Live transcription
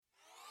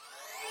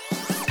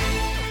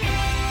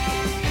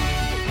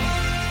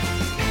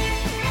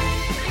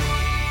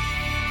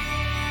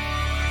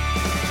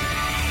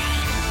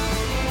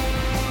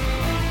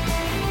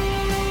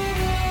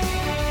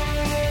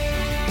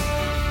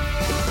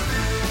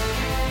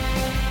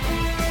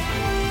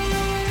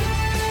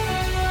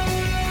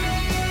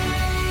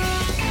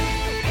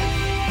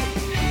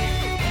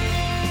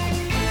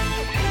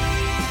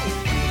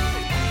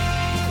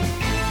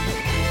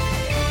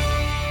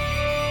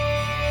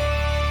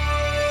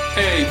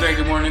Hey, very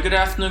good morning, good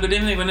afternoon, good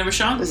evening. My name is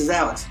Sean. This is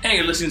Alex. Hey,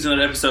 you're listening to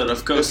another episode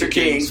of Coaster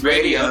Kings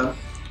Radio.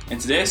 And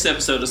today's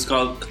episode is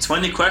called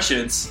 20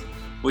 Questions,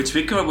 which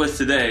we came up with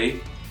today.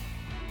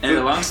 And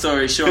a long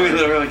story short, we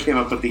literally came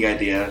up with the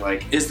idea,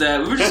 is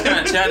that we were just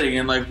kind of chatting,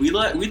 and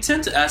we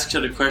tend to ask each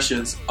other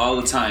questions all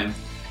the time.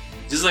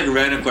 Just like a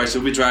random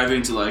question. We'll be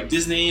driving to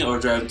Disney or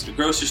driving to the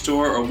grocery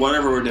store or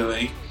whatever we're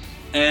doing,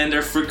 and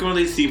they're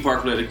frequently theme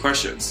park related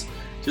questions.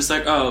 Just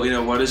like,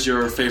 what is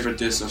your favorite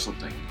dish or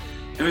something?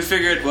 And we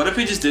figured, what if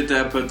we just did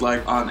that but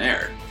on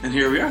air? And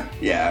here we are.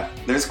 Yeah,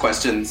 there's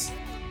questions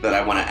that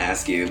I want to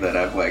ask you that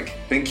I've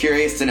been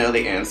curious to know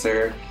the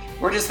answer,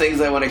 or just things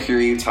I want to hear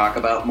you talk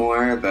about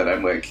more that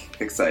I'm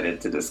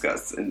excited to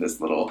discuss in this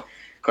little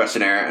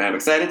questionnaire, and I'm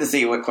excited to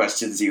see what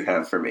questions you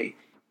have for me.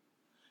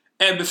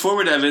 And before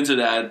we dive into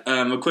that,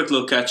 a quick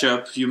little catch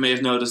up. You may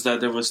have noticed that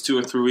there was 2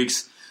 or 3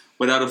 weeks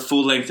without a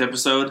full length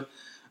episode.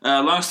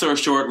 Long story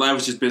short, life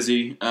was just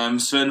busy.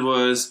 Sven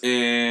was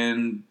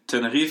in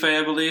Tenerife,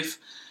 I believe,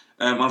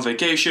 on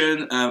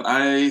vacation.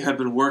 I have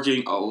been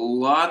working a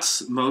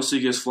lot, mostly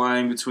just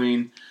flying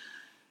between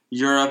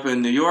Europe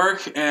and New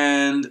York.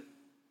 And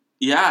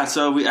yeah,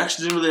 so we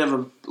actually didn't really have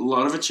a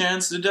lot of a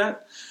chance to do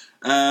that.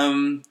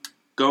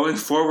 Going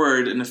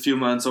forward in a few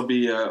months, I'll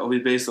be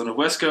based on the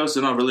West Coast,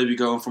 and I'll really be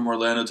going from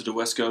Orlando to the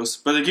West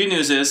Coast. But the good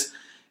news is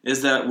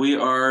that we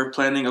are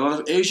planning a lot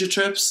of Asia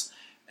trips.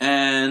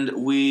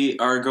 And we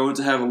are going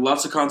to have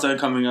lots of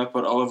content coming up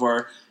about all of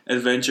our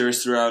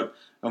adventures throughout,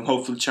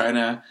 hopefully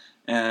China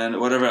and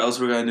whatever else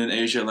we're going to do in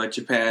Asia, like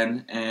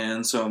Japan.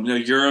 And so,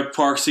 Europe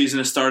park season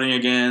is starting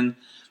again.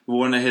 We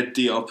want to hit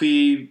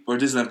DLP or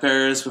Disneyland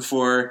Paris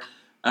before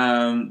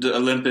the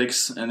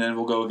Olympics, and then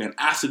we'll go again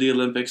after the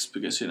Olympics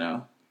because,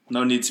 no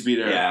need to be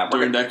there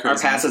during that crazy. Our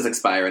passes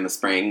expire in the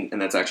spring,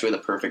 and that's actually the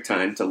perfect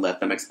time to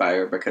let them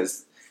expire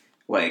because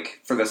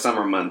for the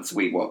summer months,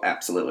 we will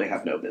absolutely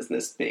have no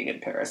business being in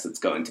Paris. It's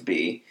going to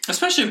be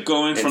especially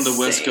going from the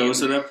West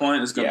Coast at that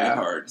point, it's going to be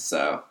hard.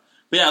 So,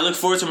 but yeah, I look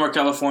forward to more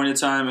California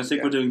time. I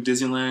think we're doing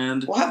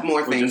Disneyland. We'll have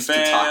more things to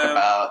talk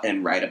about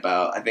and write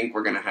about. I think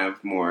we're going to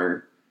have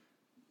more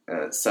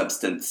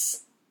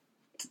substance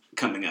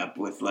coming up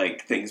with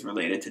things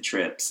related to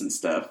trips and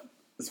stuff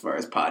as far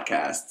as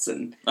podcasts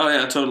and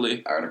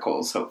totally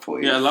articles,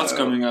 hopefully. Yeah, lots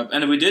coming up.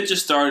 And we did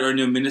just start our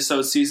new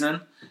Minnesota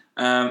season.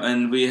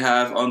 And we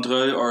have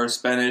Andre, our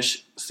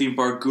Spanish theme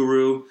park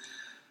guru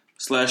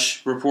 /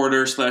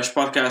 reporter /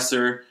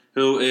 podcaster,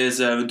 who is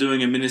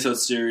doing a Minnesota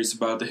series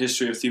about the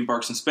history of theme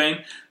parks in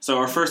Spain. So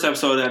our first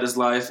episode of that is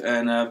live,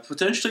 and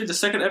potentially the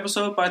second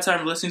episode by the time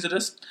you're listening to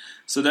this.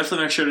 So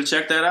definitely make sure to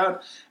check that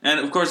out.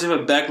 And of course, we have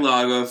a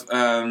backlog of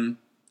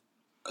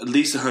at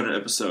least 100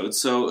 episodes.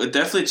 So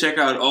definitely check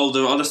out all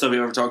the other stuff we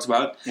ever talked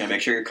about. Yeah, make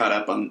sure you're caught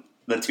up on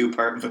the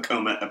 2-part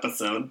Vekoma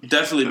episode.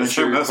 Definitely make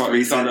sure you're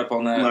caught up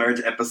on that.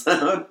 Large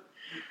episode.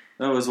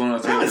 That was one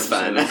of my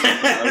favorite episodes.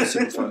 That was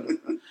super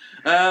fun.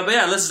 But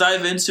yeah, let's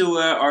dive into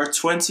our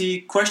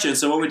 20 questions.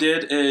 So what we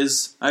did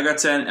is I got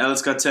 10,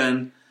 Alex got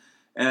 10,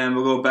 and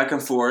we'll go back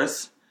and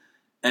forth.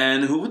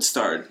 And who would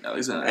start,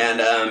 Alexander?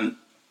 And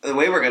the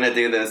way we're going to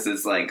do this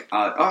is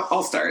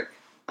I'll start.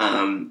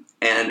 And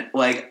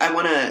I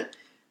want to...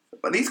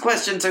 These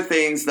questions are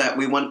things that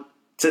we want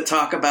to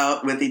talk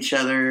about with each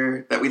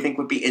other that we think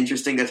would be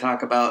interesting to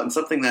talk about, and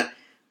something that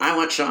I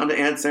want Sean to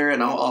answer,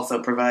 and I'll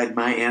also provide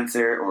my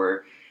answer,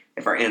 or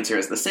if our answer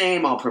is the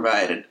same, I'll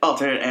provide an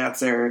alternate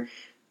answer,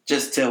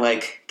 just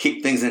to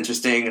keep things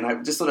interesting. And I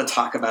just want to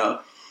talk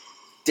about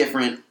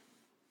different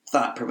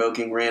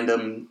thought-provoking,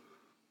 random,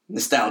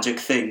 nostalgic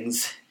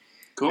things.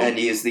 Cool. And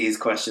use these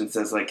questions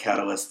as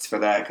catalysts for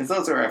that, because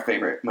those are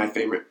my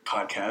favorite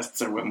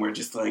podcasts, are when we're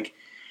just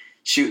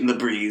shooting the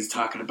breeze,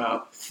 talking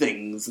about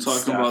things and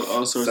talking stuff. about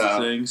all sorts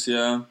of things,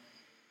 yeah.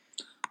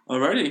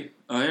 Alrighty.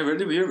 Are you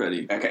ready? We're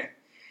ready. Okay.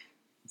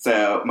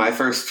 So, my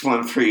first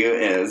one for you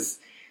is...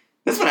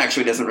 This one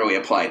actually doesn't really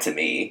apply to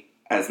me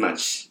as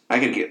much. I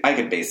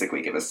could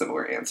basically give a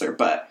similar answer,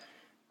 but...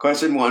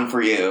 Question 1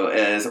 for you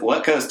is,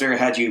 what coaster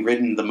had you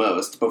ridden the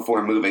most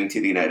before moving to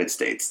the United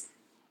States?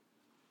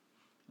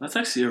 That's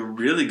actually a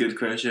really good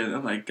question.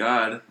 Oh my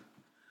god.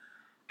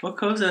 What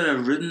coaster had I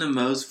ridden the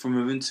most before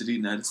moving to the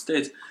United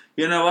States?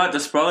 You know what?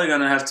 That's probably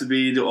going to have to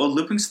be the old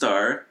Looping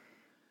Star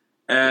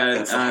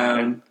at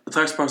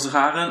Attractiepark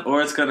Slagharen,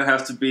 or it's going to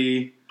have to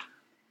be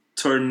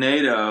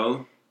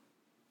Tornado,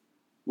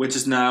 which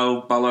is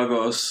now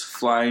Balagos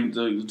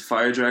the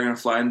Fire Dragon or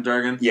Flying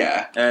Dragon.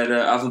 Yeah. At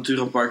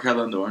Avonturenpark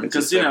Hellendoorn.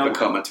 Because,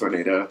 become a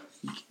Tornado.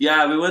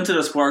 Yeah, we went to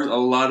those parks a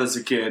lot as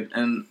a kid,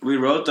 and we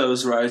rode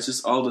those rides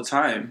just all the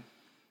time.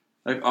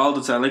 All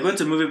the time. Went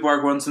to Movie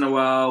Park once in a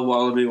while,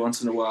 Wallaby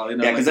once in a while.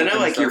 Yeah, because I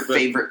know your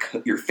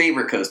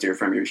favorite coaster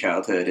from your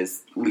childhood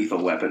is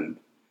Lethal Weapon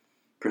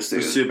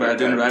Pursuit. But I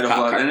didn't ride a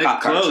lot, and it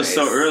closed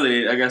so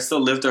early. I still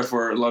lived there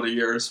for a lot of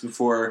years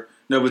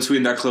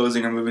between that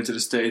closing and moving to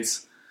the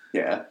States.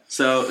 Yeah.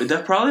 So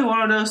that's probably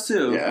one of those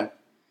too. Yeah.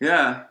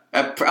 Yeah.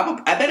 I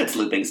bet it's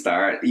Looping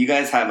Star. You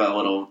guys have a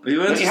little. We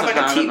went Don't to you have like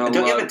Sahara a don't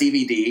you have lot. a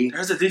DVD?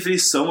 There's a DVD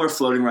somewhere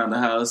floating around the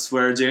house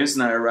where James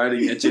and I are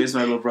writing it. James,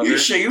 my little brother. You're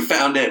sure you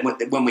found it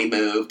when we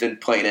moved and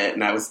played it,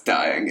 and I was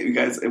dying. You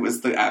guys, it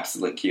was the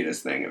absolute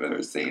cutest thing I've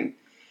ever seen.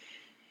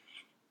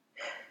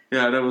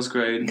 Yeah, that was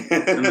great.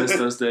 I miss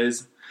those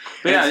days.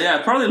 But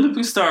yeah, probably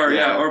Looping Star,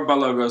 or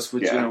Balagos,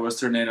 which was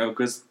Tornado,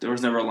 because there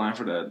was never a line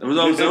for that. There was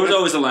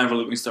always a line for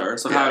Looping Star,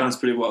 so Hagen's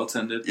pretty well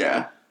attended.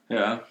 Yeah.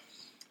 Yeah.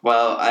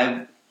 Well,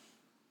 I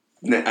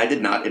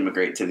did not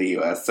immigrate to the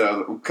U.S.,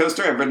 so the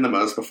coaster I've ridden the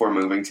most before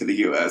moving to the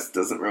U.S.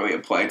 doesn't really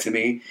apply to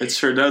me. It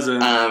sure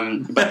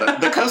doesn't.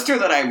 But the coaster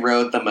that I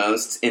rode the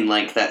most in,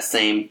 like, that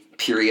same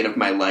period of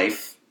my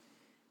life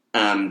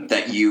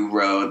that you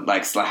rode,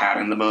 like,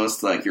 Slahatten the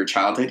most, like, your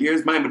childhood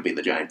years, mine would be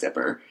the Giant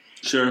Dipper.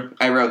 Sure.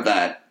 I rode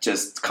that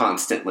just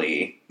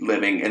constantly,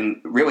 living,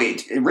 and really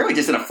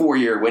just in a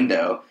 4-year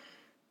window,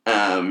 a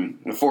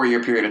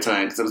 4-year period of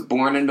time, because I was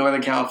born in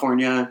Northern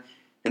California,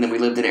 and then we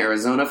lived in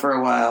Arizona for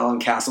a while,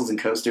 and Castles and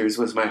Coasters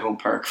was my home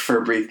park for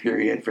a brief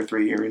period for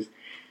 3 years.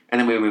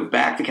 And then we moved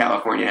back to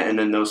California, and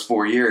in those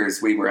 4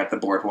 years, we were at the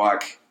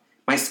boardwalk.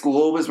 My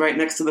school was right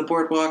next to the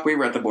boardwalk. We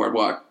were at the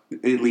boardwalk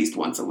at least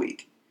once a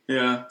week.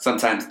 Yeah.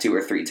 Sometimes 2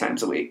 or 3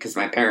 times a week, because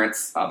my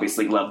parents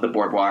obviously loved the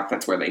boardwalk.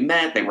 That's where they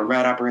met. They were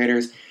ride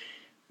operators.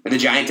 The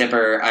Giant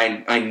Dipper,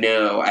 I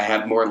know I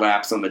have more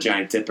laps on the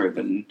Giant Dipper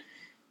than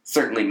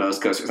certainly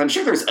most coasters. I'm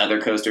sure there's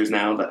other coasters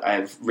now that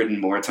I've ridden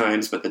more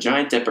times, but the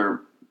Giant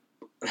Dipper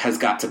has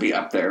got to be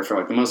up there for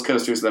like the most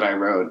coasters that I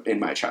rode in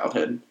my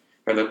childhood,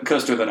 or the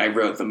coaster that I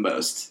rode the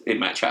most in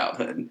my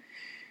childhood.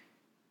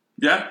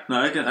 Yeah,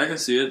 no, I can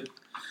see it.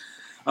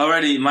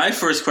 Alrighty, my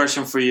first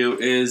question for you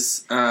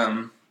is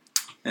an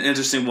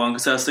interesting one,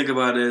 because I was thinking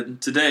about it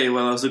today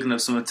while I was looking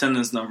up some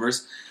attendance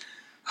numbers.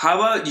 How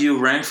about you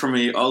rank for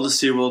me all the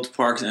SeaWorld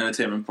parks and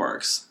entertainment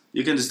parks?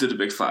 You can just do the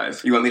big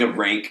 5. You want me to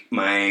rank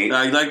my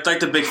like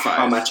the big 5?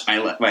 How much I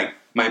like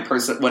my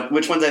person?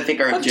 Which ones I think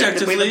are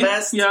objectively the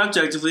best? Yeah,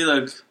 objectively,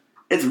 like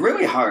it's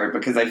really hard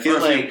because I feel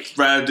like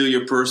rather do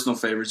your personal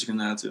favorites. You can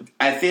add to.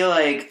 I feel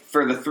like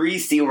for the 3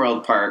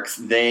 SeaWorld parks,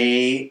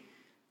 they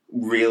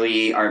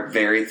really are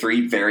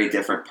 3 very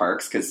different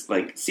parks, because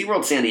like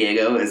SeaWorld San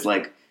Diego is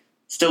like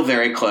still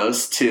very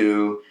close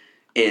to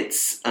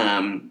its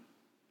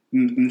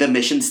the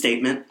mission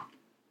statement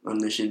on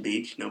Mission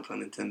Beach, no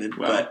pun intended.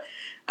 Wow. But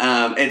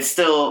it's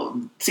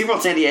still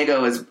SeaWorld San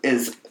Diego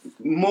is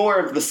more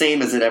of the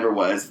same as it ever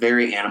was.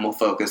 Very animal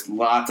focused,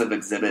 lots of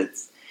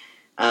exhibits.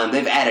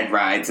 They've added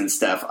rides and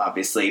stuff,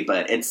 obviously,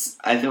 but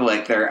I feel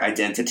like their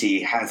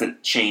identity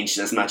hasn't changed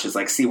as much as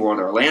like SeaWorld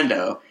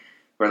Orlando,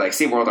 where like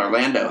SeaWorld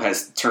Orlando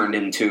has turned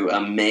into a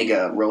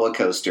mega roller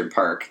coaster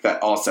park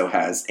that also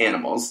has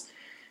animals.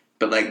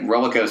 But like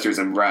roller coasters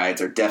and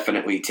rides are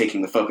definitely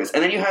taking the focus.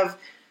 And then you have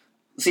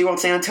SeaWorld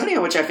San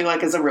Antonio, which I feel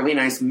like is a really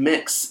nice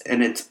mix,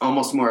 and it's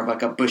almost more of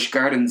like a Busch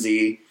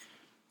Gardens-y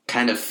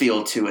kind of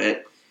feel to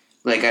it.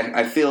 Like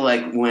I feel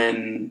like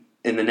when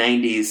in the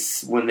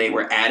 90s, when they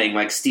were adding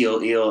like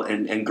Steel Eel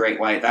and Great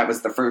White, that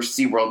was the first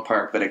SeaWorld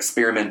park that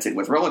experimented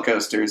with roller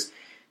coasters.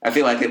 I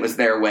feel like it was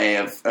their way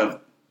of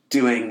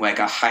doing like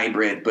a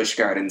hybrid Busch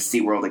Gardens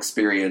SeaWorld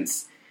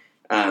experience,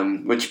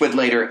 which would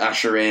later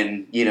usher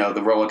in,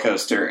 the roller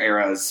coaster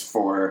eras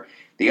for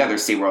the other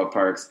SeaWorld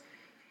parks.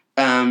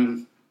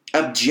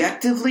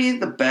 Objectively,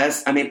 the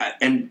best,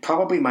 and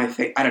probably my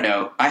favorite, I don't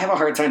know. I have a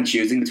hard time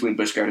choosing between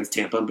Busch Gardens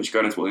Tampa and Busch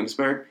Gardens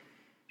Williamsburg.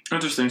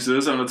 Interesting. So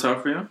those are on the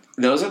top for you?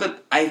 Those are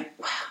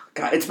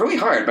God, it's really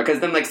hard, because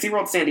then like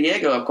SeaWorld San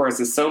Diego, of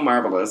course, is so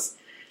marvelous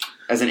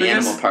as an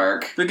animal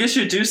park. I guess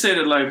you do say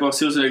that like, well,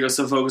 SeaWorld San Diego is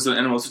so focused on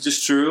animals, which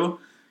is true,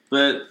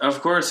 but of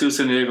course SeaWorld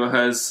San Diego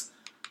has,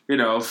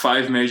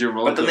 5 major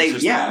roller coasters.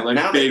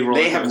 But then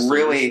they have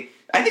really,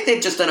 I think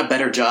they've just done a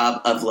better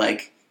job of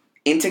like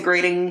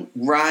integrating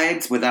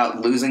rides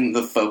without losing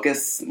the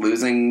focus,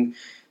 losing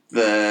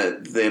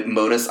the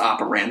modus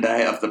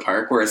operandi of the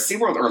park, whereas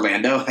SeaWorld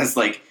Orlando has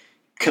like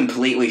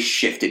completely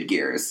shifted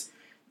gears.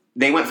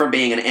 They went from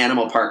being an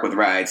animal park with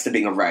rides to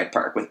being a ride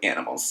park with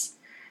animals.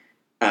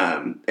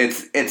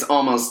 It's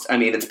almost,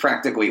 it's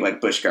practically like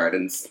Busch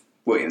Gardens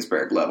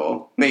Williamsburg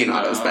level. Maybe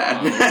not as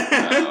bad.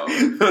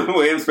 No.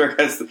 Williamsburg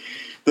has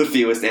the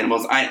fewest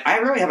animals. I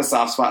really have a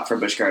soft spot for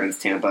Busch Gardens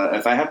Tampa.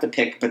 If I have to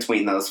pick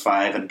between those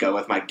 5 and go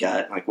with my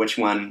gut, like which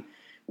one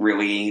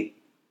really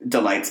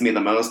delights me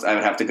the most, I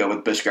would have to go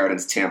with Busch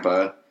Gardens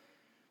Tampa,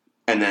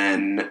 and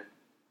then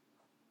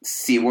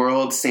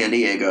SeaWorld San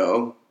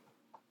Diego,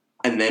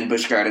 and then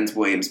Busch Gardens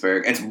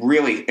Williamsburg. It's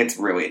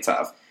really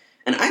tough.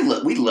 And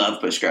we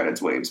love Busch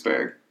Gardens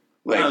Williamsburg.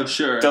 Like, oh,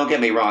 sure. Don't get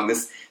me wrong.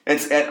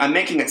 I'm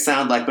making it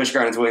sound like Busch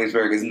Gardens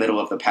Williamsburg is middle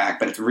of the pack,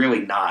 but it's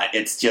really not.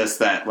 It's just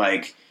that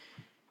like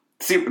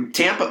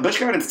Busch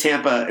Gardens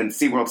Tampa and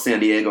SeaWorld San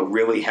Diego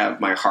really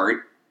have my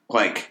heart,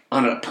 like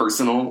on a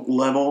personal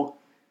level.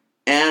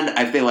 And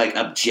I feel like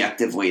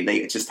objectively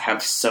they just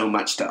have so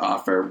much to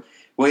offer.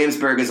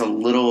 Williamsburg is a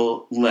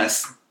little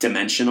less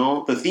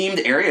dimensional. The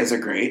themed areas are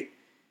great.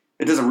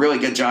 It does a really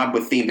good job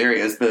with themed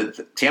areas.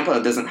 The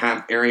Tampa doesn't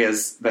have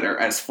areas that are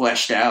as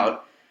fleshed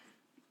out.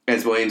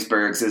 as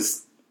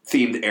Williamsburg's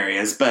themed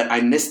areas, but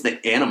I miss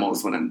the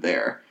animals when I'm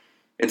there.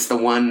 It's the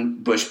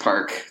one Busch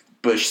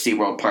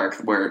SeaWorld park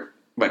where,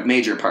 like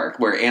major park,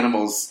 where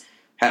animals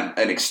have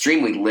an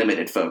extremely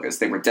limited focus.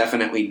 They were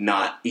definitely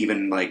not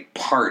even like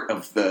part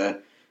of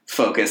the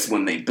focus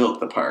when they built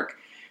the park.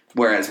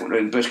 Whereas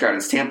in Busch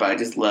Gardens Tampa, I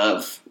just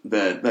love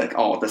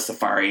all the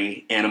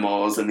safari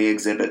animals and the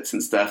exhibits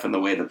and stuff and the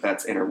way that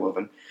that's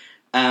interwoven.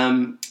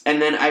 And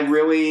then I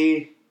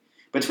really,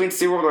 between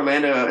SeaWorld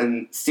Orlando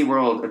and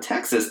SeaWorld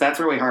Texas,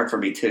 that's really hard for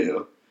me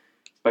too.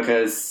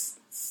 Because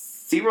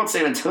SeaWorld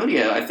San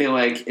Antonio, I feel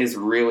like, is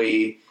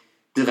really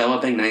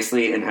developing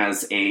nicely and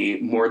has a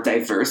more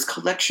diverse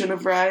collection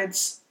of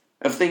rides,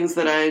 of things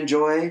that I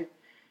enjoy.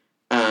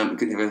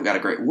 They've got a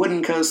great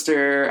wooden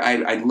coaster.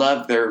 I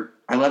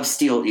love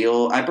Steel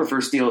Eel. I prefer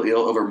Steel Eel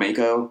over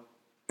Mako.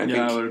 I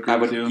would agree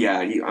with you. Yeah,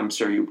 I'm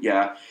sure you.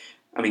 Yeah,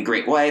 I mean,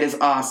 Great White is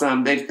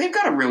awesome. They've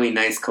got a really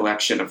nice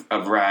collection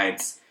of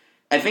rides.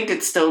 I think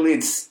it still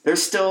needs. They're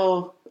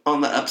still on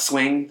the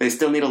upswing. They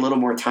still need a little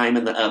more time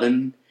in the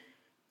oven.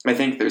 I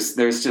think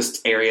there's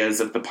just areas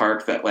of the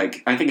park that,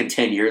 like, I think in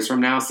 10 years from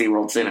now,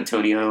 SeaWorld San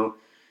Antonio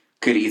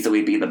could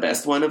easily be the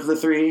best one of the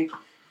three.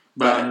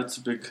 But that's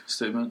a big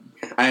statement.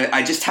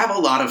 I just have a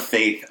lot of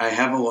faith.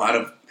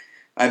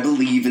 I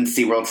believe in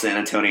SeaWorld San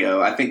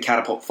Antonio. I think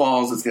Catapult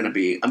Falls is going to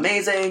be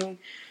amazing.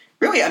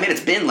 Really, I mean,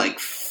 it's been like...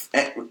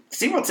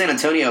 SeaWorld San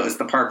Antonio is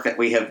the park that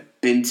we have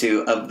been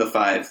to of the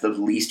 5 the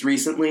least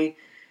recently.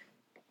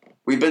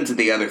 We've been to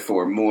the other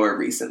 4 more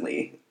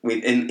recently.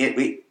 We've been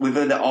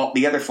to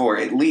the other 4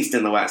 at least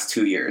in the last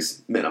 2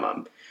 years,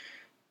 minimum.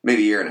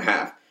 Maybe a year and a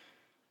half.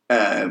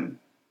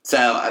 So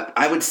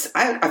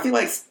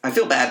I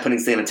feel bad putting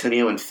San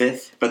Antonio in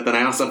 5th, but then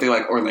I also feel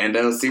like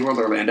SeaWorld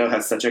Orlando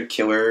has such a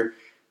killer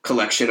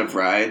collection of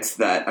rides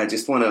that I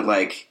just want to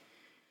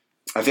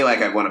I feel like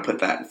I want to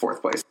put that in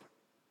 4th place.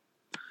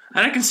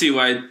 And I can see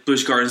why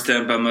Busch Gardens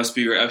Tampa must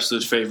be your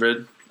absolute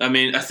favorite. I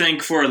mean, I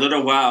think for a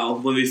little while,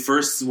 when we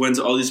first went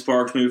to all these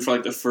parks, maybe for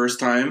the first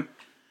time,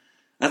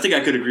 I think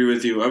I could agree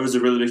with you. I was a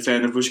really big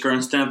fan of Busch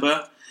Gardens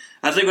Tampa.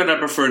 I think what I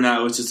prefer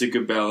now is just a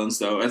good balance,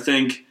 though. I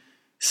think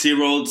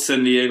SeaWorld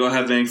San Diego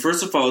having,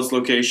 first of all, its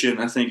location,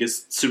 I think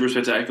is super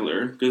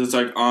spectacular, because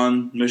it's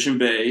on Mission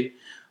Bay,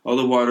 all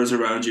the water's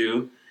around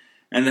you,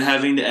 and then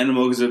having the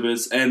animal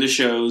exhibits and the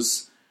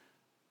shows,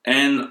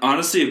 and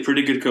honestly, a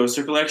pretty good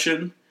coaster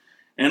collection.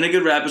 And a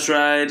good Rapids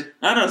ride.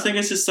 I don't know, I think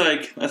it's just I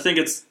think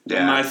it's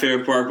my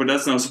favorite park, but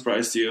that's no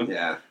surprise to you.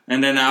 Yeah.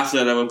 And then after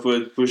that, I would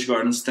put Busch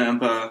Gardens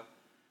Tampa.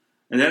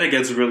 And then it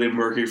gets really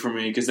murky for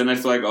me, because then I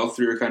feel like all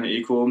 3 are kind of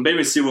equal. Maybe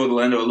SeaWorld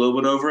Orlando a little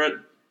bit over it,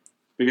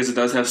 because it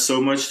does have so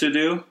much to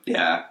do.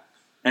 Yeah.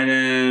 And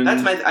then...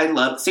 I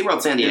love...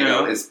 SeaWorld San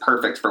Diego is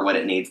perfect for what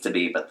it needs to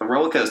be, but the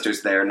roller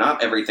coasters there,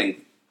 not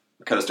everything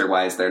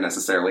coaster-wise there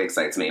necessarily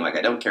excites me.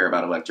 I don't care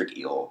about Electric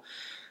Eel.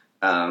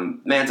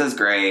 Manta's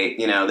great.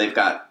 They've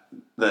got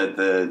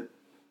the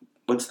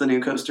what's the new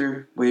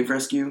coaster? Wave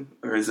Rescue?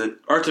 Or is it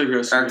Arctic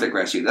Rescue? Arctic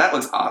Rescue. That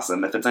looks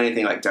awesome. If it's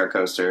anything like Dark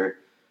Coaster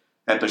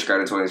at Busch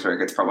Gardens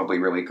Williamsburg, it's probably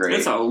really great.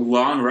 It's a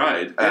long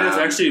ride. And it's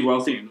actually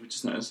well themed, which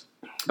is nice.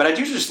 But I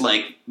do just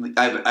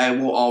I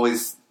will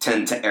always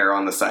tend to err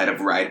on the side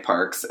of ride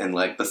parks and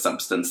the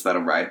substance that a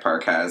ride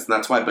park has. And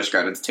that's why Busch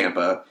Gardens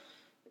Tampa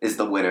is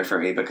the winner for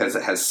me, because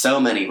it has so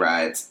many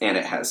rides and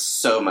it has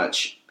so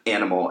much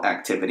animal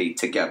activity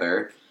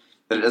together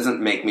that it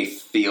doesn't make me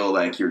feel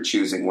like you're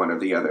choosing one or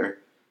the other.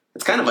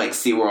 It's kind of like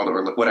SeaWorld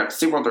or whatever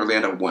SeaWorld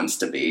Orlando wants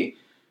to be,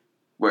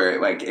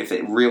 where if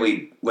it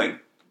really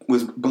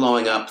was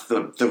blowing up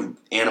the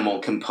animal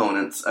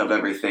components of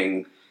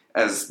everything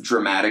as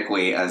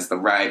dramatically as the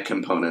ride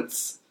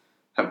components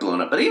have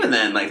blown up. But even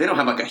then, they don't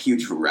have a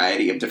huge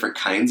variety of different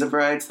kinds of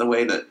rides the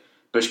way that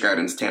Busch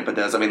Gardens Tampa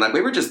does. I mean,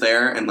 we were just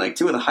there, and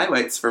 2 of the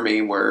highlights for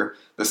me were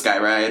the Sky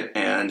Ride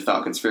and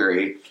Falcon's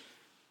Fury,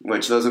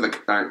 which those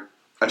aren't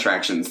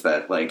attractions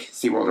that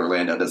SeaWorld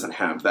Orlando doesn't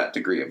have that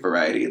degree of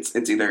variety. It's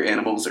either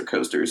animals or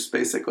coasters,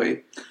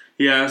 basically.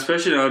 Yeah,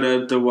 especially now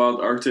that the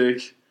Wild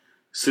Arctic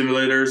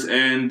simulators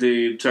and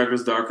the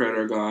Chuckles Dark Ride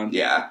are gone.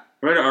 Yeah.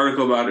 I read an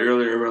article about it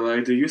earlier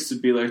where there used to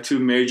be 2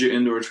 major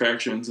indoor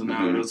attractions, and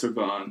now those are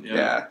gone.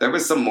 Yeah, there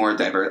was some more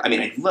diverse. I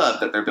mean, I love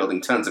that they're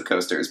building tons of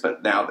coasters,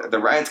 but now the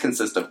rides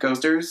consist of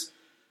coasters,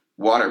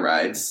 water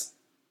rides,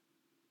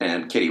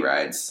 and kiddie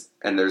rides,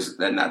 and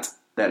that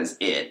is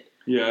it.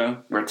 Yeah.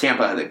 Where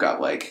Tampa, they've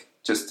got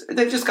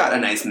they've just got a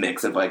nice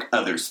mix of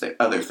other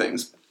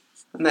things,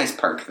 nice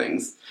park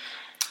things.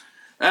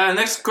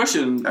 Next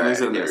question, all right,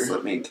 Alexander. Yes,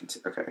 let me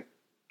continue. Okay.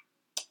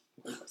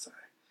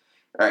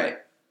 All right.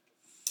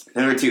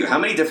 Number 2, how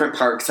many different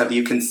parks have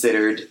you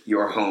considered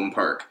your home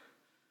park?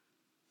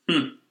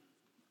 How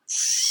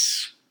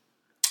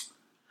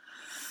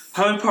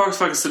many parks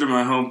do I consider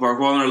my home park?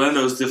 Well, in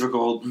Orlando is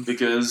difficult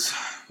because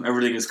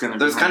everything is kind of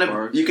There's kind of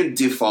park. You can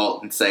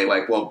default and say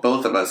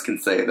both of us can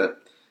say that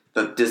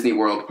the Disney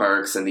World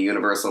parks and the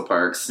Universal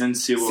parks and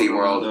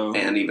SeaWorld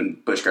and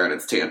even Busch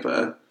Gardens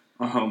Tampa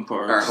are home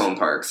parks. Are home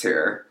parks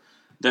here.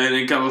 Then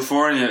in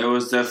California, it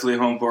was definitely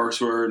home parks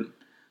were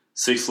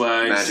Six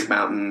Flags, Magic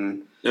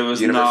Mountain, There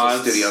was Universal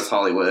Knott's, Studios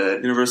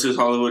Hollywood, Universal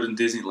Hollywood, and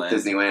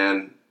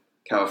Disneyland,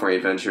 California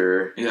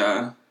Adventure.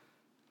 Yeah,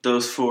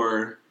 those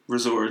 4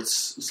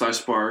 resorts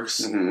 /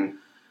 parks, Mm-hmm.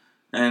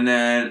 and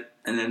then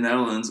in the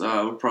Netherlands,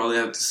 we'll probably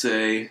have to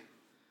say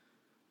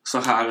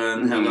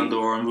Sacharen,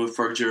 Hellendoorn,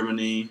 Woodpark,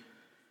 Germany.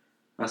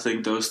 I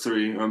think those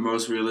 3 are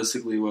most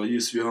realistically what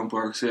used to be home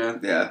parks. Yeah.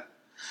 Yeah.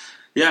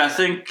 Yeah, I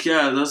think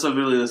those are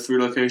really the 3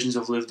 locations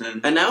I've lived in.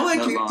 And now,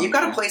 like, you've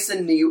got a place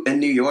in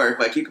New York.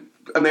 Like,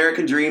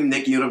 American Dream,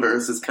 Nick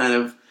Universe is kind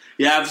of...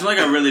 Yeah, I feel like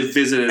I really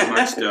visited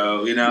much,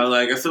 though. You know,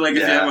 like, I feel like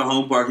if you have a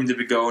home park, you need to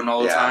be going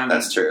all the time. Yeah,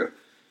 that's true.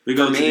 We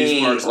go for to me,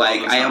 these parks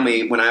like, all the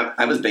time. when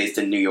I was based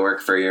in New York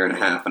for a year and a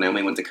half, and I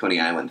only went to Coney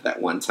Island that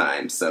one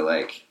time, so,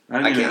 like... I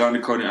haven't even gone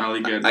to Coney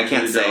Island yet. I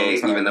can't say,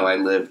 even though I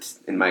lived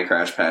in my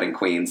crash pad in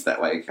Queens, that,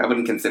 like, I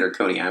wouldn't consider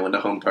Coney Island a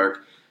home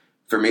park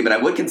for me, but I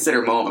would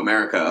consider Mall of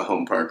America a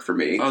home park for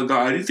me. Oh,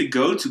 God, I need to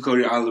go to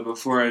Coney Island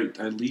before I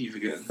leave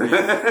again.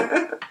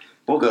 Yeah.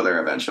 We'll go there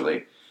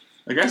eventually.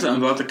 I guess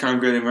I'm about to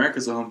count Great America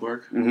as a home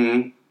park.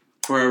 Mm-hmm.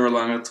 Forever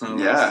long it's going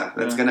to last. Yeah,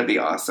 that's going to be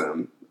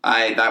awesome.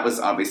 That was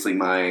obviously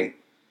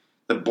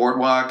the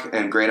Boardwalk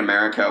and Great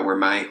America were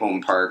my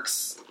home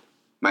parks,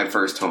 my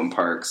first home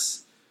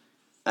parks.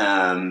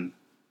 And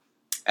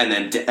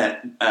then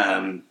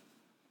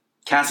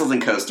Castles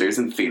and Coasters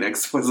in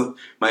Phoenix was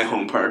my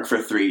home park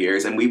for 3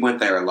 years, and we went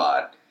there a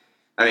lot.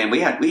 I mean,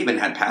 we even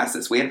had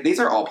passes. These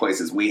are all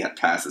places we had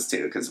passes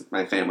to because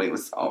my family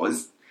was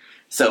always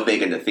so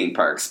big into theme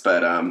parks.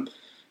 But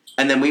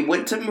and then we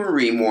went to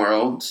Marine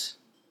World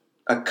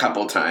a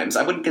couple times.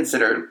 I wouldn't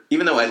consider,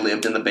 even though I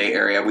lived in the Bay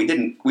Area,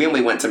 we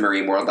only went to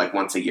Marine World like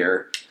once a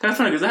year. That's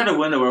funny because I had a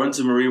window where I went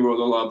to Marine World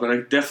a lot, but I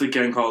definitely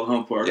can't call it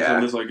home park. Yeah.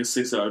 It was like a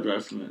 6-hour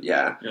drive from it.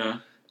 Yeah. Yeah.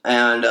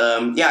 And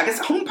I guess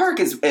home park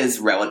is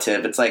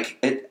relative. It's like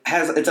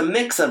it's a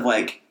mix of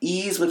like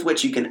ease with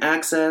which you can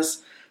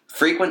access,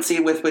 frequency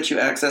with which you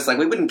access. Like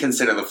we wouldn't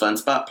consider the Fun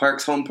Spot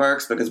parks home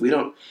parks because we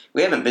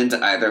haven't been to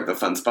either of the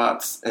Fun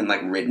Spots and like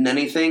ridden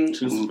anything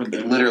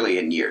literally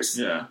in years.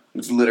 Yeah,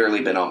 it's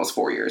literally been almost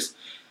 4 years.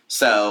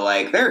 So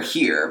like they're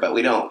here, but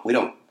we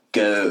don't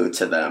go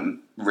to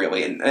them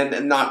really,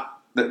 and not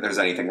that there's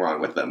anything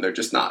wrong with them. They're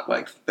just not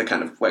like the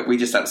kind of like we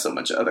just have so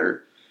much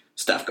other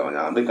stuff going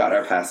on. We've got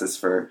our passes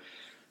for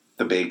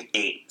the big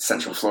 8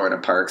 Central Florida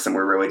parks, and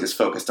we're really just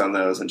focused on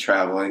those and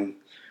traveling.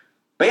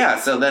 But yeah,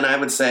 so then I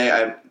would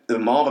say the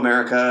Mall of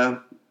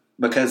America,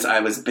 because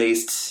I was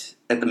based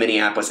at the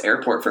Minneapolis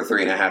airport for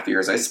 3.5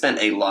 years, I spent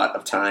a lot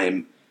of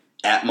time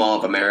at Mall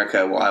of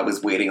America while I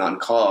was waiting on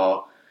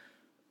call.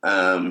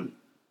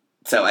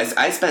 So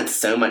I spent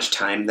so much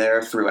time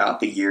there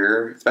throughout the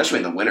year, especially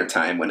in the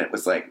wintertime when it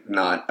was like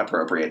not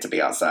appropriate to be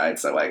outside.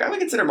 So like I would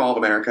consider Mall of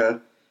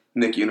America,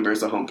 Nick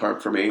Universe, a home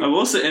park for me. I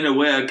will say, in a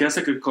way, I guess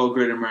I could call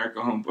Great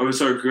America home.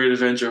 Great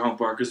Adventure home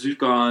park because we've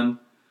gone.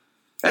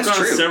 That's gone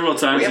true. Several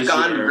times. We have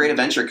gone to Great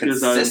Adventure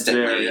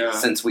consistently there,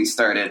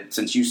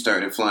 since you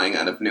started flying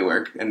out of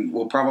Newark, and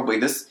we'll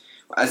probably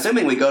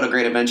assuming we go to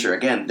Great Adventure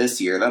again this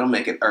year, that'll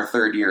make it our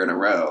 3rd year in a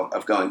row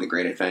of going to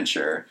Great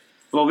Adventure.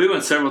 Well, we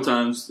went several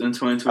times in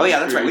 2023. Oh yeah,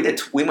 that's right.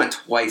 We went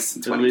twice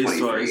in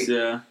 2023. At least twice,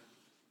 yeah.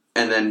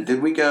 And then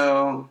did we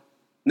go?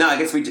 No, I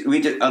guess we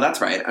did. Oh, that's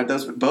right.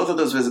 Both of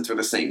those visits were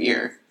the same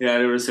year. Yeah,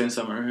 they were the same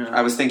summer. Yeah.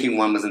 I was thinking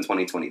one was in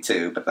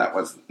 2022, but that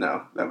was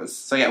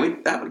so.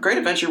 Yeah, Great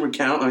Adventure would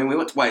count. I mean, we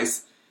went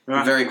twice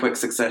in very quick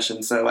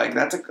succession. So like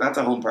that's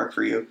a home park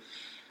for you.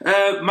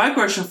 My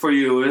question for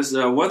you is: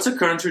 what's a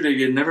country that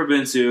you've never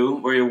been to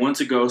where you want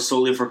to go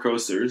solely for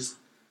coasters?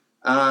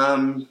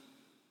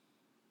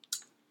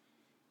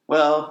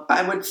 Well,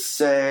 I would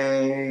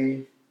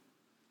say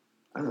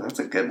that's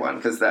a good one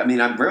because I mean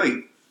I'm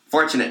really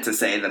fortunate to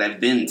say that I've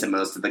been to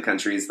most of the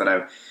countries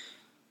that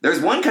There's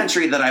one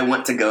country that I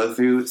want to go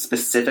through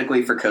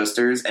specifically for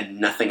coasters and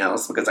nothing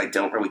else because I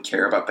don't really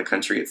care about the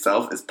country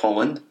itself is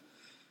Poland.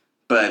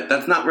 But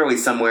that's not really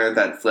somewhere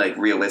that's like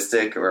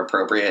realistic or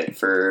appropriate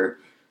for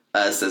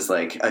us as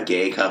like a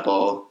gay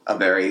couple, a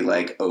very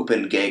like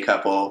open gay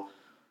couple,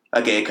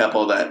 a gay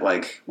couple that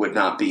like would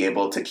not be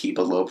able to keep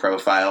a low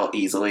profile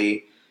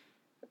easily.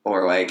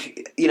 Or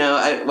like,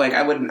 I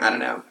don't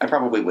know. I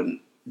probably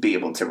wouldn't be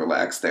able to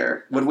relax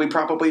there. Would we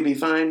probably be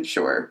fine?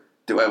 Sure.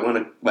 Do I want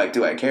to,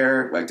 do I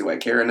care? Do I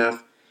care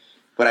enough?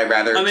 Would I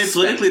rather... I mean,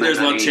 politically there's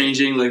a lot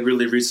changing,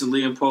 really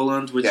recently in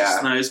Poland, which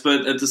is nice.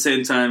 But at the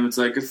same time, it's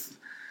like, if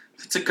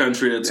it's a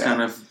country that's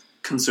kind of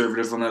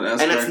conservative on that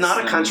aspect. And it's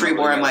not a country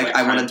where I'm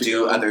I want to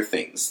do other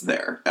things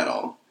there at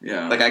all.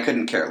 Yeah. I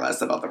couldn't care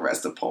less about the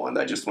rest of Poland.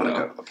 I just want to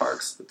go to the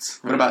parks.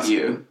 What about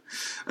you?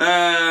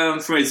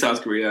 For me,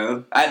 South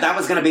Korea. That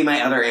was going to be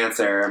my other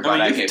answer.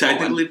 But you've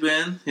technically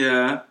been,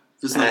 yeah.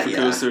 Just not for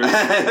coasters.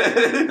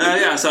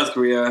 South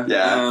Korea.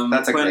 Yeah,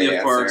 that's a plenty great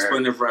of parks, answer.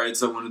 plenty of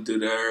rides I want to do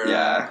there.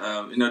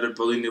 Yeah. They're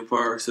building new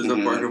parks. There's a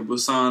park in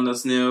Busan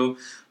that's new.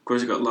 Of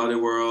course, you got Lottie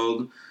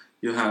World.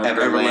 You have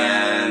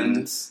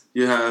Everland.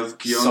 You have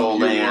Gyeonggi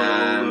World,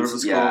 whatever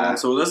it's called.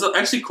 So there's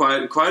actually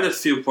quite a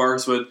few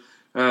parks with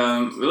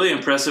really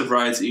impressive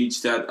rides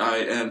each that I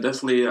am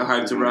definitely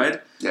hyped to ride.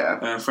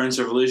 Yeah. French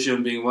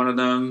Revolution being one of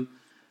them.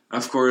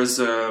 Of course,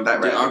 the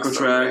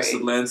Aquatrax,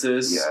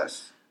 Atlantis.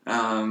 Yes.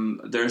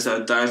 There's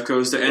that dive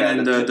coaster,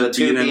 and then the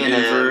B&M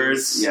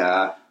inverts.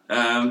 Yeah.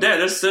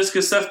 There's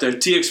good stuff there.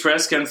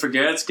 T-Express, can't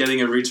forget, it's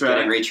getting a retrack.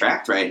 Getting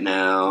retracked right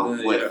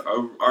now. With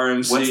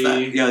RMC. What's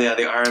that? Yeah,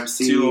 the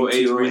RMC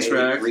 208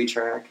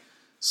 retrack.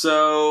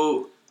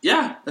 So,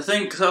 yeah, I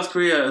think South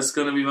Korea is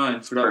going to be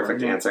mine for that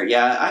Perfect answer.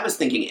 Yeah, I was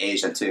thinking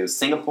Asia, too.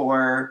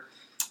 Singapore,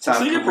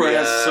 Singapore Korea.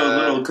 has so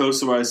little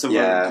coaster-wise, so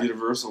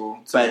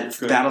Universal. But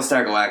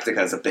Battlestar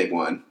Galactica is a big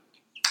one.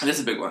 It is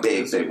a big one.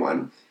 Big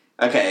one.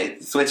 Okay,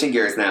 switching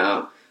gears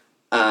now.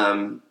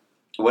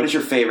 What is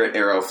your favorite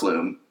Aero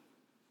Flume?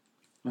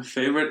 My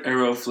favorite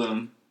Aero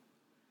Flume.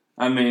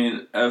 I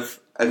mean, I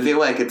feel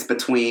like it's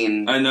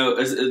between. I know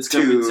it's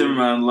going to be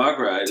Timbermountain Log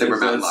Ride.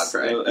 Timbermountain Log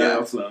Ride.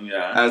 Aero Flume,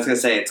 yeah. I was going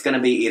to say it's going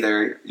to be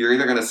you're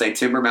either going to say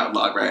Timbermountain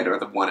Log Ride or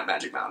the one at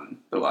Magic Mountain,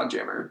 the Log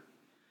Jammer.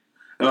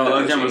 Oh,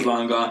 Log Jammer's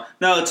long gone.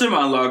 No,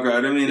 Timbermountain Log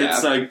Ride. I mean,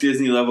 it's like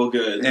Disney level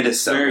good. It is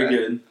so very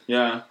good.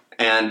 Yeah.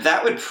 And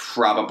that would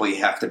probably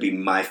have to be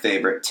my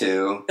favorite,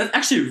 too. It's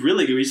actually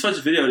really good. We just watched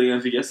a video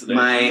of it yesterday.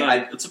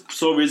 It's a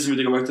sole reason for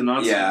me to go back to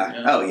Nazi.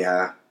 Yeah. Oh,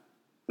 yeah.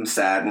 I'm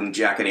sad when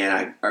Jackie and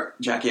I are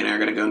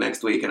going to go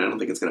next week, and I don't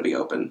think it's going to be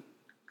open.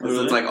 Because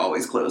it's like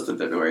always closed in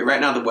February.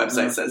 Right now, the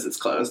website says it's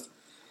closed.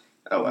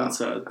 Oh, well. That's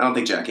sad. I don't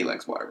think Jackie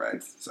likes water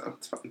rides, so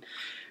it's fine.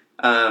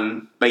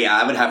 But yeah,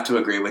 I would have to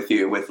agree with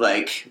you with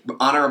like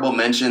honorable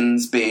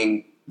mentions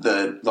being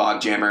the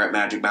Log Jammer at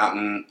Magic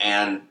Mountain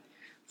and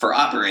for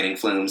operating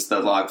flumes, the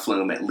Log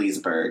Flume at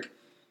Leesburg,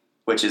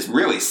 which is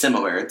really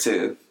similar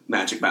to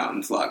Magic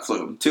Mountain's Log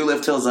Flume. 2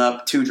 lift hills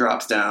up, 2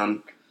 drops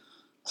down,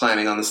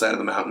 climbing on the side of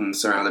the mountain,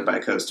 surrounded by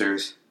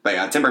coasters. But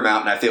yeah, Timber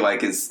Mountain, I feel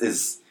like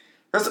is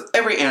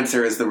every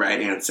answer is the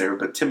right answer,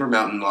 but Timber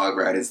Mountain Log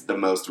Ride is the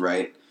most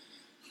right.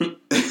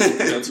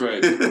 That's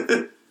right.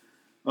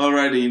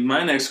 Alrighty,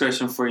 my next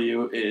question for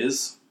you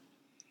is,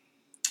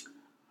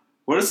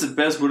 what is the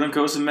best wooden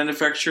coaster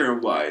manufacturer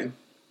and why?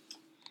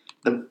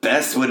 The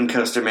best wooden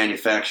coaster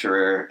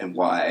manufacturer and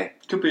why?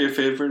 Could be your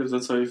favorite if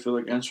that's how you feel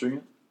like answering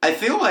it. I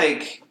feel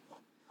like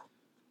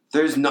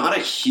there's not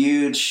a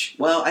huge...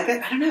 Well, I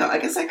don't know. I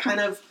guess I kind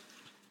of...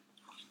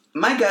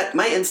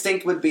 My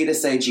instinct would be to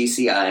say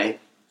GCI,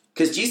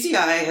 because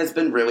GCI has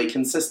been really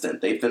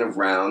consistent. They've been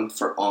around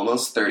for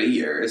almost 30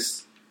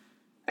 years,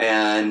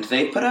 and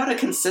they put out a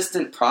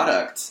consistent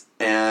product,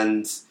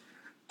 and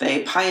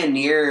they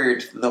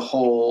pioneered the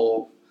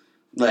whole...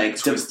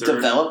 like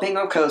developing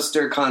a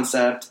coaster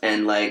concept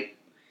and like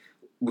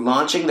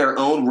launching their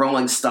own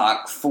rolling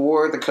stock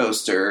for the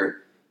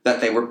coaster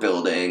that they were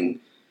building.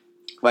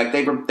 Like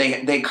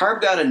they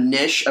carved out a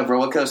niche of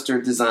roller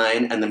coaster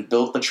design and then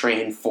built the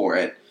train for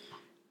it,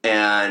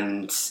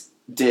 and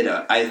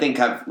I think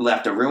have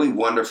left a really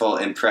wonderful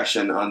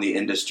impression on the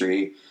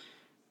industry.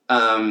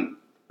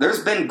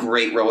 There's been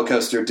great roller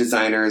coaster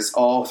designers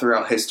all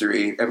throughout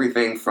history,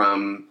 everything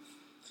from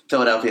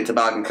Philadelphia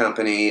Toboggan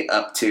Company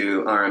up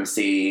to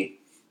RMC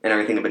and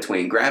everything in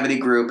between. Gravity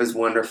Group is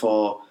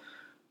wonderful,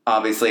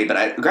 obviously,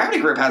 but Gravity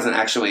Group hasn't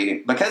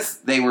actually, because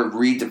they were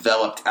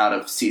redeveloped out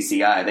of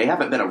CCI, they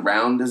haven't been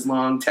around as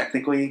long,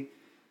 technically.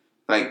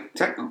 Like,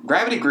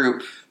 Gravity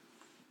Group,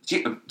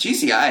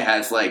 GCI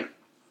has,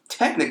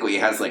 technically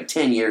has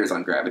 10 years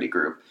on Gravity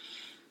Group.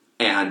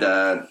 And,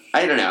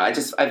 I don't know,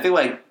 I feel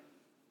like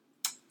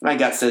my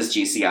gut says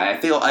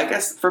GCI. I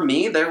guess, for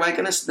me, they're,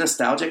 a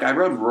nostalgic. I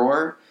rode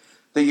Roar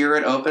the year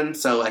it opened,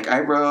 so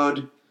I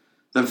rode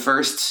the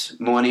first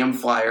Millennium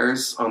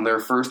Flyers on their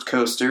first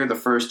coaster the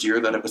first year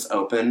that it was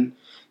open.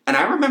 And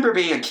I remember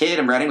being a kid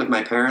and riding with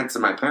my parents,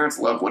 and my parents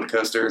love wood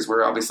coasters.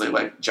 We're obviously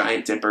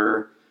Giant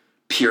Dipper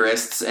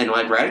purists, and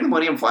riding the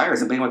Millennium Flyers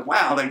and being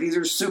wow, these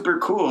are super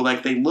cool.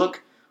 They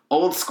look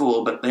old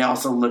school, but they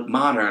also look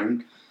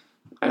modern.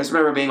 I just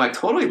remember being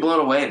totally blown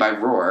away by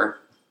Roar.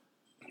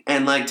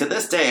 And to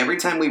this day, every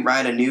time we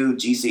ride a new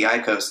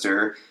GCI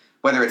coaster,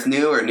 whether it's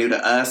new or new to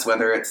us,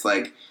 whether it's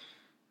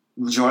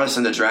Joris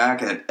and the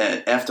Drac at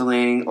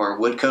Efteling or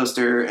Wood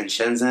Coaster in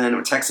Shenzhen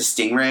or Texas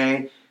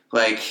Stingray,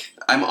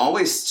 I'm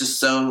always just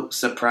so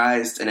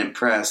surprised and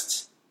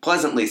impressed,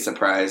 pleasantly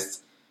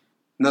surprised.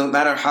 No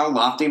matter how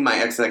lofty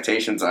my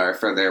expectations are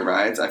for their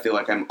rides, I feel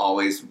I'm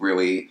always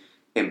really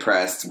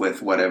impressed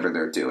with whatever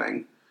they're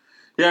doing.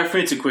 Yeah, for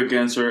me it's a quick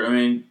answer. I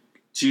mean,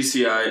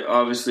 GCI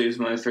obviously is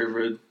my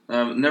favorite.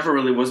 Never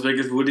really was the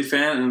biggest Woody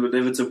fan, but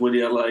if it's a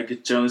Woody I like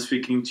it, generally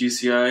speaking,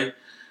 GCI.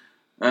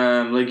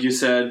 Like you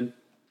said,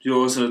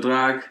 Joris and the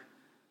Draak,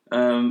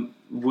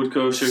 Wood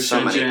Coaster, so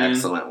Shenzhen. many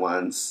excellent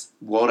ones.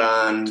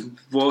 Wodan,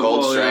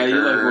 Gold Striker. Yeah,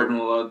 you like Wodan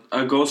a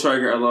lot. Gold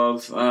Striker I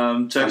love.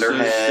 Texas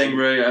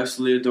Stingray I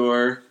absolutely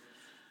adore.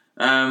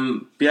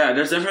 Yeah,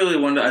 there's definitely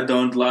one that I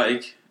don't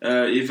like.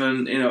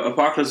 Even,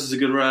 Apocalypse is a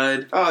good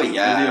ride. Oh,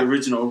 yeah. The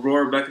original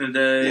Roar back in the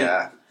day.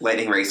 Yeah,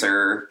 Lightning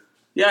Racer.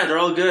 Yeah, they're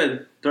all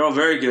good. They're all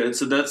very good.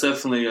 So that's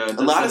definitely a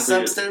lot of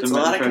substance, a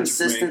lot of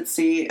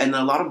consistency, and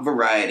a lot of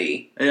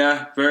variety.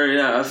 Yeah, very.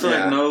 Yeah, I feel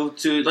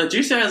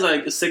GCI has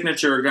a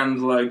signature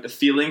kind of a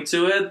feeling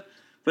to it,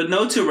 But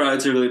no two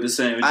rides are really the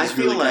same. It's I just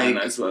feel really kind like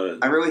of nice about it.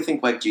 I really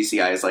think like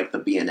GCI is like the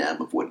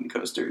B&M of wooden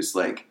coasters.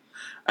 Like,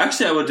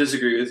 Actually, I would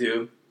disagree with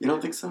you. you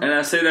don't think so? And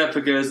I say that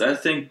because I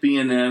think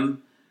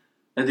B&M,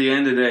 at the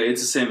end of the day,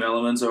 it's the same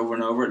elements over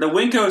and over. The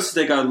wing coasters,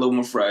 they got a little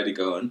more variety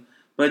going.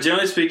 But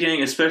generally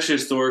speaking, especially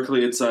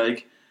historically, it's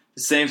like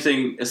the same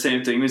thing.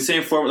 I mean,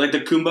 same formula. Like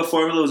the Kumba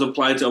formula was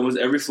applied to almost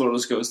every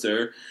floorless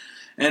coaster.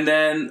 And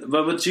then,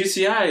 but with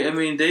GCI, I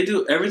mean, they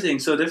do everything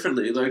so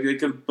differently. Like, they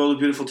can build a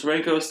beautiful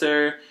terrain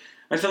coaster.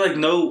 I feel like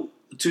no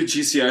two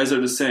GCIs are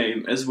the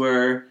same, as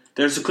where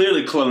there's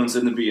clearly clones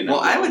in the B&M. Well,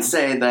 I would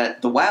say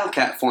that the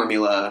Wildcat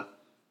formula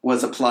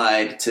was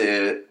applied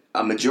to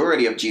a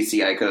majority of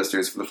GCI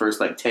coasters for the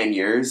first, 10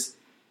 years.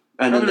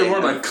 And then they're more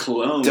like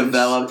clones.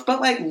 Developed.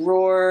 But,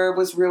 Roar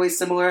was really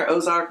similar.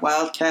 Ozark,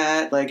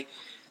 Wildcat,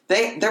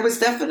 there was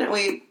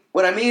definitely...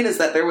 What I mean is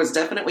that there was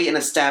definitely an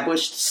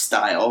established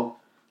style.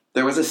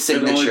 There was a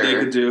signature they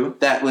could do.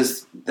 that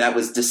was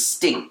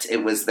distinct.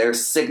 It was their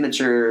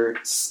signature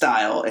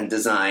style and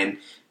design.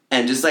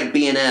 And just like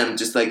B&M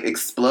just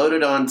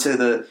exploded onto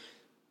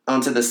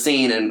the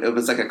scene, and it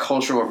was like a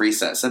cultural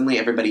reset. Suddenly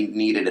everybody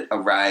needed a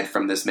ride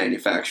from this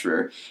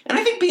manufacturer. And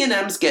I think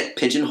B&Ms get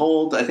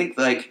pigeonholed. I think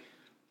I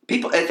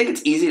think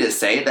it's easy to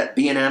say that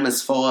B&M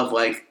is full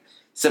of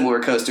similar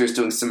coasters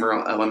doing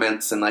similar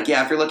elements. And if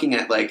you're looking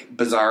at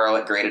Bizarro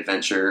at Great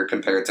Adventure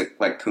compared to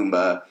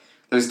Pumbaa,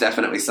 there's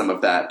definitely some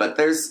of that. But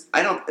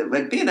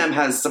B&M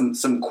has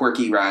some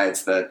quirky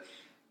rides that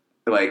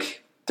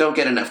don't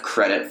get enough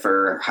credit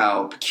for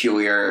how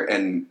peculiar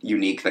and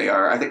unique they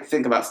are. I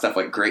think about stuff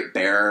like Great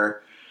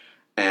Bear,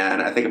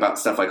 and I think about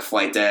stuff like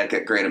Flight Deck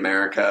at Great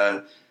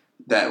America,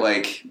 that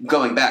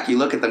going back, you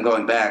look at them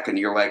going back and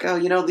you're like,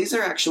 oh, these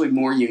are actually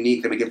more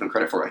unique than we give them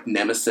credit for,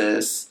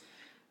 Nemesis.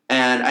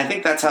 And I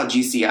think that's how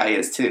GCI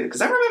is too.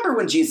 Because I remember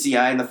when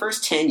GCI, in the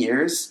first 10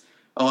 years,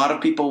 a lot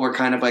of people were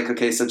kind of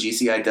okay, so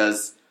GCI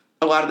does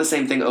a lot of the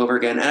same thing over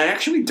again. And I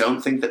actually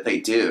don't think that they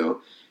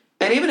do.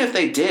 And even if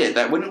they did,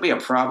 that wouldn't be a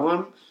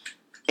problem.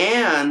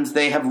 And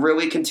they have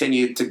really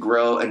continued to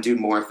grow and do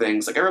more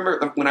things. I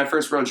remember when I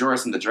first rode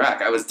Joris in the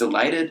Drac, I was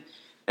delighted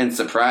and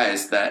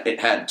surprised that it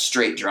had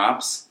straight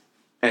drops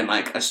and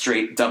a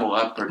straight double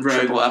up or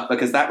triple up,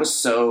 because that was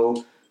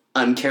so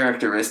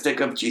uncharacteristic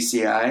of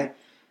GCI.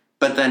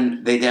 But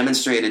then they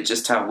demonstrated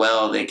just how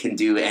well they can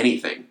do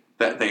anything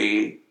that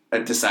they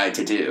decide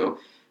to do.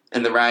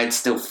 And the ride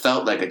still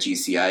felt like a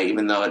GCI,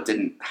 even though it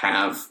didn't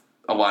have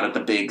a lot of the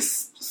big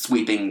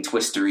sweeping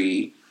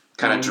twistery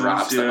kind of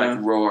drops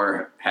that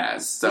Roar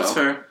has. So. That's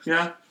fair.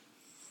 Yeah,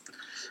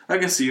 I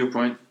can see your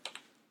point.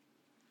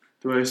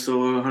 Do I still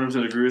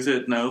 100% agree with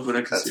it? No, but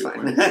I can see your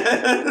point.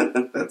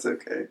 That's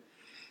okay.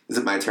 Is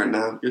it my turn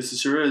now? Yes, it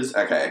sure is.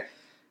 Okay.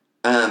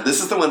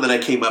 This is the one that I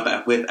came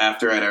up with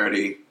after I'd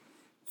already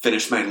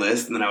finished my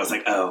list, and then I was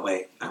like, oh,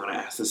 wait, I want to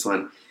ask this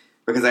one,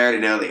 because I already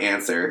know the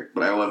answer,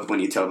 but I love when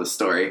you tell the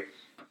story.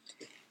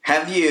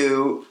 Have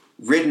you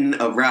ridden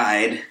a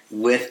ride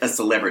with a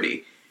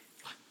celebrity?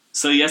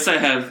 So yes, I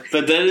have,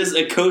 but that is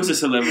a coaster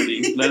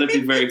celebrity. Let it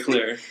be very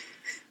clear.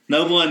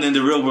 No one in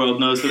the real world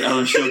knows what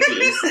Alan Schilke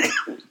is.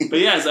 But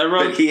yes, I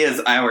wrote... But he is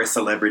our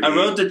celebrity. I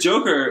wrote the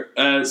Joker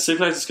at Six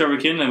Flags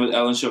Discovery Kingdom with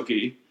Alan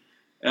Schilke.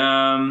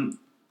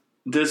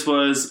 This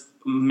was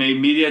my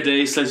media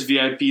day /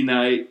 VIP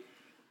night.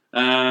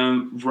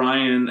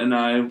 Ryan and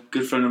I, a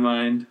good friend of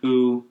mine,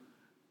 who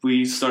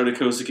we started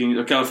Coaster Kings,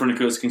 or California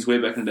Coaster Kings way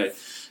back in the day.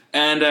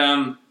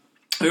 And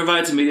we were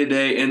invited to media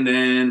day, and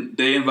then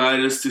they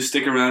invited us to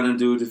stick around and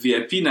do the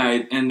VIP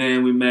night. And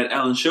then we met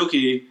Alan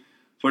Schilke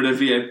for the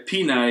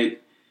VIP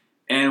night,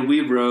 and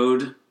we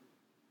rode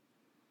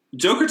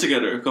Joker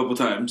together a couple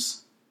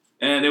times.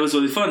 And it was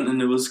really fun,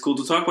 and it was cool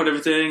to talk about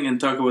everything and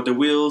talk about the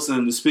wheels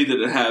and the speed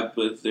that it had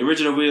with the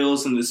original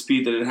wheels and the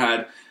speed that it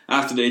had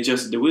after they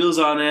adjusted the wheels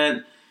on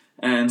it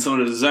and some of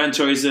the design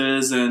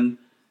choices. And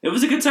it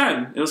was a good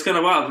time. It was kind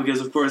of wild because,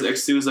 of course,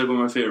 X2 is one of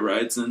my favorite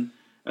rides, and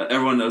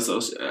everyone knows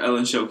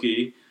Alan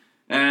Schilke.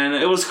 And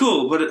it was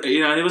cool, but,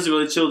 and he was a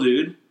really chill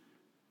dude.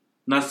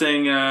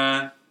 Nothing,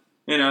 not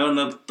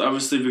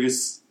obviously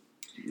because...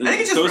 I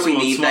think it's just really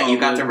neat that you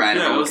got to ride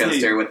a roller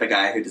coaster with the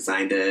guy who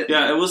designed it.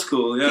 Yeah, it was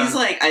cool, yeah. He's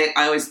I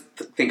always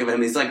think of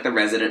him, he's the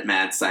resident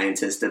mad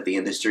scientist of the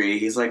industry.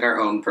 He's our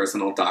own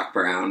personal Doc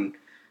Brown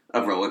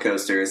of roller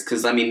coasters.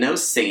 Because, no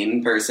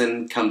sane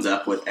person comes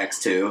up with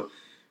X2,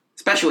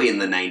 especially in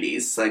the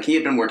 90s. He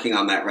had been working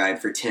on that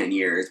ride for 10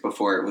 years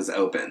before it was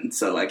open.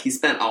 So, he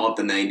spent all of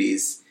the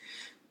 90s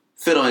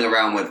fiddling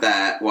around with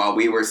that while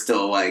we were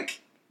still,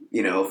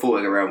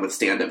 fooling around with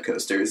stand-up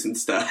coasters and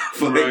stuff.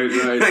 Right.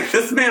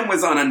 This man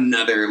was on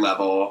another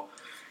level.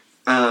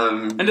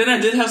 And then I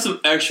did have some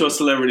actual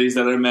celebrities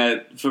that I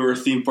met for a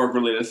theme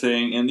park-related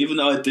thing, and even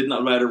though I did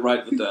not ride a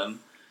ride with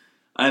them,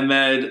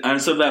 I'm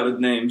so bad with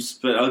names,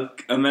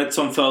 but I met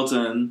Tom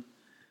Felton,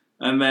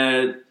 I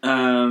met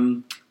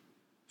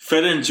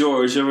Fred and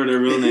George, whatever their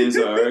real names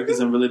are, because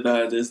I'm really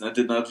bad at this, and I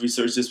did not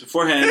research this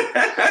beforehand.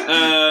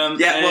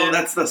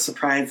 That's the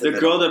surprise. The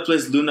girl that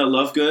plays Luna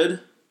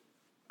Lovegood.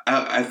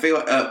 I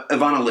feel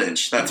Ivana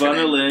Lynch. That's Ivana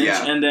her name. Lynch,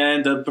 Yeah. and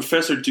then the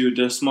professor dude,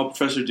 the small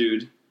professor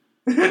dude,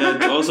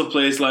 that also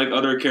plays like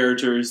other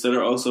characters that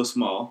are also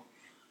small.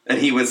 And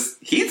he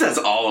does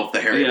all of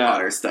the Harry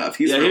Potter stuff.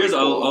 He's really here's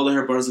cool. all the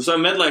Harry Potter stuff. So I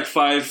met like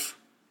 5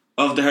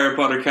 of the Harry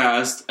Potter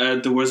cast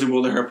at the Wizard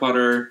World of Harry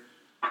Potter,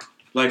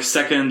 like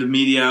second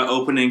media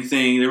opening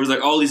thing. There was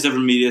like all these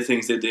different media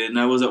things they did, and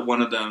I was at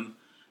one of them.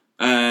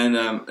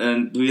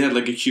 And we had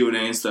like a Q&A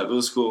and stuff. It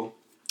was cool.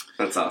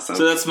 That's awesome.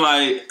 So that's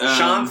my...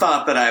 Sean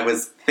thought that I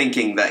was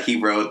thinking that he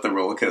rode the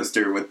roller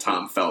coaster with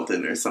Tom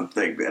Felton or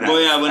something.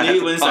 Well, yeah, when he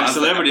wins like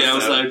celebrity, I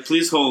was like,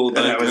 please hold.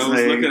 Like, I was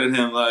looking at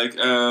him like,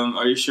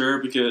 are you sure?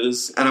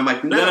 Because... And I'm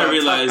like, no, then I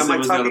realized I'm it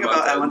was talking not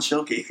about Alan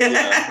Schilke. Yeah,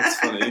 that's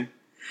funny.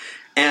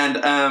 And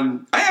I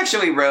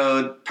actually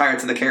rode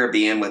Pirates of the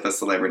Caribbean with a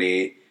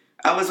celebrity.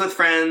 I was with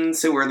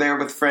friends who were there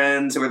with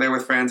friends who were there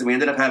with friends, and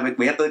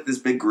we had like this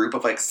big group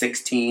of like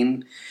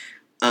 16.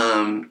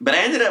 But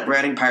I ended up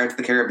riding Pirates of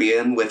the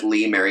Caribbean with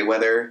Lee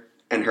Merriweather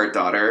and her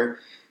daughter.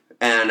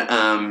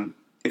 And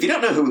if you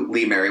don't know who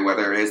Lee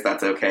Merriweather is,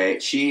 that's okay.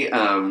 She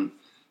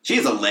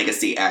is a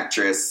legacy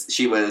actress.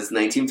 She was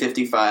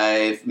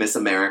 1955 Miss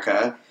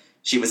America.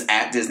 She was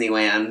at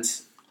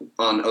Disneyland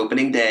on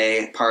opening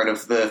day, part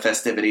of the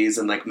festivities,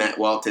 and like met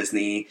Walt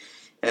Disney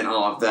and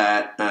all of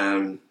that.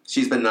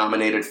 She's been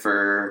nominated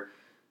for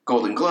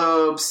Golden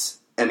Globes,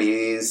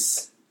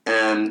 Emmys,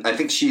 and I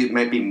think she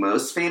might be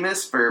most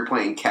famous for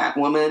playing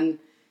Catwoman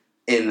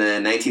in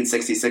the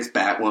 1966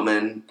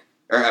 Batwoman,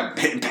 or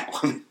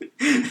Batwoman,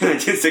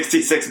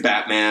 1966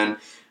 Batman.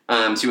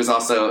 She was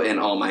also in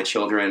All My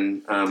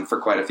Children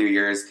for quite a few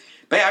years.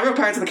 But yeah, I wrote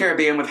Pirates of the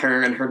Caribbean with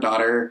her and her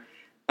daughter,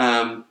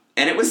 and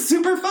it was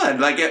super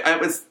fun. Like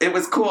it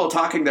was cool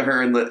talking to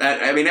her, and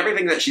I mean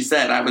everything that she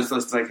said, I was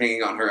just like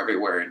hanging on her every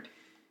word.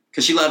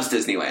 Because she loves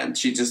Disneyland.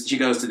 She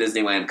goes to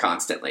Disneyland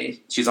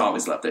constantly. She's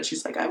always loved it.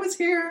 She's like, I was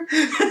here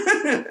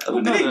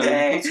opening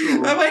day.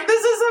 Cool. I'm like,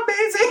 this is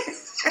amazing.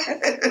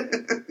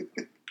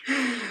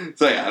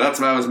 So yeah,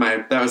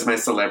 that was my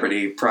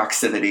celebrity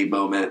proximity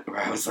moment where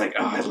I was like,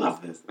 oh, I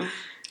love this.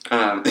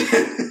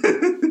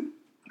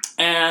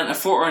 And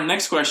for our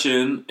next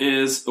question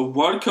is,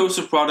 what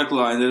coaster product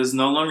line that is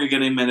no longer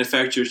getting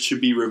manufactured should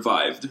be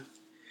revived?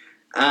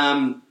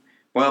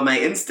 Well, my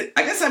instinct,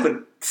 I guess I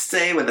would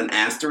say with an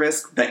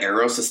asterisk, the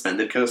Aero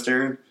suspended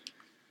coaster.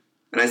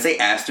 And I say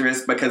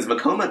asterisk because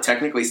Vekoma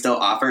technically still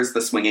offers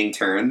the swinging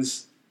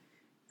turns.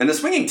 And the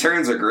swinging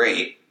turns are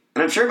great.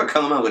 And I'm sure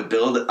Vekoma would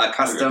build a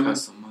custom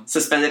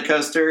suspended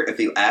coaster if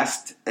you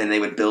asked, and they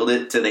would build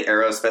it to the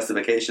Aero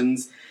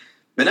specifications.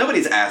 But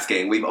nobody's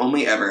asking. We've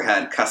only ever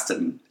had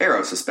custom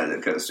Aero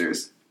suspended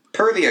coasters.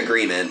 Per the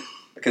agreement,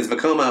 because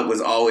Vekoma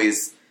was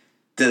always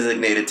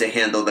designated to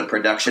handle the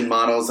production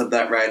models of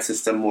that ride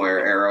system,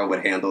 where Aero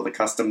would handle the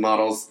custom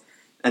models,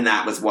 and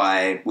that was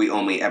why we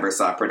only ever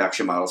saw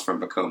production models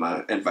from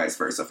Vekoma and vice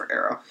versa for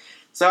Aero.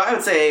 So I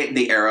would say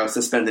the Aero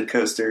suspended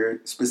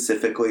coaster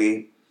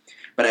specifically,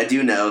 but I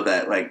do know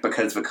that like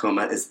because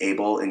Vekoma is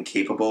able and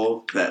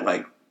capable, that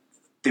like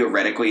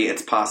theoretically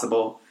it's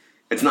possible.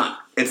 It's not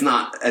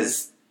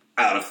as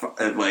out of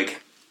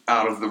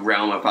the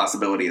realm of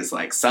possibility as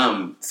like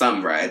some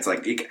rides.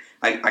 Like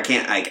I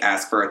can't like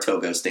ask for a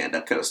Togo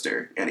stand-up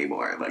coaster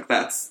anymore. Like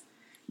that's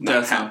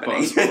not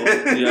happening. Not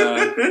possible.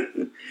 Yeah.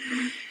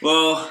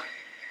 Well,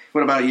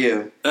 what about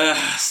you?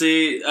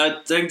 See, I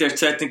think they're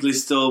technically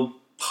still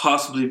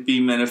possibly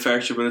being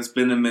manufactured, but it's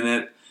been a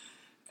minute,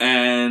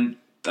 and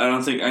I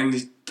don't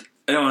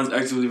want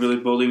actively really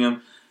building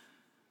them.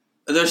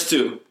 There's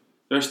two.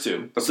 The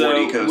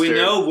 4D coaster. We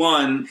know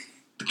one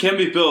can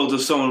be built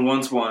if someone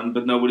wants one,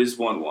 but nobody's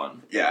won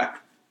one. Yeah.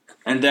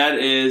 And that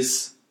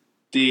is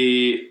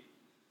the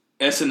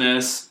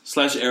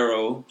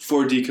SNS/Aero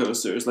 4D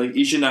coasters, like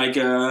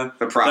Ishinaika,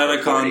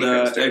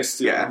 Anaconda,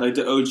 X2, like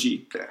the OG.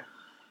 Yeah.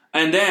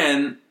 And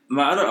then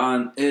my other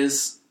aunt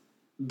is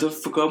the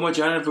Vekoma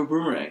Giant of a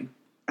Boomerang.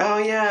 Oh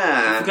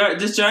yeah.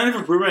 This Giant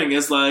of a Boomerang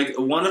is like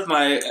one of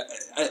my.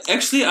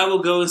 Actually, I will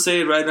go and say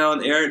it right now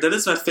on air. That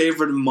is my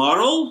favorite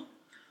model.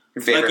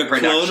 Your favorite like a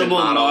production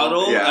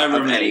model ever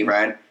made. Of any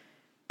ride.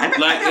 I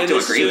have to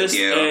agree with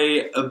you. It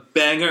is just a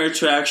banger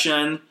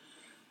attraction.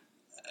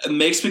 It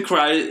makes me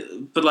cry,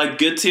 but like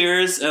good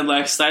tears and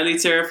like slightly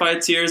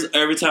terrified tears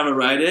every time I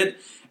ride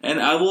it.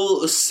 And I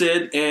will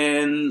sit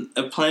in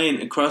a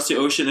plane across the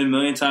ocean a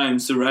million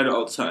times to ride it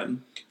all the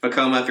time.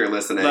 Vekoma, if you're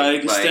listening,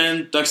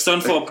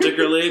 Stunfall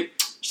particularly,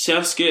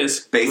 Chef's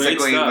Kiss.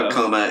 Basically,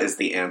 Vekoma is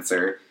the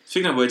answer.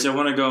 Speaking of which, I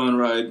want to go and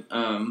ride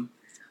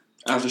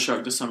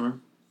Aftershock this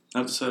summer.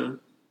 I've decided.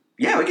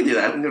 Yeah, we can do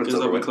that. Because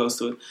I'll be close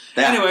to it.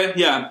 Anyway,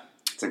 yeah.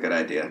 It's a good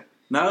idea.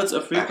 Now it's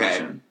a free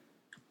question.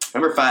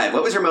 Number 5.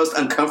 What was your most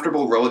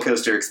uncomfortable roller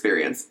coaster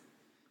experience?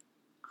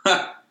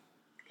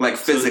 Like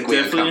physically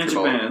definitely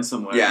uncomfortable. In Japan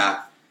somewhere.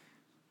 Yeah.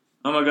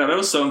 Oh my god, I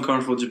was so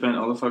uncomfortable in Japan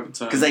all the fucking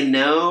time. Because I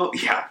know,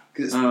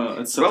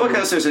 it's so roller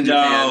coasters in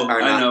Japan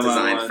are not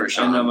designed for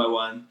Sean. I know my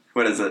one.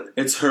 What is it?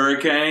 It's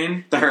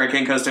Hurricane. The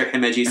Hurricane coaster,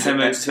 Himeji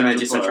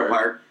Central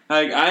Park.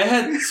 Like, I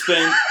had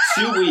spent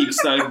 2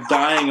 weeks, like,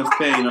 dying of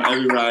pain on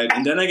every ride,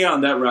 and then I get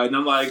on that ride, and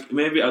I'm like,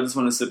 maybe I just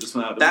want to sit this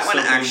one out. That one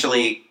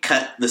actually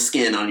cut the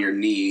skin on your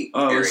knee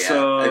area.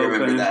 So I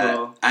remember painful.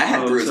 that. I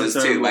had bruises,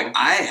 so too. Like,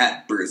 I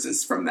had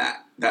bruises from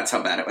that. That's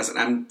how bad it was. And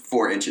I'm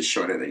 4 inches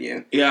shorter than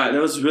you. Yeah,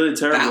 that was really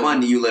terrible. That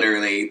one, you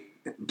literally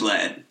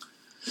bled.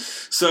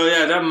 So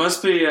yeah, that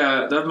must be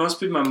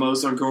my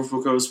most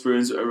uncomfortable coaster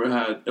experience I've ever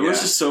had. It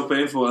was just so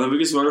painful, and then we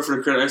just voted for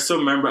the credit. I still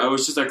remember I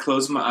was just like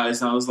closing my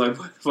eyes, and I was like,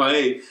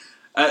 "Why?"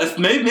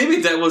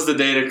 Maybe that was the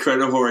day that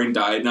credit whoring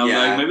died, and I was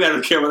like, maybe I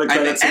don't care what the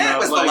credits. And it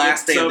was like, the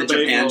last day so of the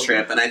Japan painful.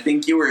 trip, and I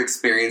think you were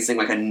experiencing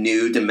like a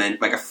new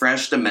like a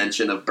fresh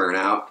dimension of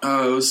burnout.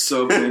 Oh, it was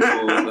so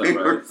painful. We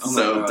were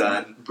so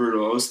done.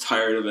 Brutal. I was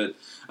tired of it.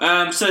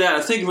 So yeah, I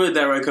think really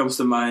that ride comes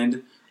to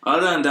mind.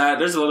 Other than that,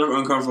 there's a lot of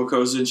uncomfortable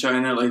coasters in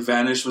China. Like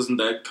Vanish wasn't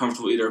that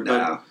comfortable either,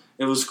 but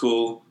it was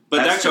cool.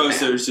 But That's that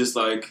coaster Japan. is just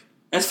like,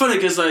 it's funny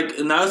because like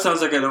now it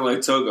sounds like I don't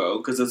like Togo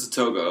because it's a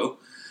Togo.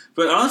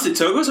 But honestly,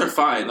 Togos are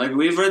fine. Like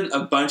we've ridden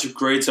a bunch of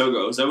great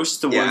Togos. That was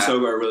just the one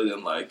Togo I really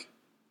didn't like.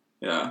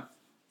 Yeah.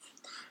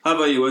 How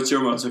about you? What's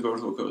your most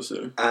uncomfortable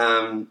coaster?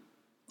 I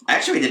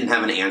actually didn't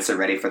have an answer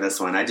ready for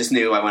this one. I just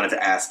knew I wanted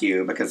to ask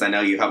you because I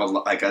know you have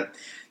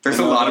there's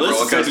a lot of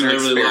roller coaster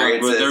experiences.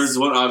 But there's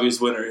one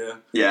obvious winner, yeah.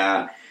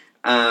 Yeah.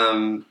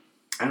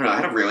 I don't know. I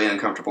had a really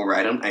uncomfortable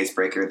ride on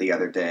Icebreaker the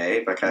other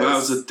day because Wow,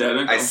 was it dead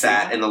uncomfortable? I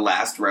sat in the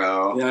last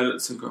row. Yeah,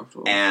 it's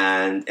uncomfortable.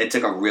 And it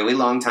took a really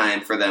long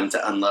time for them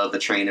to unload the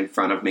train in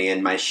front of me,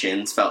 and my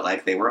shins felt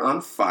like they were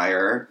on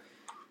fire.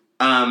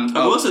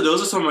 Also,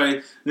 those are some of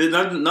my...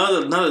 None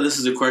of this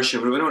is a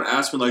question, but if anyone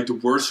asked me, like, the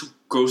worst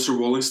coaster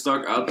rolling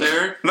stock out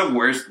there... The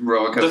worst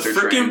roller coaster The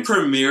freaking trains.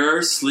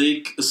 Premier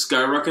Sleek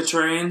Skyrocket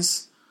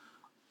trains...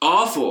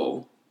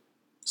 Awful.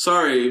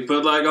 Sorry,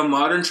 but, like, a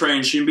modern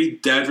train shouldn't be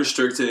dead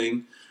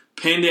restricting.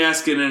 Pain in the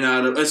ass getting in and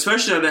out of...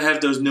 Especially now they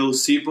have those new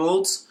seat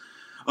molds.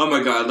 Oh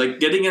my god, like,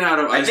 getting it out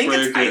of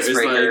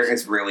Icebreaker,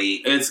 is really...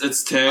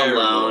 It's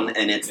terrible. Alone,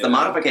 and it's the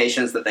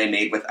modifications that they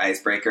made with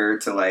Icebreaker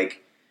to,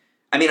 like...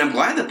 I mean, I'm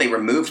glad that they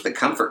removed the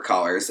comfort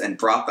collars and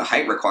brought the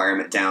height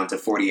requirement down to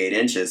 48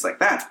 inches. Like,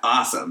 that's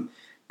awesome.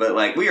 But,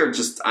 like, I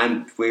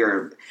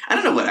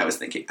don't know what I was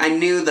thinking. I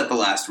knew that the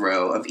last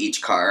row of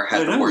each car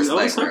had the worst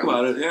leg room.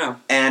 About it, yeah.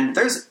 And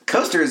there's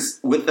coasters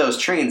with those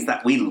trains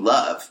that we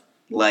love,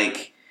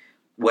 like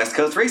West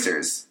Coast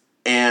Racers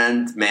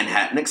and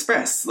Manhattan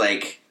Express.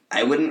 Like,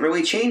 I wouldn't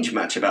really change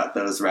much about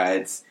those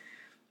rides.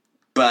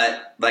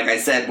 But, like I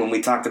said, when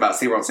we talked about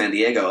SeaWorld San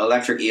Diego,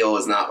 Electric Eel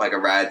is not, like, a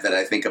ride that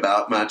I think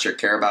about much or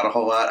care about a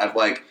whole lot.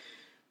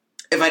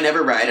 If I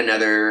never ride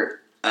another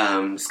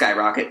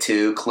Skyrocket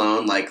 2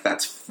 clone, like,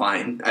 that's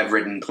fine. I've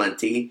ridden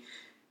plenty.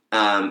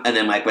 And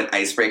then, like, with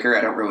Icebreaker,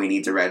 I don't really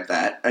need to ride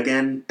that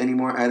again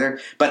anymore either.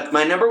 But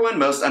my number one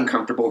most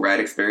uncomfortable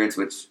ride experience,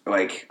 which,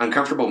 like,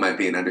 uncomfortable might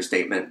be an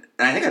understatement.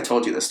 And I think I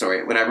told you the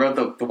story. When I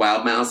rode the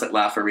Wild Mouse at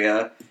La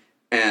Feria...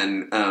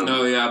 And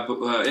oh yeah,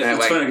 but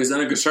it's funny because it's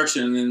under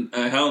construction in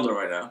Helena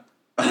right now.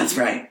 Oh, that's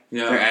right.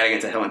 Yeah, they're adding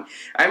it to Helena.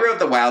 I rode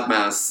the Wild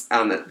Mouse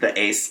on the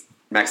Ace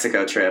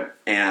Mexico trip,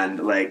 and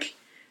like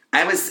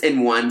I was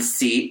in one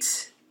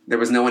seat. There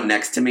was no one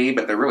next to me,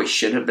 but there really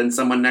should have been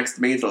someone next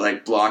to me to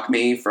like block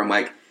me from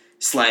like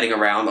sliding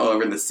around all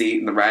over the seat.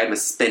 And the ride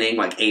was spinning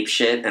like ape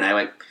shit, and I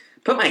like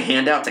put my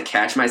hand out to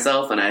catch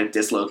myself, and I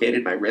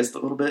dislocated my wrist a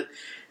little bit.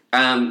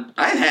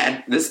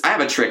 I have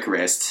a trick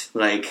wrist,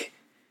 like.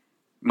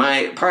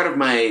 Part of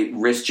my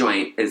wrist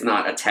joint is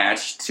not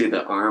attached to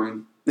the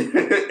arm,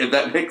 if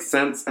that makes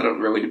sense. I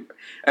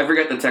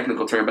forget the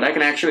technical term, but I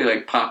can actually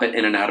like pop it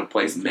in and out of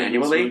place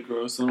manually. That's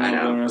really gross. I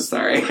know, I'm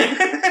sorry. But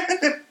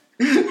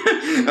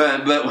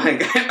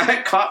like,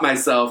 I caught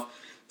myself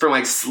from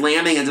like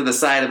slamming into the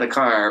side of the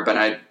car,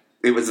 but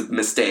it was a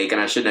mistake and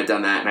I shouldn't have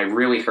done that, and I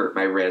really hurt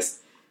my wrist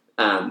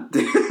in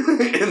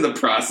the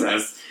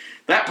process.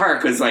 That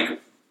park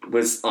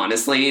was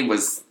honestly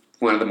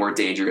one of the more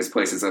dangerous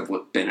places I've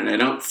been in. I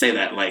don't say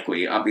that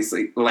lightly,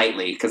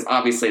 because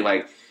obviously,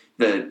 like,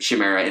 the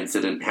Chimera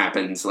incident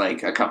happened,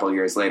 like, a couple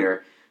years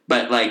later.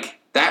 But,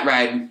 like, that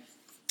ride,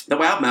 the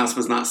Wild Mouse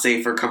was not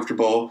safe or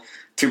comfortable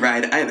to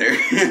ride either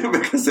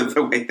because of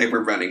the way they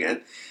were running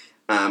it.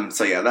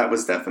 So, yeah, that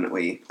was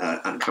definitely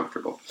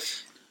uncomfortable.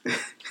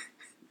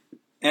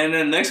 And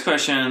the next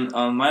question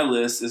on my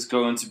list is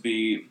going to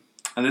be...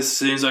 And this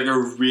seems like a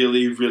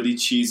really, really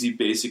cheesy,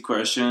 basic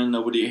question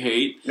that would you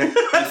hate?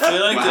 I feel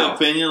like the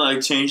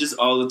opinion changes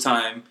all the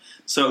time.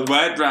 So,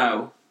 right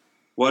now,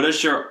 what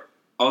is your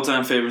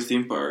all-time favorite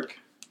theme park?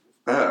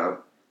 Oh,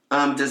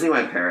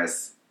 Disneyland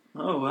Paris.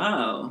 Oh,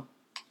 wow.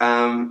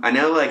 I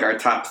know our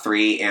top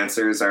 3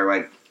 answers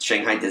are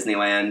Shanghai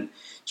Disneyland,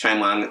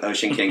 Chimelong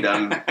Ocean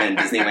Kingdom, and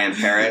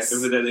Disneyland Paris.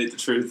 If that ain't the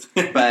truth.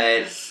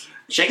 But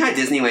Shanghai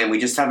Disneyland, we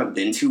just haven't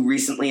been to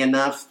recently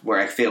enough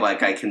where I feel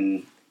like I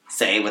can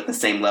say with the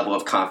same level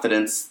of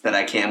confidence that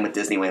I can with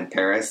Disneyland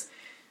Paris.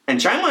 And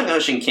Chimelong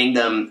Ocean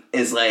Kingdom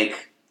is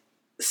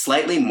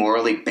slightly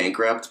morally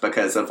bankrupt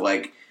because of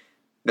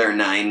There are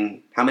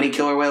 9. How many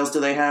killer whales do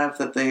they have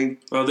that they...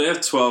 Well, they have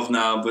 12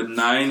 now, but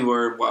 9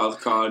 were wild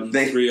caught and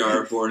 3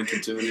 are born in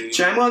captivity.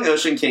 Chimelong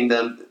Ocean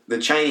Kingdom, the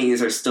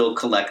Chinese are still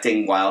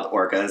collecting wild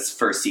orcas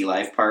for sea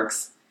life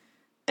parks.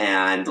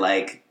 And,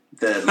 like,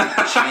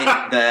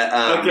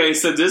 okay,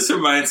 so this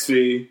reminds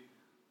me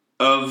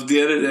of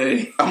the other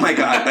day. Oh my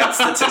god, that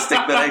statistic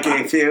that I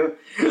gave you.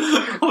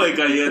 Oh my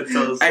god, you had to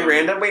tell us. I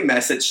randomly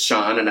messaged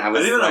Sean and I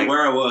was I don't even like, know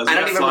where I was. I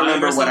don't even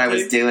remember what I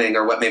was doing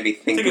or what made me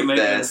think of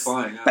this.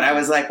 Flying, but I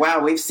was like, wow,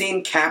 we've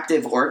seen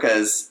captive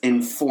orcas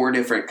in 4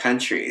 different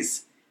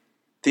countries.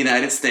 The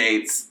United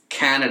States,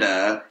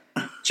 Canada,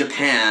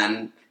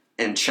 Japan,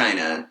 and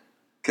China.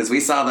 Because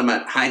we saw them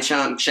at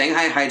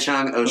Shanghai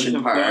Haichang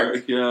Ocean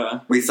Park.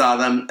 Yeah. We saw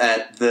them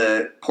at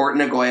the Port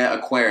Nagoya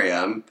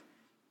Aquarium.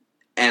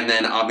 And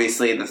then,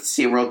 obviously, the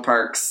SeaWorld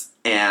parks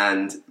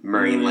and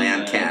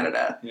Marineland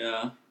Canada.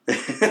 Yeah.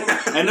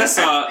 And I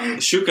saw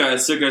Shuka at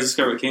Stuttgart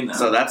Discovery Kingdom.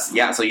 So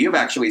so you've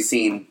actually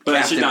seen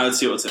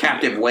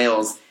captive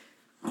whales.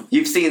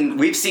 We've seen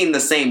the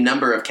same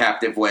number of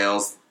captive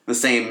whales,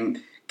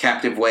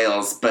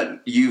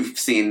 but you've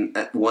seen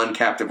one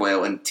captive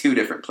whale in 2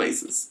 different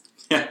places.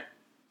 Yeah.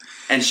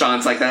 And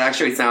Sean's like, that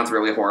actually sounds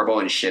really horrible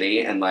and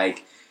shitty, and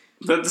like...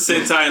 But at the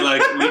same time,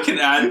 like, we can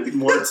add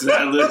more to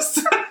that list.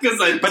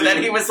 But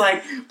then he was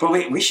like, but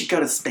wait, we should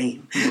go to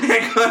Spain.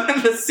 Go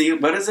to the sea.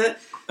 What is it?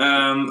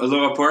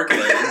 Aloha Park in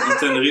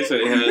Tenerife has...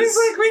 He's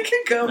like, we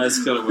can go.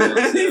 That's killer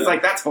whales. He's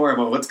like, that's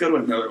horrible. Let's go to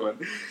another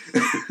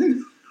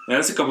one.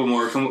 That's a couple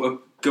more.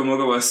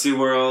 Komogawa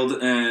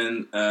SeaWorld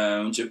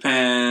and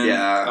Japan.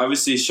 Yeah.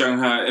 Obviously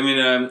Shanghai. I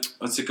mean,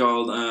 what's it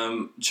called?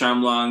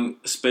 Chimelong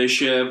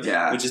Spaceship.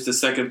 Yeah. Which is the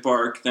second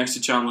park next to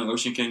Chimelong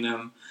Ocean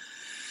Kingdom.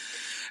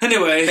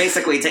 Anyway.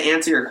 Basically, to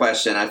answer your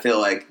question, I feel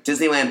like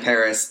Disneyland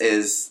Paris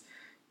is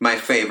my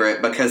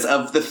favorite because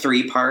of the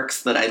 3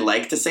 parks that I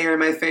like to say are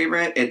my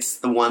favorite. It's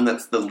the one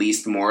that's the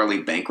least morally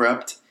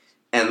bankrupt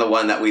and the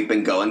one that we've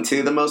been going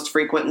to the most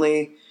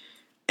frequently.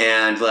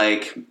 And,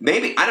 like,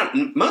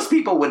 most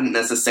people wouldn't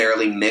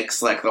necessarily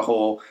mix, like, the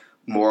whole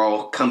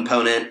moral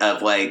component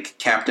of, like,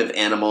 captive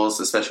animals,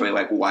 especially,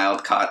 like,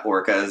 wild-caught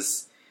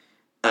orcas,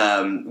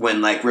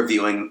 when, like,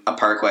 reviewing a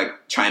park like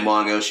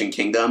Chimelong Ocean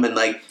Kingdom. And,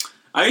 like...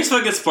 I just feel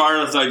like it's part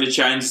of, like, the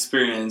Chinese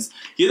experience.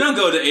 You don't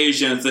go to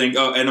Asia and think,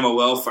 oh, animal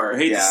welfare. I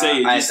hate to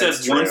say it. You step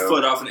 1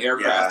 foot off an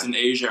aircraft in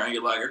Asia and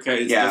you're like, okay,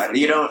 it's different.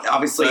 You don't...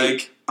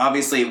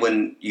 Obviously,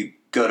 when you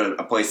go to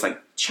a place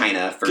like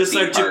China for just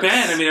like parks.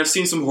 Japan. I mean, I've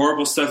seen some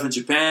horrible stuff in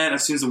Japan.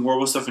 I've seen some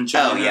horrible stuff in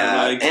China. Oh,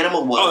 yeah. Like,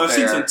 animal welfare. I've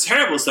seen some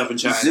terrible stuff in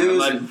China.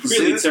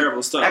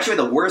 Terrible stuff. Actually,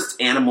 the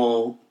worst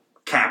animal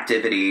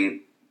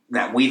captivity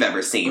that we've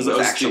ever seen was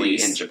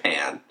actually in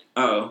Japan.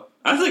 Oh.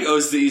 I think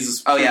OCTEs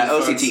was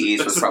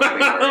OCTEs was probably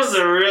worse. Those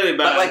are really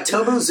bad. But, like,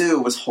 Tobu Zoo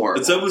was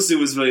horrible. The Tobu Zoo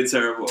was really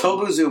terrible.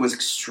 Tobu Zoo was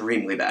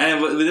extremely bad.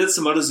 And we did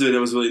some other zoo that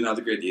was really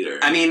not great either.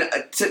 I mean,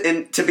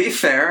 to be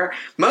fair,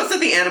 most of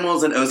the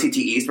animals in OCT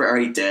East were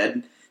already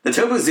dead. The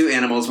Tobu Zoo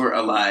animals were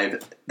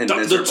alive and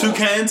miserable. The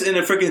toucans in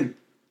a freaking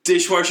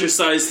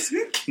dishwasher-sized...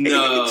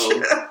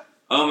 No.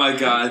 Oh my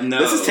god, no.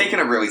 This is taking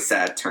a really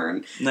sad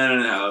turn.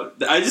 No.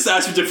 I just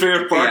asked what your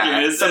favorite park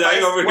is, and I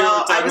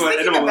was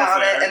thinking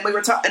about it, and we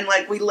were talking, and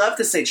like, we love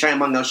to say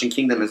Chimelong Ocean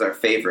Kingdom is our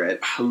favorite.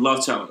 I love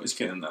Chimelong Ocean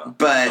Kingdom, though.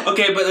 But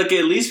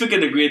at least we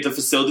can agree that the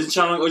facilities in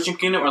Chimelong Ocean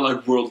Kingdom are,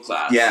 like,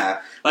 world-class.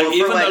 Yeah. Like,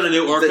 even though the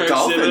new orca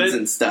exhibit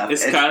and stuff,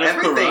 is kind of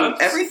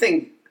corrupt.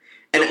 Everything...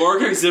 And the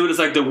orca exhibit is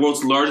like the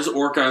world's largest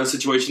orca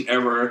situation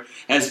ever.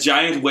 Has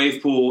giant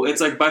wave pool.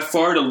 It's like by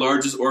far the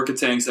largest orca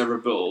tanks ever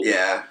built.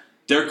 Yeah.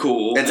 They're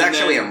cool. It's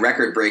actually a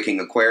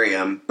record-breaking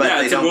aquarium,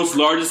 but it's the world's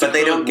largest. But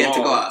they don't get to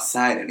go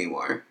outside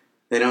anymore.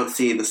 They don't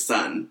see the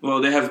sun. Well,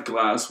 they have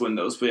glass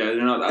windows, but yeah,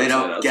 they're not outside. They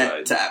don't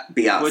get to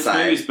be outside, which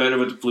maybe is better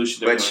with the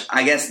pollution. Which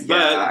I guess,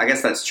 I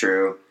guess that's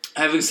true.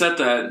 Having said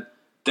that,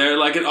 they're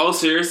like, in all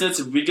seriousness,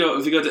 if you go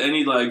to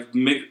any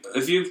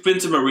if you've been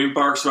to marine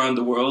parks around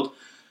the world,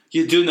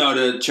 you do know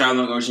that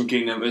Chimelong Ocean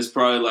Kingdom is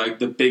probably like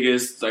the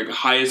biggest, like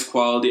highest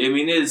quality. I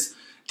mean,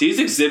 these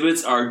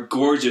exhibits are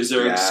gorgeous.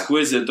 They're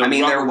exquisite.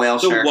 Their whale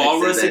shark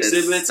walrus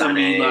exhibits. I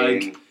mean,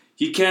 like,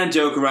 you can't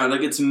joke around.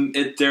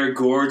 Like, they're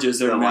gorgeous.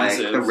 They're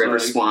massive. The river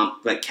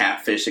swamp, like,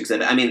 catfish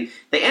exhibit. I mean,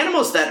 the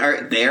animals that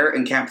are there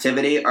in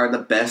captivity are the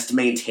best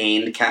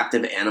maintained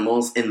captive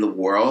animals in the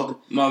world.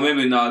 Well,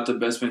 maybe not the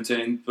best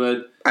maintained,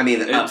 but I mean,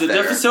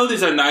 the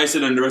facilities are nicer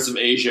than the rest of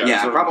Asia.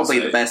 Yeah, probably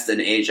the best in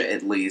Asia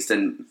at least,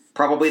 and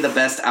probably the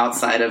best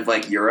outside of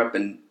like Europe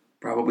and.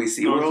 Probably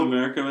SeaWorld. North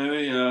America,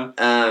 maybe, yeah.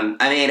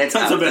 I mean, it's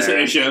not the best in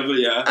Asia, but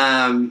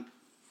yeah.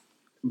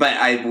 But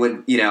I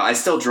would, I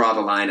still draw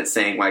the line at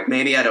saying, like,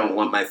 maybe I don't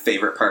want my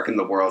favorite park in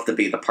the world to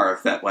be the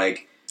park that,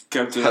 like,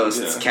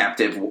 hosts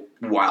captive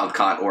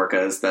wild-caught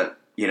orcas that,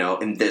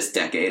 in this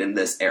decade, in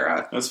this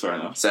era. That's fair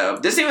enough. So,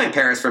 Disneyland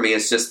Paris for me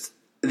is just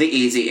the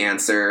easy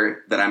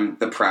answer that I'm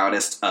the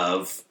proudest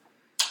of.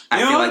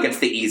 I feel like it's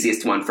the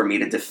easiest one for me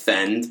to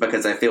defend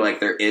because I feel like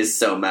there is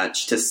so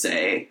much to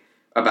say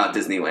about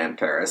Disneyland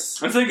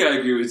Paris. I think I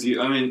agree with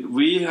you. I mean,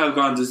 we have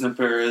gone to Disneyland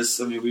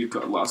Paris. I mean, we've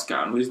got lost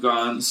count. We've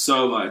gone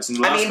so much in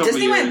the last couple of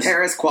years. Disneyland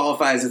Paris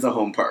qualifies as a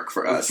home park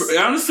for us.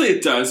 Honestly,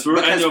 it does.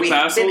 We're annual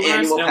pass holders,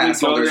 annual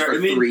pass holders for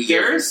 3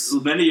 years.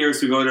 Many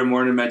years we go there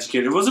more than Magic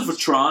Kingdom. If it wasn't for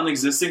Tron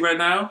existing right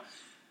now,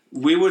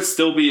 we would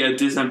still be at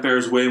Disneyland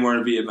Paris way more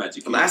than be at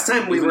Magic Kingdom. Last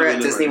time we were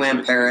at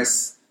Disneyland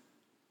Paris,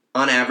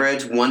 on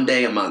average, 1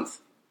 day a month.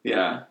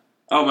 Yeah.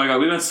 Oh my god,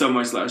 we went so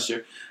much last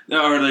year.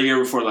 Or the year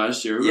before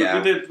last year.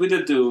 Yeah. We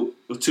did do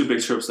 2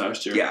 big trips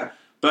last year. Yeah.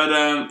 But,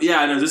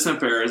 Disneyland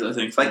Paris, I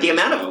think. Like, the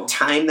amount of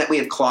time that we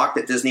have clocked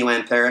at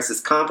Disneyland Paris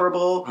is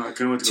comparable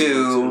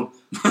to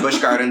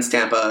Busch Gardens,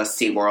 Tampa,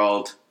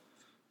 SeaWorld,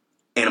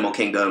 Animal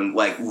Kingdom.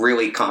 Like,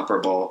 really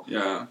comparable.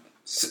 Yeah.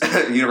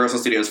 Universal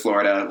Studios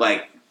Florida.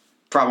 Like,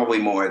 probably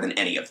more than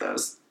any of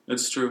those.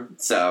 That's true.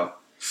 So.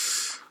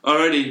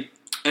 Alrighty.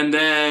 And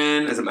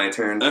then... Is it my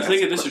turn? I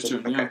think it is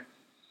your turn, okay.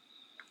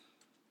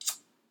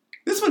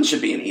 This one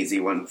should be an easy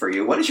one for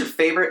you. What is your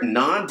favorite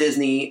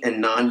non-Disney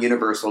and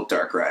non-Universal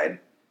dark ride?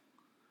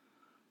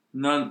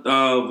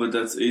 But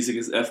that's easy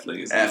because Efteling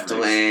is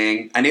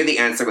Efteling. I knew the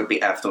answer would be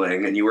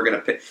Efteling, and you were going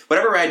to pick...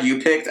 Whatever ride you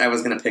picked, I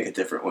was going to pick a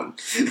different one.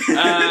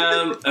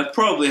 I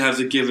probably have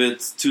to give it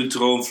to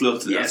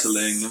Droomvlucht in Yes.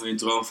 Efteling. I mean,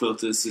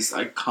 Droomvlucht is just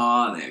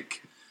iconic.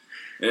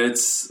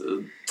 It's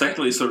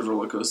technically sort of a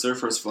roller coaster,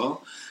 first of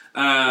all.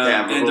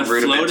 And the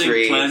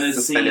floating planet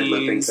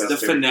scenes, the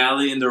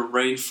finale in the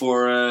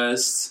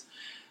rainforest.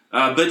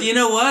 But you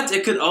know what?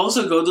 It could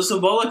also go to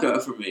Symbolica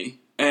for me.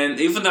 And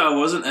even though I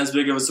wasn't as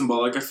big of a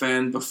Symbolica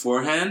fan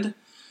beforehand,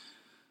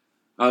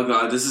 oh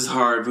god, this is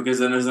hard because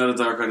then there's not a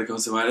dark ride that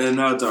comes to mind. And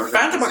not a dark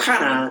ride.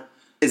 Fata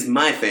is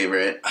my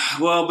favorite.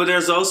 Well, but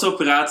there's also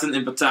Piraten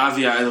in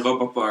Batavia in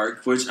Europa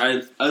Park, which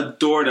I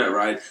adore that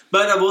ride.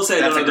 But I will say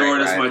I don't adore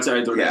it as much as I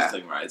adore the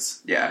Efteling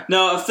rides. Yeah.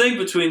 No, I think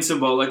between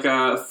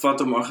Symbolica,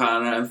 Fata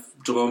Morgana, and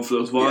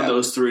Droomvlucht, one of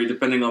those 3,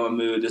 depending on my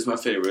mood, is my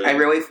favorite. I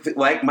really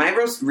like my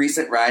most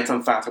recent rides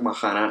on Fata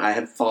Morgana. I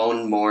have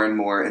fallen more and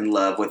more in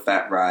love with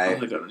that ride. I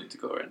think I don't need to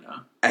go right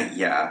now.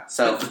 Yeah,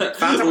 so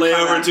Fata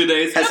Layover 2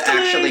 days has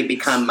actually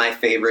become my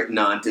favorite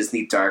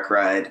non-Disney dark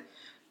ride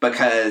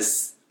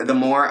because the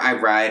more I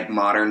ride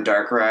modern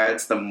dark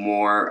rides, the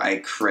more I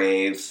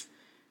crave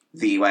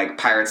the like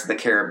Pirates of the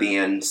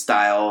Caribbean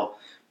style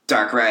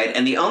dark ride.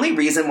 And the only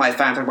reason why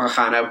Fata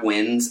Morgana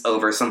wins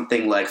over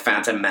something like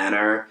Phantom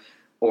Manor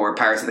or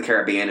Pirates of the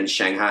Caribbean in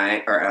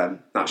Shanghai, or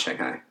not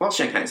Shanghai. Well,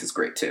 Shanghai's is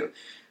great too.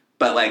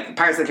 But like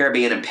Pirates of the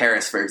Caribbean in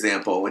Paris, for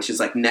example, which is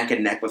like neck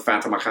and neck with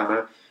Fata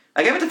Morgana.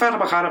 I give it to Fata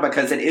Morgana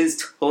because it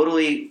is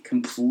totally,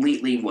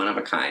 completely one of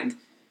a kind.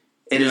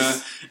 It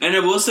is, and I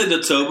will say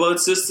the towboat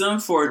system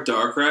for a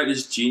dark ride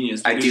is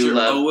genius. I do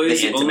love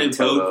always the only intimate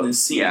boat towboat. in the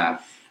scene. Yeah.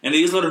 And they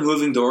use a lot of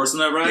moving doors on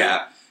that ride.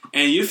 Yeah.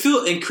 And you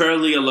feel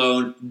incredibly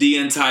alone the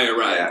entire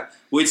ride. Yeah.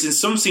 Which in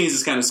some scenes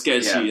is kind of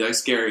sketchy, like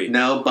scary.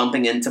 No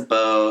bumping into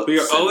boats. But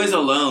you're always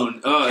alone.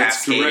 Oh,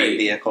 it's great.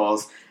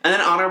 Vehicles. And then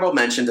honorable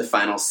mention to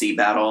Final Sea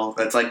Battle.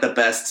 That's like the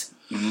best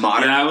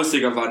modern... Yeah, I was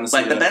thinking of Final Sea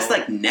Battle. Like the best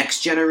like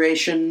next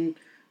generation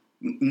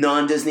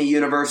non-Disney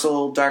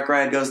Universal dark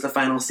ride goes to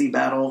Final Sea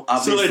Battle,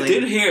 obviously. So I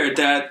did hear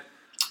that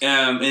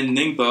in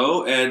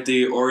Ningbo at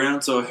the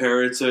Oriental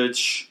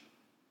Heritage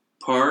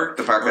Park...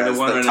 The park has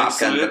the Top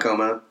Gun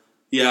Tacoma.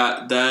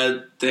 Yeah,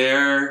 that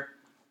their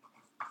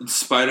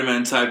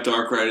Spider-Man type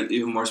dark ride is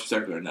even more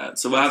spectacular than that.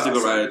 So we'll have to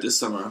go ride it this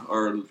summer,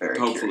 or Very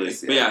hopefully.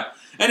 Curious, But yeah.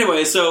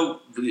 Anyway,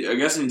 so I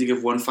guess I need to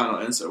give one final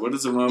answer. What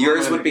is the one?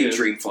 Yours would be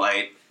Dream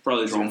Flight.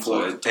 Probably Dream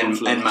Flight.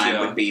 And mine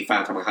would be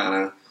Fata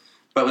Morgana.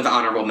 But with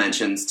honorable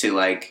mentions to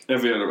like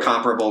every other ride.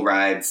 Comparable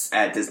rides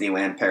at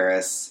Disneyland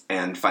Paris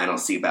and Final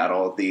Sea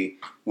Battle. The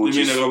you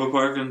mean Europa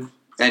Park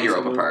and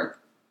Europa Park.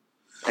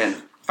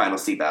 And Final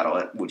Sea Battle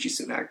at Wuji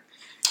Sunak.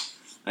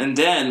 And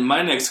then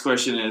my next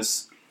question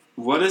is,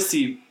 what is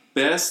the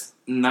best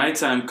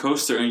nighttime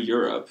coaster in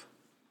Europe?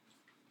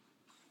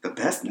 The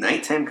best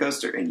nighttime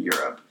coaster in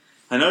Europe.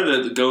 I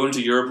know that going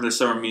to Europe in the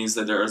summer means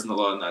that there isn't a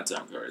lot of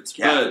nighttime rides.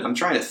 Yeah, but I'm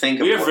trying to think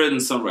of... We have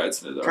ridden some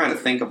rides in the dark. I'm trying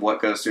to think of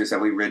what coasters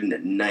have we ridden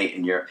at night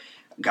in Europe.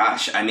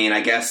 Gosh, I mean,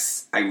 I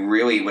guess I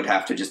really would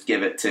have to just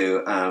give it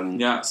to...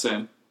 yeah,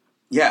 same.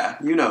 Yeah,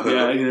 you know who.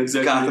 Yeah,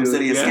 exactly. Gotham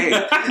City Escape.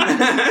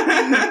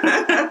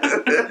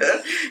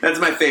 That's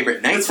my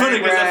favorite nighttime ride. It's funny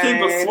because I think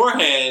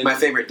beforehand... My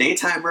favorite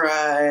daytime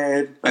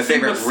ride. My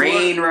favorite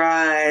rain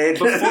ride.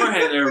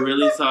 Beforehand, I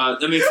really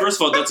thought... I mean, first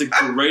of all, that's a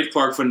great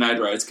park for night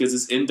rides because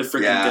it's in the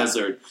freaking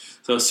desert.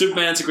 So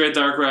Superman's a great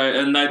dark ride,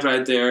 and night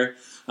ride there.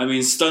 I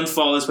mean,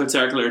 Stuntfall is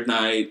spectacular at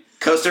night.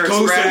 Coaster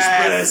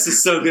Express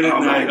is so good at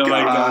night. Oh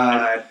my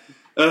god.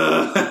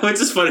 Which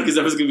is funny because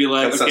I was going to be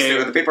like, that's okay,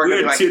 so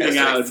we're tuning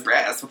out.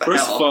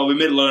 First of all, we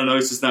made a lot of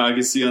noise just now. I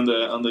can see on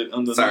the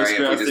noise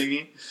graph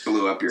thingy.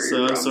 Blew up your ears.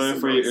 So sorry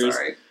for your ears.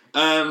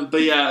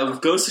 But yeah,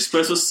 Ghost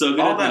Express was so good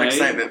all at that night.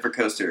 Excitement for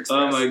Coaster Express.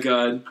 Oh my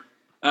god.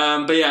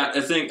 But yeah,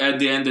 I think at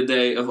the end of the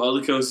day, of all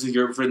the coasters in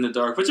Europe, ridden in the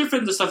dark, but you've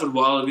ridden the stuff at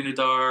Walibi in the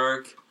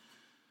dark.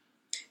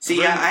 See,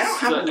 yeah, I don't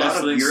have a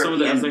lot of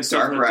European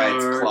dark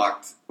rides dark.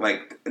 clocked,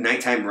 like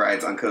nighttime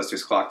rides on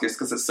coasters clocked, just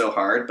because it's so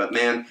hard. But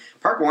man,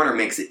 Park Warner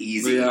makes it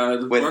easy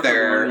with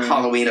their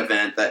Halloween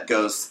event that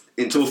goes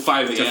until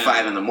 5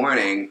 in the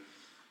morning.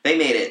 They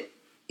made it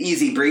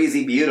easy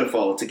breezy,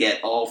 beautiful to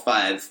get all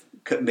 5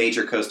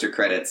 major coaster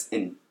credits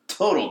in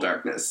total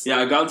darkness. Yeah,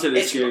 I got to the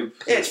Escape.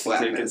 Pitch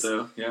blackness.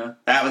 Though. Yeah,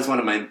 that was one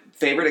of my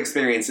favorite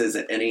experiences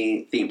at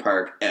any theme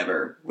park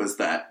ever. Was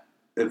that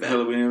event?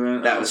 Halloween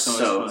event. That was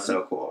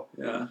so cool.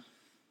 Yeah.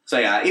 So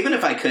yeah, even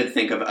if I could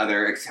think of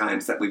other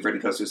times that we've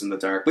ridden coasters in the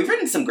dark, we've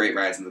ridden some great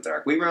rides in the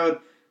dark. We rode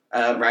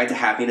Ride to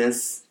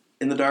Happiness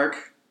in the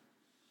dark.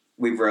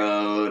 We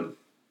rode,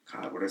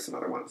 God, what are some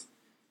other ones?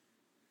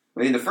 I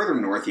mean, the further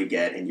north you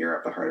get in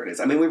Europe, the harder it is.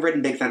 I mean, we've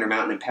ridden Big Thunder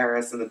Mountain in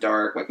Paris in the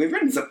dark. Like we've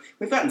gotten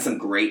some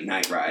great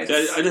night rides.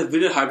 Yeah, we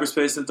did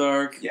Hyperspace in the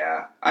dark.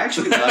 Yeah, I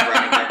actually love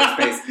riding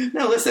Hyperspace.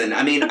 No, listen,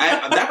 I mean,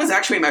 that was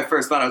actually my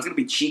first thought. I was going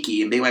to be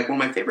cheeky and be like, well,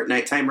 my favorite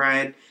nighttime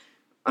ride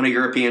on a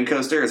European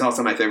coaster is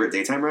also my favorite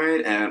daytime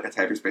ride at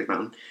Hyperspace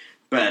Mountain.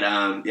 But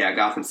yeah,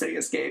 Gotham City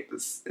Escape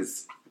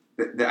is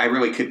I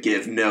really could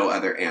give no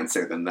other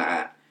answer than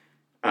that.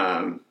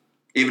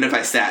 Even if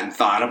I sat and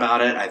thought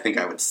about it, I think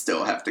I would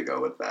still have to go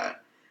with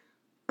that.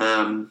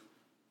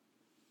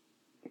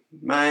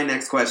 My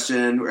next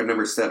question, we're at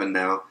number 7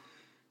 now.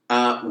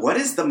 What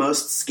is the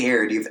most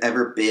scared you've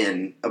ever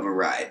been of a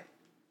ride?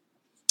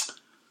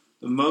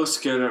 The most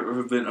scared I've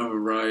ever been of a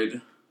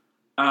ride.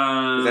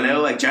 'Cause I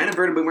know, like, giant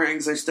inverted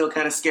boomerangs are still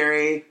kind of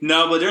scary.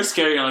 No, but they're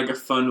scary in, like, a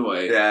fun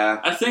way. Yeah.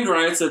 I think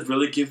rides that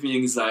really give me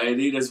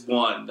anxiety, there's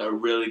one that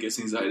really gives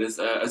me anxiety. It's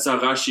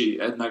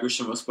Arashi at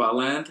Nagoshima Spa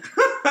Land.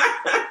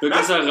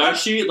 Because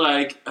Arashi,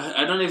 like,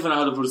 I don't even know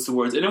how to put this to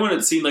words. Anyone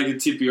that's seen, like, the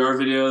TPR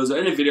videos or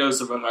any videos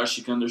of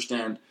Arashi can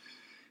understand.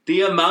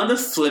 The amount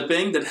of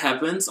flipping that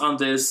happens on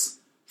this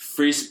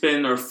free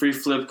spin or free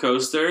flip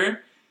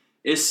coaster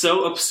is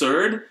so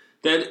absurd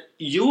that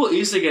you will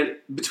easily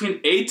get between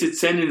 8 to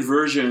 10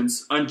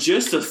 inversions on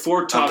just the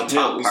 4 top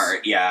hills.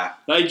 Part, yeah.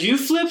 Like, you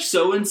flip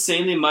so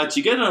insanely much,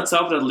 you get on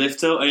top of that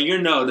lift hill, and you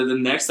know that the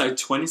next, like,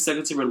 20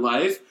 seconds of your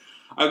life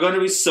are going to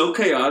be so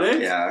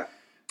chaotic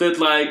that,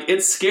 like,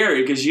 it's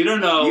scary, because you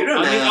don't know. I mean,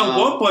 at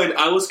one point,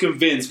 I was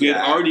convinced we had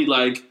already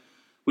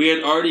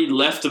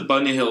left the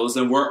bunny hills,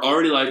 and we're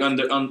already, like, on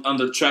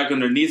the track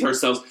underneath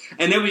ourselves,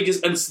 and then we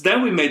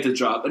made the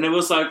drop, and it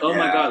was like, oh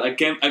my god,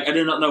 I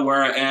do not know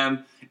where I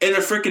am. In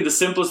the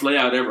simplest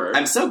layout ever.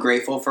 I'm so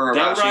grateful for Arashi.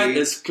 That ride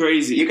is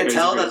crazy. You can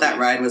tell that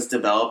ride was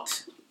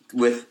developed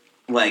with,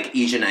 like,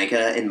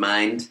 Ijanika in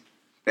mind.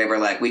 They were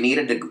like, we need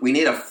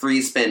a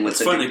free spin with.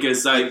 It's funny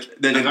because, like,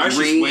 the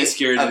degree way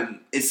scared.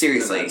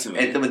 Seriously,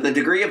 with the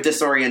degree of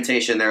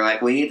disorientation, they're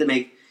like, we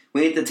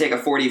need to take a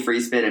 40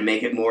 free spin and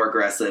make it more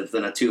aggressive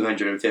than a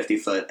 250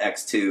 foot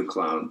X2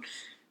 clone.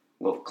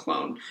 Well,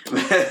 clone.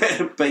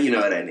 But you know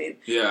what I mean.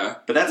 Yeah.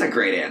 But that's a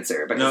great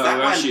answer. Because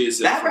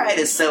that ride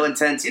is so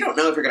intense. You don't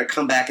know if you're going to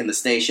come back in the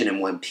station in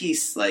one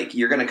piece. Like,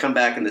 you're going to come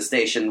back in the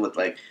station with,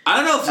 like... I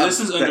don't know if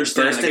listeners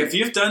understand. Like, if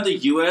you've done the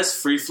U.S.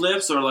 free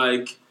flips or,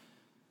 like,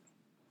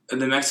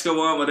 the Mexico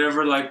one,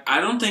 whatever, like,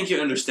 I don't think you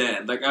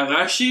understand. Like,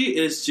 Arashi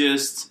is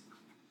just...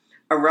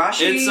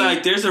 Arashi... It's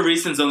like, there's a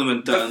reason it's only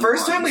been done The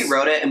first time once. we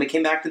rode it and we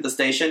came back to the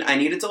station, I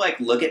needed to, like,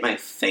 look at my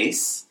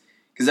face.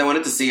 Because I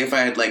wanted to see if I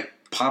had, like...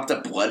 popped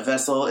a blood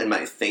vessel in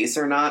my face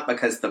or not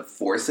because the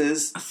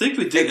forces. I think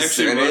we did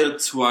actually run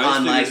it twice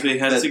on, because like, we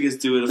had to just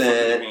do it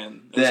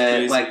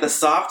again. Like the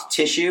soft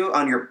tissue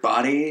on your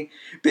body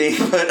being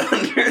put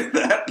under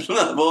that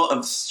level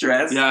of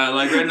stress. Yeah,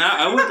 like right now,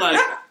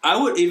 I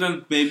would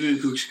even maybe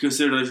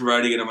consider like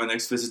riding it on my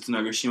next visit to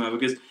Nagoshima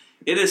because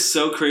it is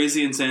so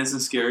crazy, intense,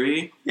 and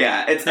scary.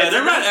 Yeah, that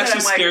ride actually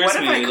scares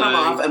me. What if I come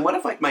off and what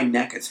if like my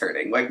neck is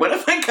hurting? Like, what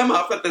if I come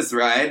off at this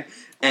ride?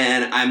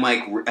 And I'm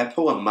like, I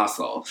pull a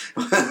muscle.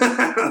 Like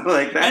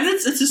that. And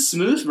it's a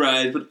smooth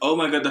ride, but oh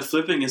my god, the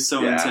flipping is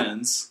so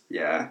intense.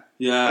 Yeah.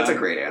 Yeah. That's a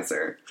great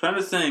answer. I'm trying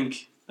to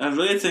think. I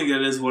really think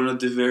that is one of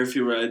the very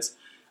few rides.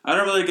 I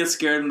don't really get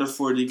scared in the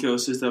 4D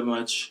coasters that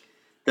much.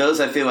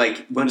 Those, I feel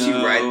like, once you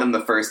ride them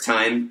the first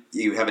time,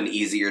 you have an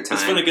easier time.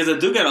 It's funny, because I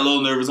do get a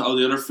little nervous on all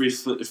the other free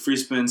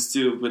spins,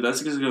 too, but that's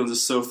because I'm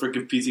just so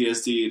freaking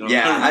PTSD.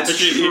 Yeah, that's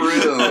true.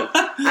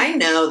 I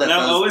know that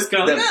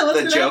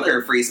the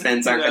Joker free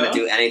spins aren't going to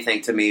do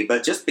anything to me,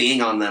 but just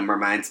being on them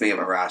reminds me of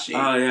Arashi.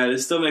 Oh, yeah, they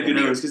still make you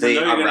nervous, because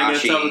you know you're going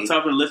to get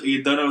top of the lift, and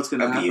you don't know what's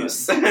going to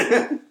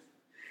happen.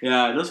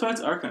 Yeah, those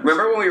rides are kind of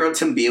Remember when we rode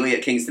Timbili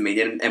at King's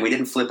Dominion and we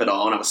didn't flip at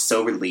all and I was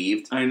so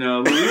relieved? I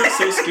know, but we were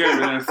so scared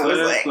when I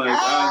flipped.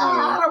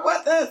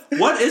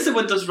 What is it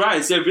with those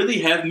rides? They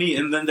really have me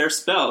and then their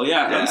spell.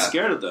 Yeah, I'm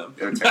scared of them.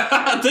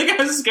 I think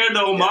I was scared of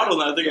the whole model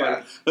now. I think about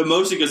it. But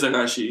mostly because of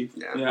Arashi.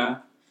 Yeah.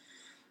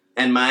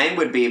 And mine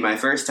would be my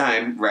first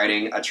time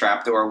riding a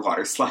trapdoor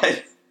water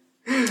slide.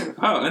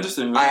 Oh,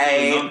 interesting.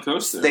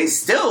 They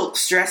still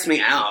stress me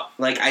out.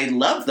 Like, I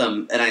love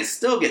them and I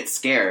still get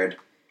scared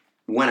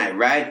when I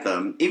ride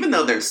them, even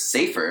though they're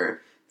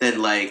safer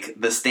than, like,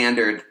 the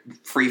standard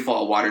free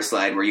fall water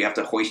slide where you have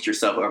to hoist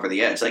yourself over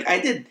the edge. Like, I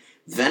did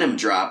Venom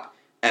Drop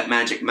at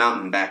Magic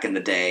Mountain back in the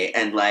day,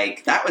 and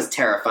like that was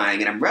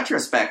terrifying. And in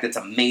retrospect, it's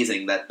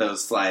amazing that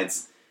those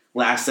slides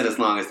lasted as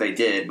long as they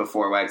did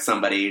before like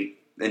somebody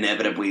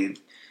inevitably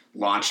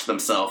launched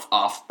themselves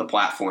off the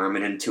platform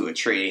and into a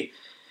tree.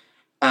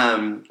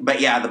 But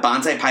yeah, the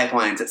bonsai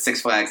pipelines at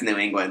Six Flags New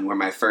England were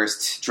my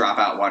first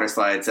dropout water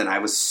slides, and I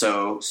was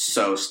so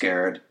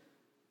scared.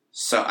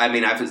 So I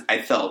mean,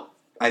 I felt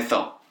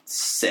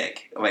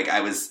sick. Like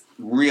I was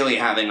really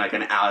having like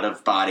an out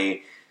of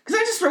body, because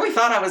I just really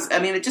thought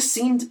it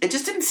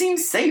just didn't seem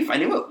safe. I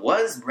knew it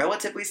was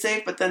relatively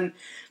safe, but then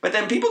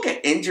people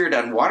get injured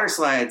on water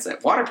slides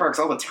at water parks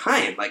all the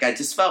time. Like I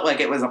just felt like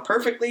it was a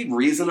perfectly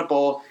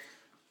reasonable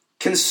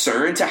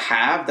concern to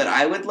have, that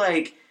I would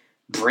like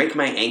break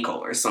my ankle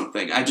or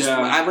something. I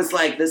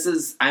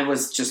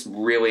was just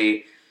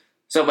really.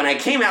 So when I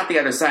came out the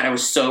other side, I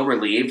was so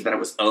relieved that it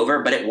was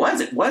over, but it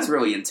was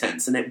really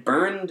intense, and I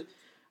burned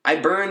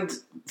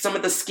some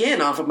of the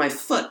skin off of my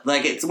foot.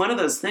 Like, it's one of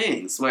those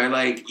things where,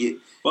 like...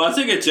 Well, I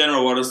think in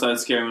general, water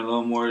slides scare me a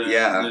little more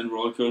than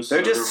roller coasters.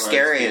 They're just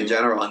scary in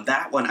general, and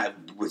that one I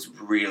was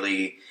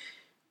really...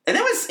 And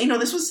that was,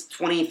 this was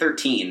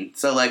 2013,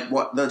 so, like,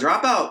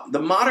 the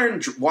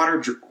modern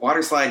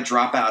water slide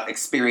dropout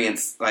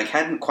experience, like,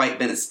 hadn't quite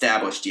been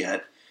established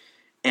yet.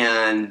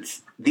 And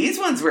these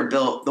ones were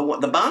built... The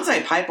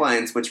bonsai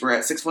pipelines, which were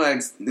at Six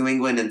Flags New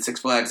England and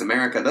Six Flags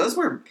America, those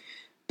were...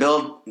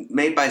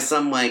 made by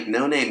some like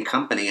no-name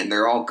company, and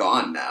they're all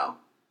gone now.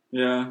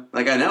 Yeah.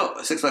 Like I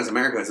know Six Flags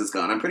America's is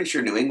gone. I'm pretty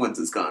sure New England's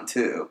is gone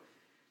too.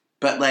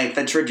 But like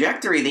the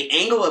trajectory, the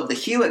angle of the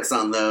helix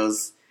on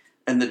those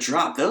and the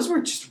drop, those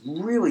were just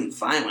really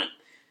violent.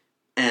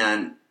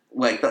 And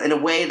like in a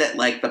way that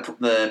like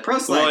the Pro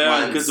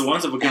Slide ones, the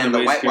ones that and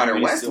the Whitewater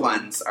West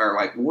ones are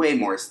like way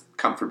more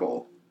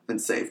comfortable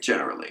and safe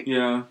generally.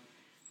 Yeah.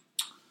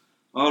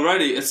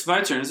 Alrighty, it's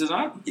my turn, is it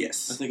not?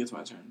 Yes. I think it's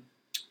my turn.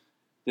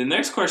 The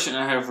next question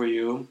I have for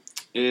you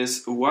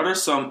is, what are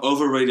some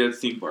overrated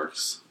theme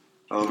parks?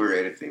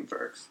 Overrated theme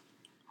parks.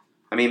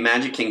 I mean,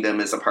 Magic Kingdom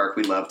is a park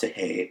we love to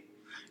hate.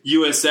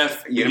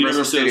 USF,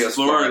 Universal Studios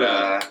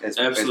Florida is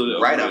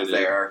absolutely right overrated. up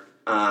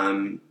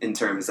there in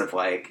terms of,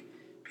 like,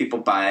 people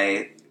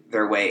buy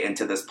their way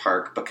into this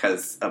park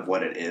because of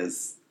what it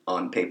is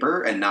on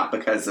paper and not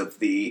because of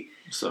the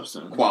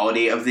substance,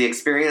 quality of the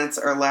experience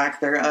or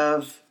lack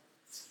thereof.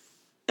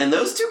 And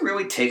those two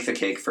really take the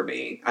cake for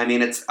me. I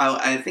mean,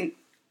 I think...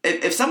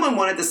 If someone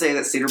wanted to say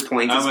that Cedar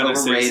Point is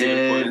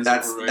overrated,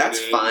 that's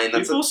fine.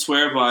 People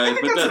swear by it,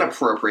 I think that's an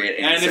appropriate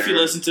answer. And if you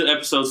listen to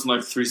episodes from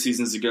like 3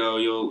 seasons ago,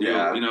 you'll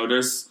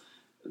there's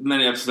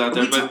many episodes out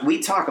there. But we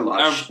talk a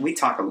lot. We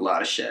talk a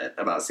lot of shit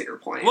about Cedar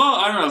Point. Well,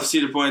 I don't know if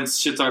Cedar Point's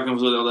shit talking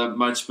was all that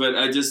much, but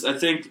I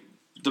think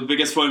the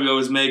biggest point we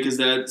always make is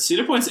that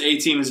Cedar Point's A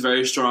team is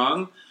very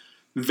strong,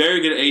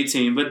 very good A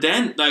team, but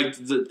then like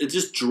it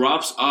just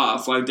drops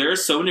off. Like there are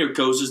so many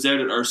coasters there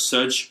that are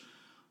such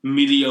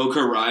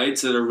mediocre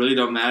rides that really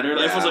don't matter.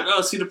 Like, everyone's like,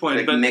 oh, Cedar Point.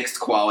 Like but mixed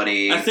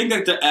quality. I think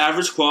like the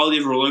average quality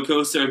of roller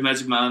coaster at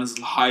Magic Mountain is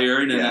higher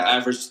than the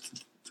average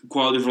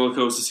quality of roller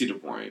coaster at Cedar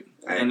Point.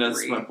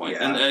 That's my point.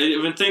 Yeah. And I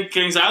even think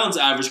Kings Island's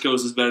average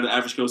coaster is better than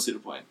average coaster at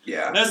Cedar Point.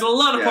 Yeah. There's a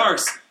lot of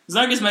parks. It's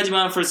not just Magic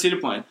Mountain for Cedar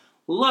Point.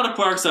 A lot of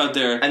parks out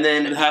there and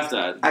then that have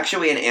that.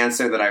 Actually, an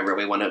answer that I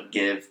really want to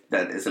give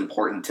that is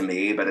important to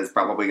me, but is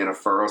probably going to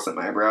furrow some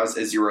eyebrows,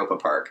 is Europa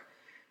Park.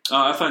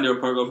 I find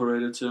Europa Park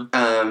overrated, too.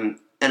 And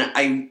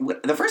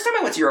the first time I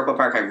went to Europa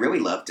Park, I really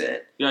loved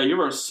it. Yeah, you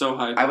were so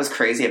hyped. I was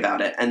crazy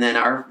about it. And then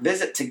our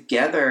visit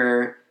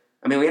together,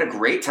 I mean, we had a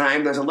great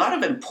time. There's a lot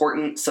of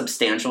important,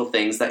 substantial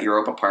things that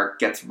Europa Park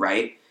gets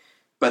right.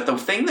 But the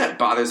thing that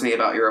bothers me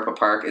about Europa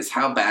Park is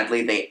how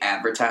badly they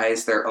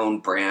advertise their own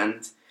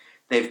brand.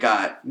 They've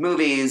got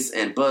movies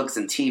and books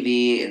and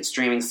TV and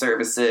streaming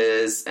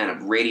services and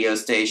a radio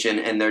station,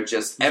 and they're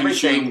just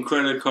everything. YouTube,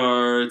 credit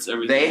cards,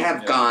 everything. They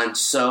have gone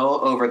so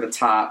over the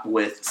top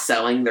with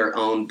selling their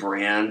own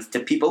brand to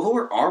people who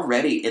are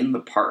already in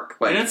the park.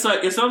 Like, and it's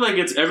not like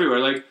it's everywhere.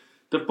 Like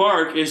the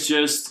park is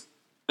just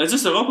a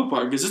Europa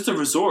Park. It's just a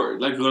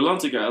resort, like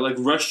Rolantica, like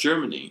Rush,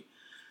 Germany.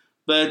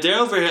 But they're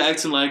over here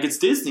acting like it's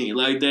Disney.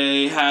 Like,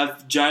 they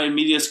have giant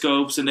media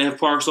scopes and they have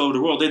parks all over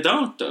the world. They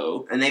don't,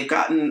 though. And they've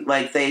gotten,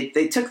 like, they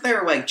took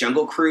their, like,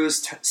 Jungle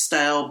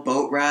Cruise-style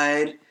boat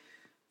ride,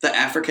 the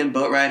African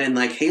boat ride, and,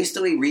 like,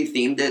 hastily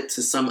rethemed it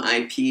to some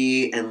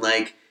IP and,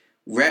 like,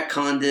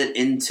 retconned it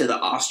into the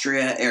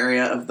Austria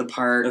area of the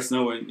park. That's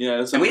no way. Yeah,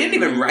 that's and we didn't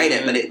even ride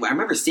it, but I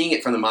remember seeing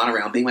it from the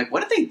monorail and being like,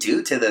 what did they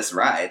do to this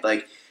ride?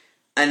 Like,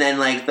 and then,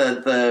 like,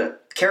 the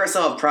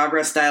Carousel of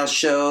Progress-style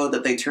show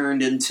that they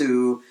turned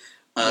into...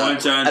 a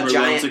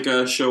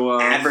giant show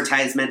off.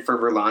 Advertisement for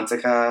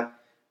Rolantica.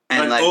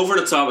 And like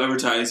over-the-top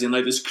advertising.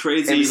 Like this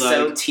crazy,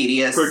 so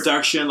tedious.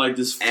 Production. Like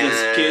this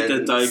kid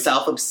that like...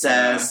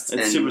 self-obsessed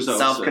and super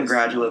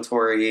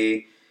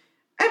self-congratulatory.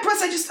 And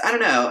plus, I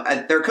don't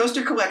know. Their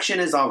coaster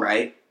collection is all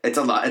right. It's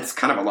a lot. It's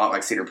kind of a lot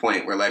like Cedar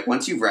Point, where like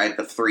once you ride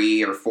the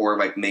 3 or 4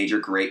 like major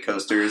great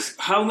coasters...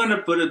 How I'm going to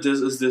put it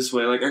is this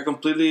way. Like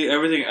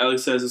everything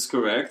Alex says is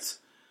correct.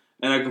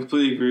 And I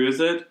completely agree with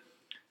it.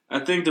 I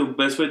think the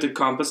best way to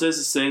compass this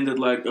is saying that,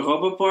 like,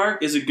 Europa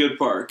Park is a good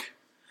park.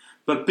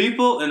 But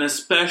people, and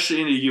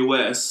especially in the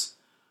US,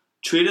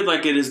 treat it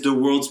like it is the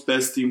world's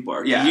best theme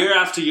park. Yeah. Year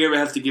after year, we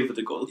have to give it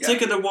the Golden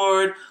Ticket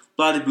Award,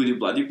 blah, blah, blah,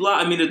 blah, blah.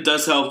 I mean, it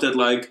does help that,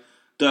 like,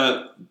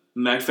 the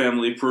Mac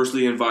family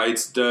personally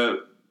invites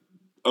the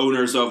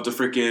owners of the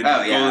freaking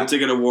Golden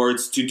Ticket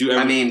Awards to do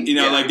everything. They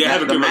have a good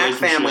relationship. The Mac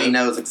family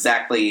knows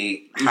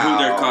exactly who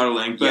they're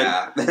coddling.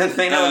 But,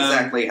 they know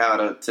exactly how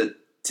to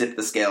tip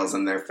the scales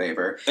in their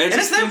favor. And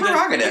it's their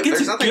prerogative.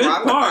 There's nothing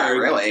wrong with that,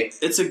 really.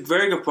 It's a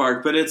very good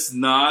park, but it's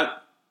not.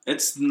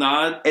 It's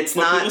not.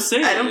 People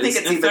say I don't think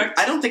it's either. Fact,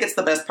 I don't think it's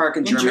the best park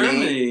in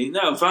Germany.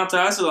 No,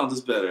 Phantasialand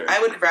is better. I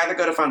would rather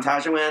go to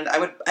Phantasialand.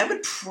 I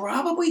would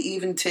probably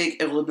even take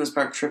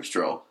Erlebnispark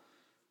Tripstroll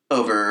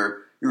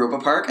over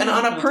Europa Park. And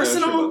on a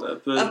personal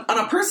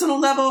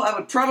level, I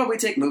would probably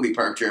take Movie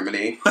Park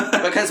Germany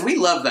because we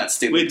love that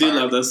stupid. We do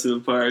love that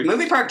stupid park.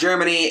 Movie Park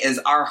Germany is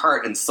our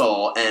heart and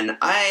soul, and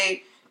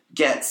I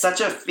get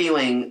such a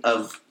feeling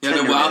of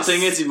tenderness. The wild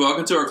thing is, you walk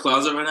into our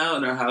closet right now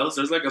in our house,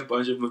 there's like a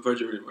bunch of Movie Park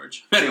Germany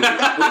merch. Dude, we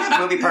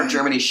have Movie Park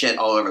Germany shit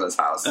all over this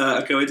house.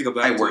 I can't wait to go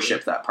back. I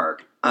worship that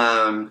park.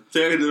 I'm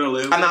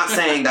not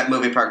saying that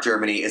Movie Park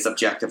Germany is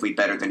objectively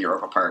better than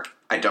Europa Park.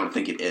 I don't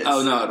think it is.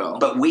 Oh, not at all.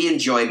 But we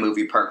enjoy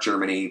Movie Park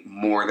Germany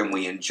more than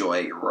we enjoy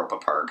Europa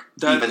Park,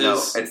 even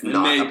though it's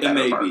not a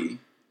better park.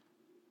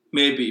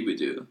 Maybe we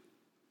do.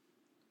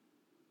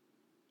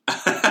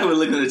 We're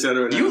looking at each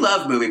other right now. You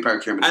love Movie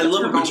Park Germany. I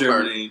love Movie Park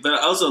Germany, but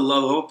I also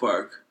love Europa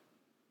Park.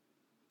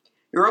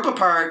 Europa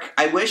Park,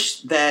 I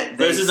wish that...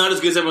 But this is not as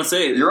good as everyone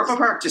says. Europa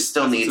Park just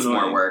still needs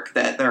more work.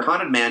 That their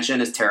Haunted Mansion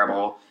is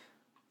terrible.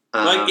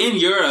 Like, in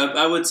Europe,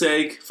 I would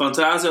take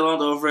Phantasialand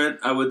over it.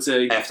 I would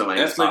take Efteling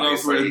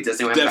over it.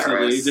 Disneyland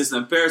Definitely. Paris.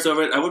 Disneyland Paris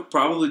over it. I would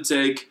probably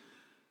take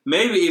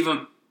maybe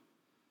even...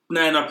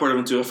 Nah, not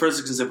PortAventura.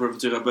 First, I can say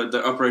PortAventura, but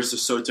the operations are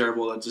so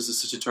terrible that this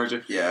is such a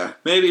charger. Yeah.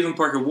 Maybe even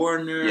Parker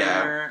Warner.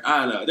 Yeah.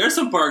 I don't know. There's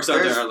some parks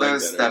out there I like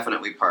There's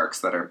definitely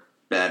parks that are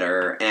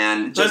better.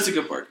 And that's a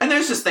good park. And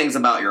there's just things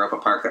about Europa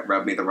Park that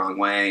rub me the wrong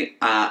way.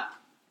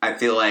 I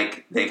feel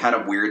like they've had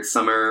a weird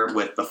summer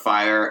with the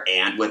fire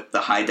and with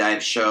the high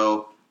dive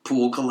show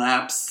pool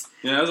collapse.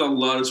 Yeah, there's a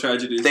lot of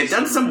tragedies. They've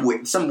done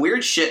some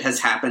weird shit has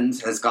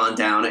gone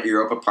down at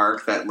Europa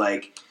Park that,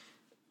 like,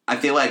 I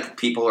feel like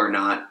people are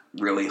not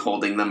really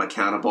holding them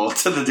accountable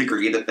to the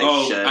degree that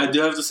they should. I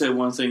do have to say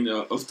one thing,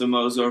 though, of the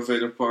most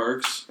overrated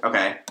parks.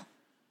 Okay.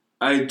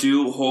 I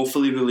do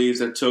hopefully believe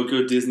that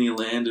Tokyo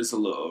Disneyland is a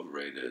little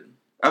overrated.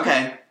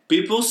 Okay.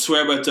 People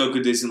swear by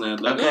Tokyo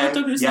Disneyland. Like,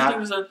 Tokyo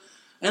Disneyland.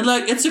 And,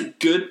 like, it's a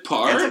good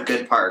park. It's a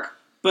good park.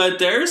 But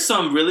there's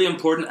some really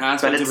important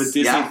aspects of a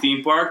Disney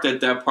theme park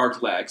that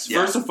park lacks. Yeah.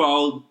 First of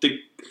all, the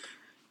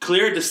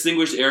clear,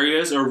 distinguished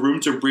areas or room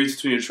to breathe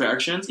between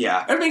attractions.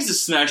 Yeah, everything's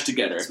just smashed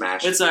together. It's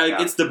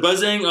like it's the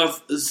buzzing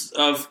of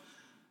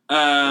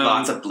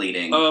lots of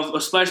bleeding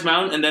of Splash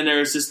Mountain, and then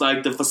there's just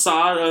like the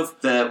facade of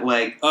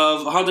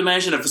Haunted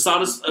Mansion, the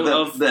facade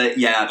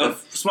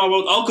of Small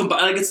World, all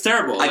combined. Like, it's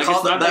terrible. I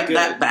call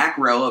that back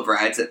row of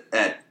rides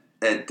at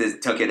the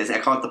Tokyo Disney. I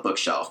call it the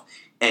bookshelf,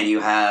 and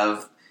you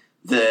have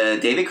the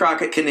Davy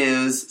Crockett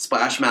canoes,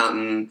 Splash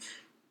Mountain,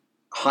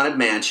 Haunted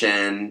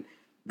Mansion,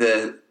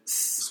 the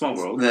Small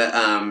World,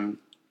 the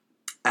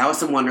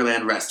Alice in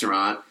Wonderland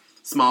restaurant,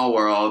 Small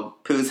World,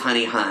 Pooh's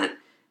Honey Hunt,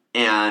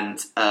 and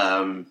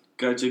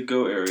Gotcha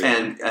Go area,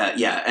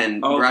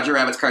 and Roger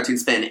Rabbit's Cartoon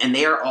Spin, and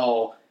they are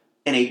all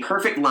in a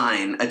perfect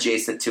line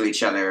adjacent to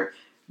each other.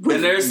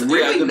 And there's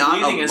really not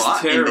a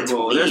lot in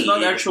between. There's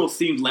not actual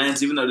themed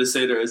lands, even though they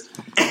say there is.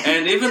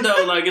 And even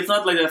though like it's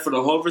not like that for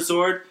the whole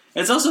resort,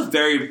 it's also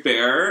very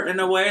bare in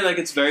a way. Like,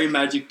 it's very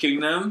Magic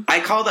Kingdom. I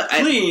call it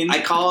clean. I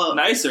call it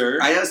nicer.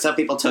 I always tell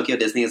people Tokyo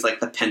Disney is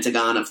like the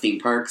Pentagon of theme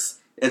parks.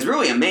 It's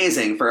really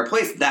amazing for a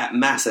place that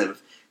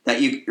massive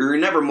that you're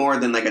never more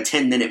than like a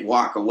 10-minute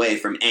walk away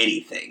from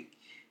anything.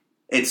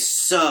 It's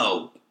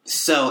so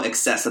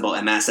accessible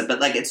and massive, but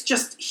like it's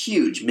just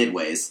huge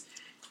midways.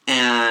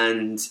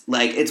 And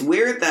like it's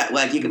weird that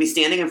like you can be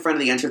standing in front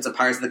of the entrance of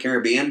Pirates of the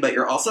Caribbean, but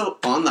you're also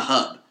on the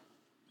hub.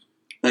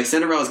 Like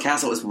Cinderella's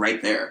castle is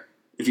right there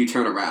if you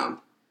turn around.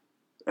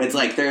 It's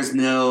like there's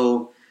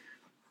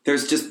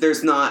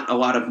not a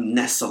lot of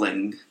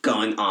nestling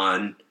going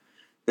on.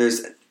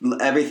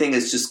 Everything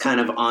is just kind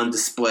of on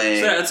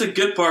display. So yeah, it's a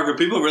good park, but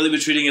people really be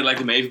treating it like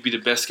it may be the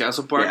best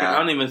castle park. Yeah. I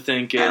don't even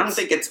think it's... I don't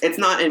think it's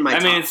not in my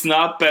top. I mean, it's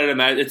not better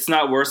than it's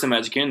not worse than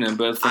Magic Kingdom,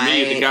 but for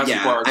me, the castle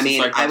parks, I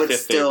mean, it's like my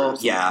fifth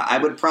favorite.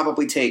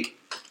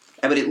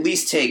 I would at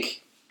least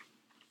take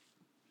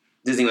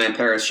Disneyland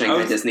Paris,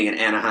 Shanghai Disney, and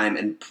Anaheim,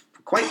 and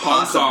quite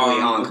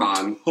possibly Hong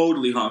Kong.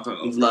 Totally Hong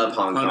Kong. Love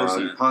Hong Kong.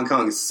 100%. Hong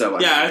Kong is so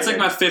underrated. Yeah, it's like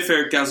my fifth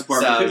favorite castle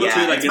park. So, people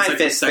treat it's my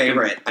fifth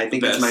favorite. I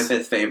think it's my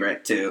fifth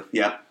favorite, too.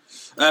 Yep.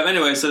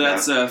 Anyway, so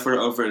that's for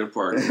the overrated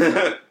part of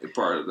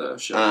the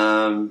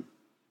show.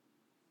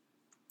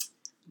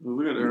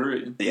 We gotta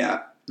hurry.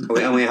 Yeah.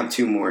 We only have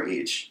two more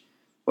each.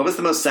 What was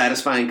the most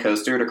satisfying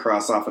coaster to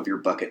cross off of your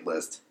bucket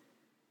list?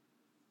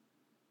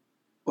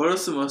 What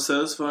is the most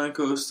satisfying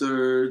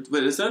coaster?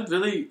 Wait, is that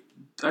really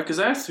Because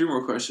I have 3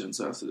 more questions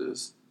after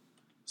this.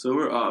 So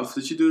we're off.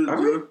 Did you do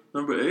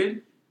number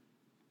 8?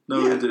 No,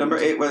 yeah, we didn't. Number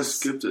 8 was...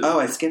 Skipped it. Oh,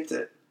 I skipped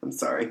it. I'm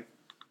sorry.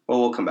 Well,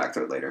 we'll come back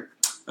to it later.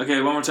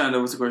 Okay, one more time.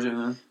 That was the question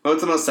then.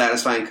 What's the most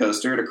satisfying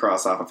coaster to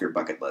cross off of your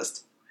bucket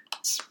list?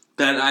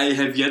 That I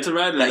have yet to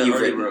ride, or That I you've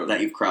already written, wrote? that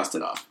you've crossed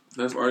it off.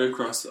 That I've already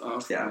crossed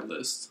off my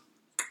list.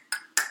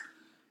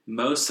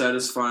 Most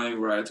satisfying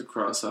ride to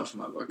cross off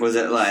my bucket Was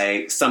list. it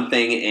like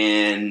something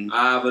in...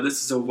 But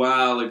this is a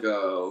while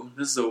ago.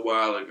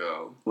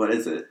 What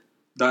is it?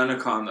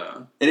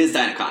 Dinoconda. It is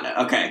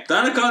Dinoconda. Okay.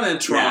 Dinoconda and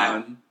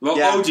Tron.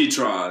 OG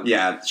Tron.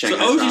 Yeah, Shanghai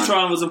So OG Tron.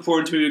 Tron was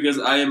important to me because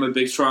I am a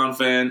big Tron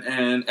fan,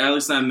 and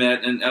Alex and I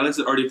met, and Alex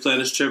had already planned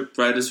his trip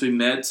right as we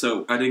met,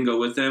 so I didn't go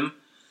with him.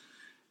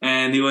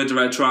 And he went to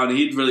ride Tron, and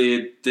he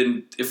really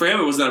didn't... For him,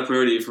 it was not a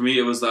priority. For me,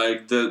 it was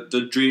like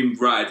the dream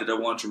ride that I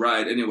wanted to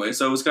ride anyway.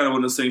 So it was kind of one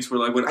of those things where,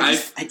 like, when I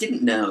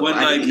didn't know. When,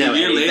 I like, didn't know a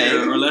year anything.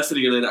 later, or less than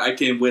a year later, I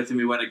came with him,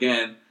 we went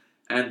again.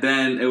 And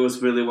then it was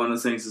really one of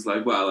those things, is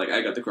like, wow, like,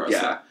 I got the cross.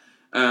 Yeah.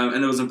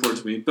 And it was important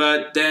to me.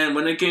 But then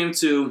when it came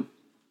to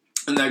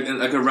like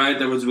a ride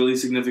that was really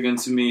significant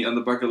to me on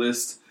the bucket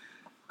list,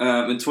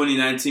 in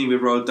 2019 we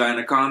rode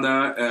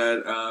Dinoconda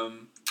at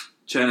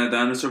China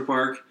Dinosaur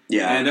Park.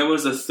 Yeah. And that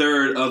was the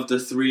third of the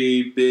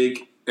 3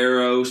 big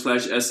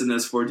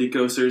Aero/SNS 4D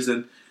coasters,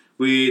 and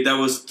that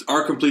was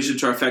our completion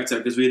trifecta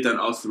because we had done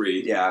all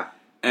 3. Yeah.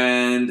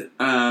 And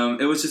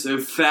it was just a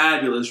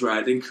fabulous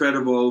ride,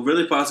 incredible,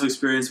 really positive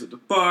experience with the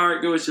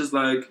park. It was just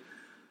like...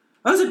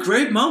 That was a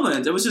great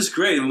moment. It was just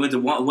great. And we went to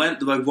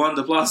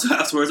Wanda Plaza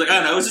afterwards. Like, I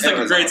don't know, it was just like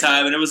a great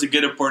time, and it was a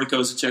good important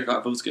coast to check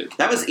off. It was good.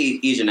 That was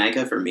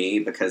Ijanika for me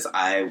because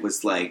I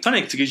was like...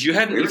 Funny, because you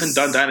hadn't even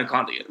done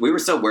Dinoconda yet. We were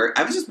so worried.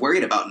 I was just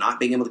worried about not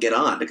being able to get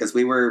on because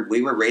we were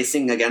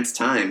racing against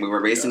time. We were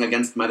racing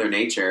against Mother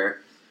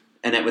Nature,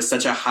 and it was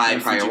such a high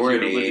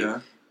priority.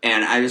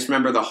 And I just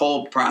remember the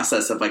whole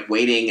process of like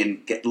waiting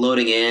and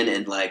loading in,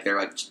 and like they're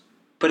like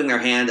putting their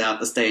hand out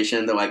the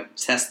station to like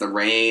test the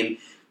rain.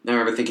 And I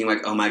remember thinking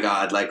like, oh my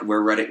god, like we're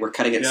ready, we're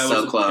cutting it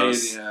so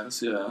close.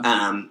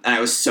 And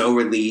I was so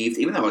relieved,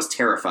 even though I was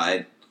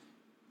terrified.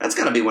 That's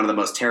got to be one of the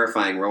most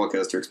terrifying roller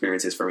coaster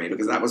experiences for me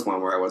because that was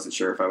one where I wasn't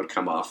sure if I would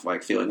come off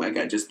like feeling like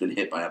I'd just been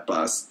hit by a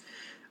bus.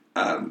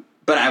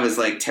 But I was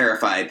like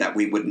terrified that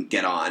we wouldn't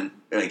get on,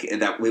 like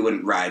that we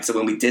wouldn't ride. So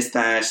when we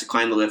dispatched,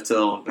 climbed the lift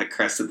hill, like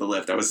crested the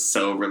lift, I was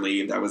so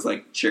relieved. I was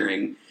like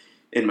cheering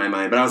in my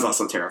mind, but I was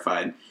also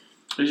terrified.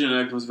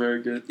 Ijanika was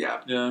very good.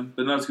 Yeah. Yeah,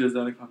 but not as good as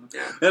Dinoconda.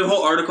 Yeah. They have a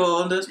whole article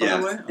on this, by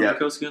the way, on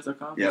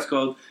coastgames.com. Yeah. It's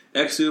called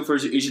X2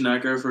 versus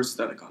Ijanika versus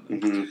Dinoconda.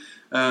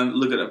 Mm-hmm.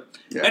 Look it up.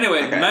 Yeah.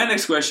 Anyway, my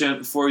next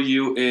question for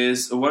you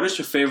is, what is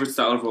your favorite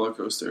style of roller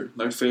coaster?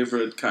 Like,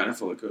 favorite kind of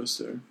roller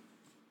coaster?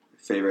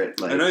 Favorite,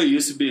 like... I know you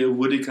used to be a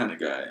Woody kind of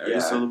guy. Are you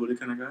still a Woody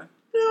kind of guy?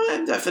 No,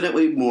 I'm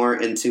definitely more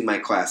into my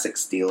classic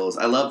steels.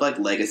 I love, like,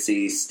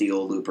 legacy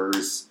steel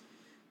loopers.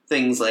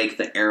 Things like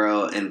the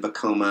Aero and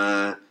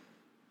Vekoma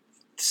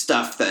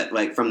stuff that,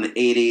 like, from the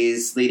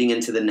 80s leading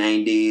into the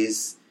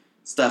 90s.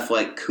 Stuff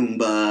like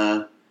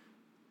Kumba.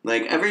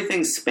 Like,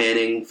 everything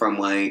spanning from,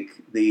 like,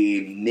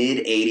 the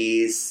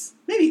mid-80s,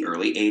 maybe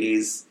early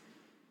 80s.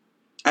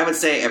 I would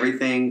say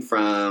everything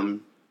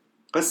from,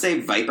 let's say,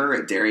 Viper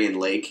at Darien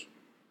Lake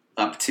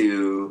up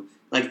to,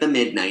 like, the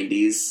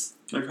mid-90s.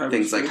 Like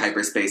things like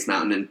Hyperspace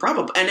Mountain and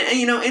probably and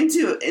you know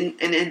into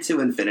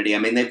infinity. I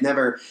mean, they've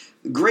never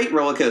great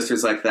roller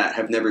coasters like that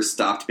have never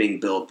stopped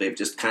being built. They've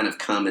just kind of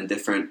come in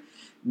different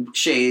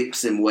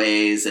shapes and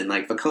ways, and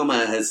like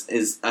Vekoma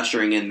is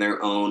ushering in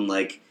their own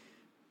like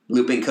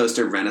looping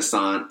coaster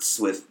renaissance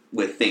with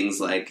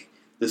things like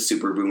the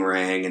Super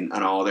Boomerang and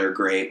all their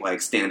great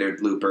like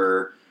standard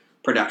looper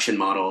production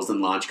models and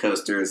launch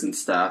coasters and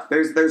stuff.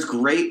 There's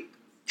great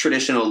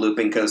traditional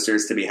looping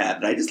coasters to be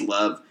had, but I just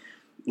love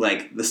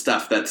like the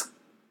stuff that's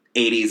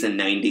 80s and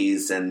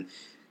 90s and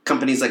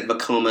companies like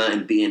Vekoma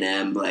and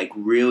B&M like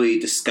really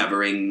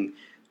discovering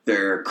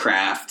their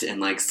craft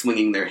and like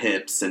swinging their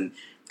hips, and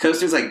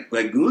coasters like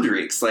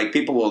Goodricks, like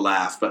people will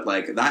laugh, but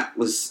like that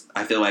was,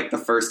 I feel like, the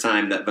first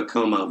time that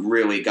Vekoma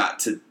really got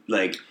to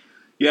like,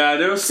 yeah,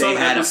 there was some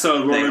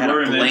episode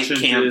where we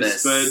mentioned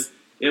canvas. This, but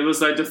it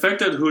was like the fact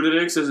that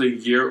Goodricks is a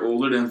year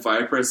older than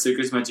Viper at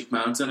Secret's Magic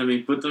Mountain. I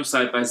mean, put them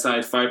side by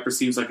side. Viper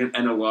seems like an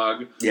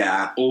analog,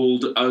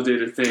 old,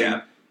 outdated thing.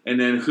 Yeah. And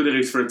then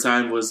Goodricks for the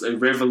time was a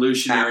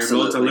revolutionary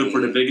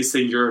multi-looper, the biggest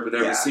thing Europe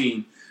had ever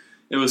seen.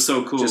 It was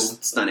so cool.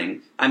 Just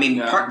stunning. I mean,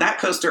 that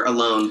coaster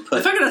alone put...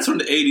 The fact that that's from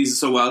the 80s is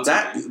so wild.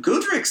 That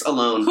Goodricks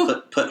alone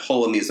put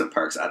whole amusement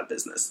parks out of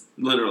business.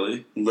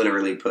 Literally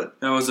put...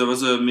 That was a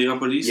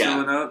Mirapolis that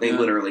went out? They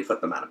literally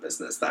put them out of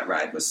business. That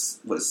ride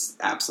was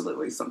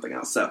absolutely something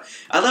else. So,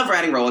 I love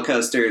riding roller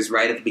coasters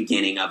right at the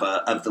beginning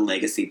of the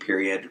legacy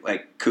period,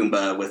 like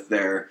Kumba with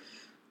the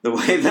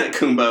way that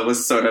Kumba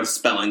was sort of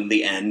spelling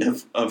the end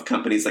of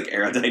companies like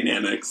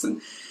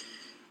Aerodynamics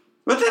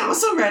but then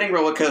also riding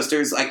roller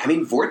coasters, like, I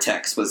mean,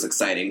 Vortex was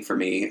exciting for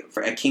me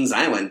at Kings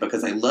Island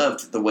because I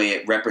loved the way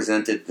it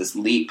represented this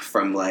leap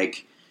from,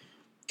 like,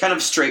 kind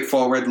of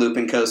straightforward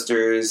looping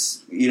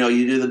coasters. You know,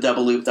 you do the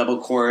double loop,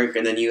 double cork,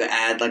 and then you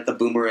add like the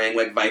boomerang,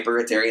 like Viper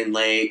at Darien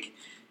Lake.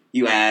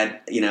 You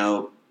add, you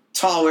know,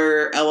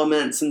 taller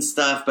elements and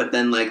stuff, but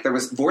then like there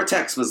was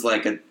Vortex was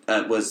like the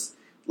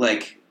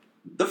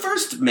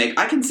first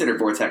I consider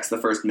Vortex the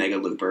first mega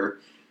looper.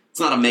 It's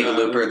not a mega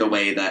looper the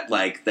way that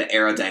like the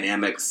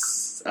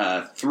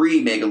Aerodynamics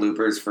 3 mega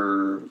loopers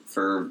for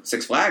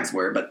Six Flags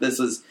were, but this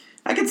was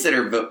I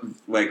consider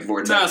like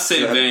Vortex to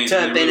have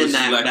been in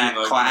that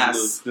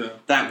class,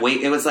 that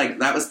weight. It was like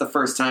that was the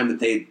first time that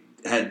they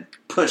had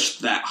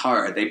pushed that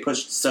hard. They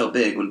pushed so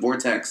big when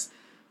Vortex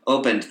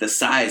opened. The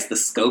size, the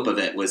scope of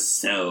it was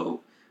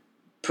so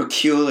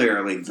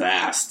peculiarly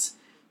vast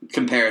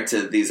compared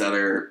to these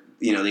other,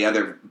 you know, the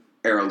other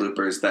aero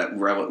loopers that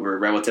were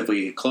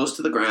relatively close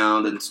to the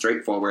ground and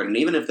straightforward. And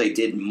even if they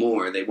did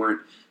more, they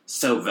weren't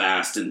so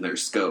vast in their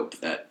scope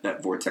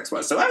that Vortex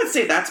was. So I would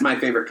say that's my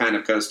favorite kind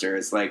of coaster.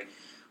 Is like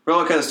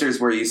roller coasters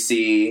where you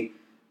see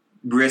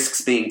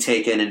risks being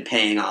taken and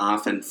paying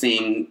off, and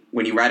seeing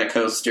when you ride a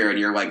coaster and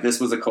you're like, this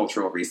was a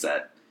cultural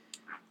reset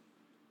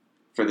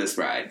for this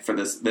ride. For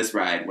this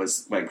ride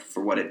was like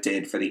for what it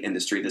did for the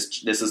industry.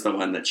 This is the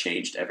one that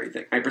changed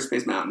everything.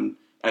 Hyperspace Mountain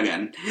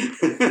again.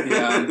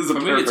 Yeah,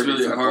 for me it's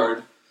really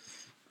hard.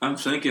 I'm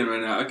thinking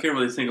right now. I can't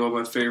really think about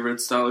my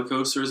favorite style of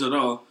coasters at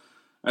all.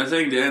 I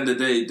think at the end of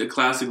the day, the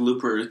classic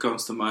looper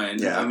comes to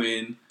mind. Yeah. I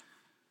mean,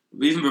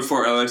 even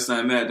before Alex and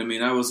I met, I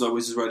mean, I was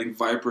always just riding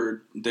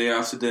Viper day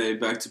after day,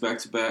 back to back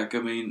to back. I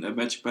mean, at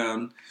Magic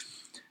Mountain.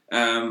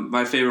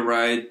 My favorite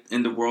ride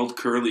in the world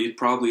currently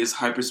probably is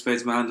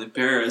Hyperspace Mountain in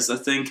Paris. I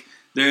think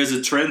there's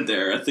a trend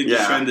there. I think the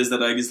trend is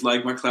that I just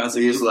like my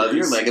classic loopers. You loopers. love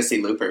your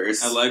legacy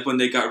loopers. I like when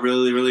they got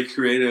really, really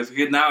creative.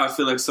 Now I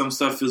feel like some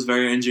stuff feels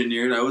very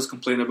engineered. I always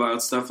complain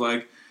about stuff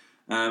like,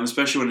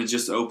 especially when it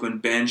just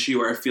opened, Banshee,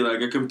 where I feel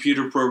like a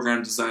computer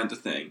program designed the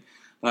thing.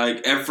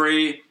 Like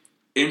every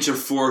inch of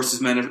force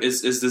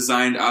is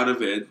designed out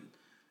of it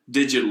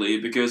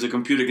digitally, because a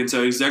computer can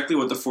tell exactly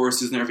what the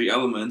force is in every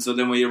element. So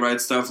then when you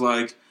write stuff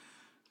like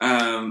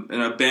in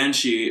a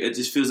Banshee, it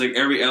just feels like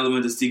every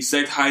element is the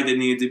exact height it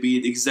needed to be,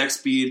 the exact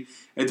speed.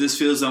 It just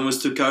feels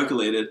almost too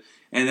calculated.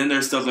 And then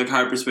there's stuff like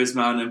Hyperspace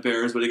Mountain in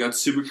Paris, where they got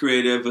super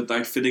creative with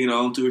like fitting it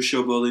all into a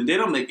show building. They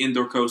don't make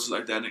indoor coasters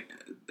like that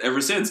ever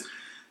since.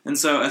 And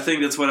so I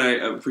think that's what I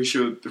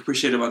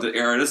appreciate about the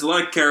era. There's a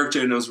lot of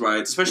character in those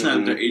rides, especially now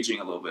that they're aging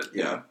a little bit.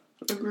 Yeah.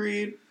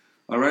 Agreed.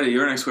 Alrighty,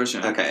 your next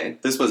question. Okay,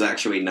 this was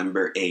actually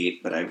number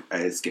 8, but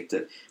I skipped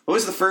it. What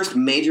was the first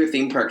major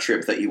theme park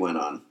trip that you went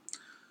on?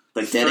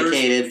 Like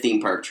dedicated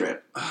theme park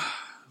trip.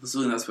 It was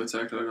really not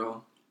spectacular at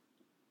all.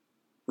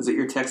 Was it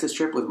your Texas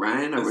trip with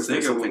Ryan, or was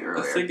there something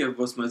earlier? I think it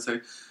was my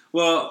Texas.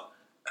 Well,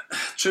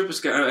 trip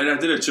was. And I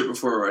did a trip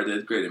before where I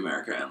did Great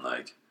America and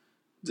like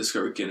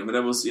Discovery Kingdom, but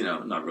that was, you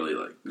know, not really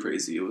like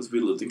crazy. We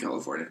lived in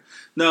California.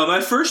 No,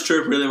 my first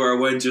trip really where I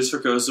went just for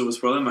coaster was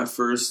probably my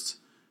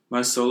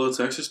solo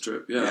Texas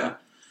trip. Yeah.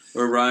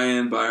 Where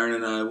Ryan, Byron,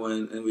 and I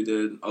went and we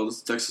did all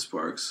the Texas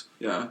parks.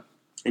 Yeah.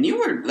 And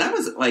that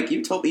was like,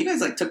 you guys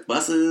like took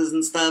buses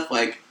and stuff,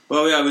 like.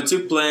 Well, yeah, we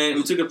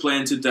took a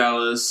plane to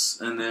Dallas,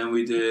 and then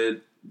we did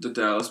the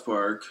Dallas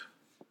park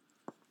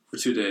for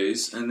 2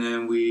 days, and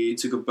then we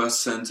took a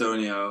bus to San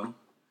Antonio,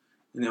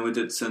 and then we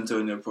did San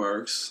Antonio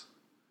parks,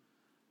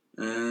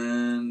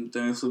 and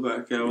then we flew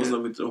back. Yeah, it wasn't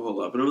like we did a whole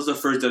lot, but it was the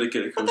first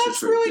dedicated coaster trip.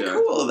 That's really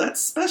cool. That's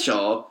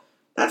special.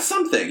 That's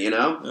something, you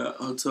know? Yeah,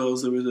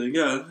 hotels, everything.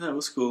 Yeah, that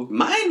was cool.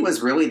 Mine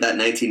was really that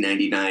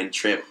 1999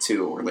 trip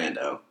to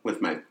Orlando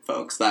with my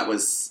folks. That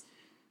was...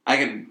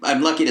 I'm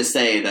lucky to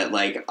say that,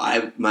 like,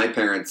 my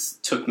parents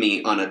took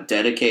me on a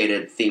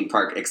dedicated theme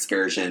park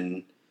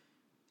excursion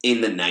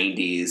in the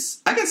 90s.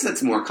 I guess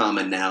that's more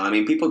common now. I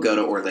mean, people go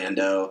to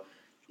Orlando,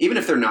 even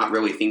if they're not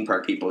really theme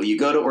park people. You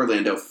go to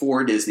Orlando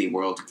for Disney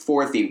World,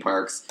 for theme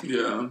parks.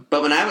 Yeah.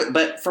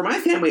 But for my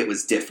family, it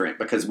was different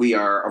because we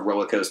are a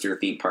roller coaster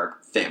theme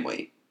park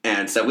family.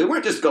 And so we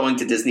weren't just going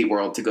to Disney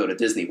World to go to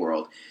Disney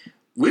World.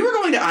 We were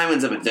going to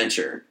Islands of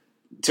Adventure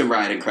to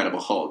ride Incredible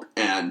Hulk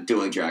and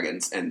Dueling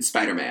Dragons and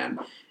Spider-Man.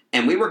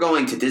 And we were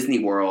going to Disney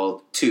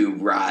World to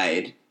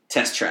ride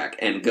Test Track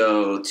and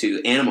go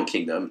to Animal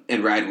Kingdom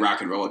and ride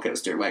Rock and Roller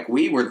Coaster. Like,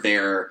 we were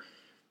there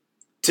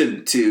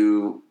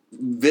to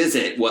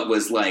visit what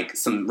was like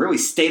some really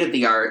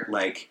state-of-the-art,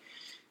 like,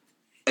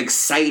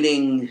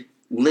 exciting,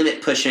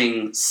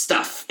 limit-pushing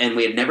stuff. And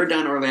we had never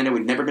done Orlando.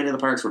 We'd never been to the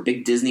parks. We're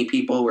big Disney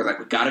people. We're like,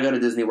 we got to go to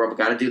Disney World. We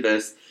got to do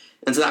this.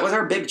 And so that was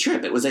our big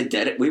trip. It was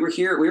we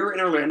were in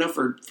Orlando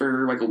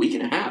for like a week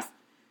and a half.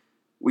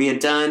 We had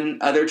done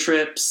other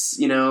trips,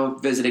 you know,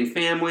 visiting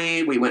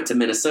family. We went to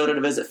Minnesota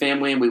to visit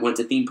family, and we went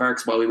to theme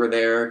parks while we were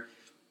there.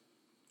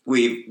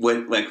 We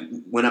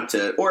went up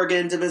to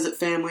Oregon to visit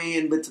family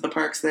and went to the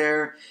parks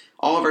there.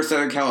 All of our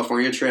Southern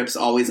California trips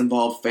always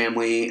involved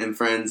family and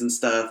friends and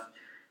stuff.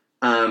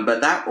 But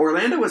that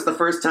Orlando was the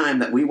first time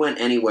that we went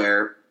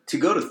anywhere to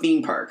go to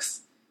theme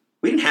parks.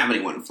 We didn't have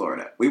anyone in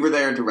Florida. We were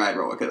there to ride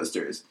roller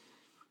coasters.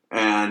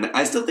 And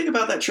I still think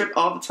about that trip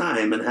all the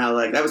time and how,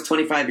 like, that was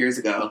 25 years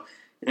ago.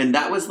 And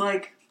that was,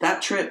 like,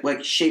 that trip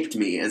like shaped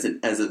me as an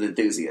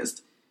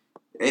enthusiast.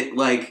 It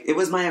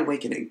was my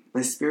awakening,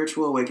 my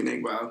spiritual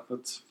awakening. Wow,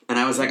 that's. And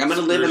I was like, I'm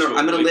gonna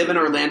live in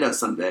Orlando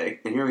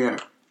someday, and here we are.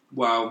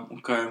 Wow.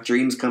 Okay.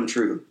 Dreams come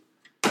true.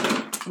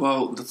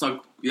 Well, that's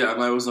not. Yeah,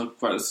 mine was not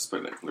quite as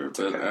spectacular,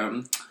 but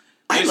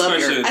I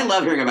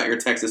love hearing about your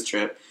Texas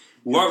trip.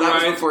 What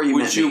ride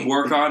would you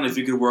work on if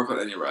you could work on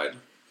any ride?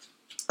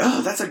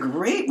 Oh, that's a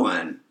great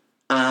one.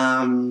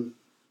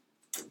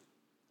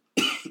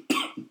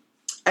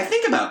 I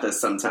think about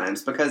this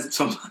sometimes because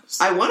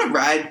I want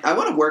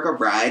to work a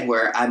ride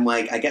where I'm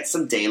like, I get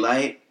some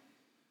daylight,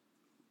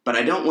 but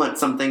I don't want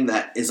something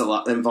that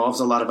involves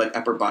a lot of like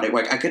upper body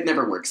work. I could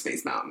never work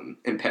Space Mountain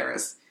in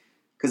Paris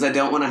because I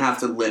don't want to have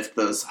to lift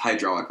those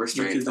hydraulic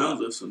restraints. You don't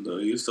listen though.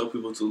 You tell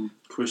people to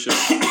push up.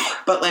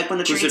 But like when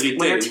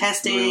they're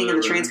testing and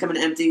the train's coming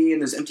empty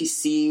and there's empty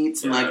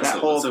seats and like that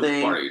whole thing.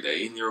 It's a party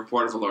day and you're a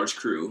part of a large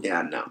crew.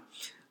 Yeah, no.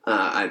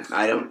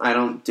 I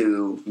don't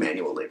do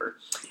manual labor.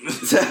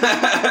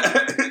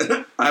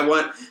 I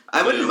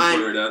wouldn't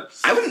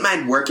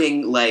mind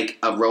working like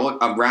a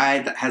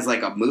ride that has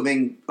like a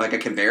moving, like a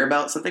conveyor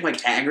belt, something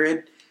like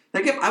Hagrid.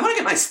 Like I want to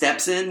get my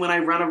steps in when I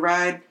run a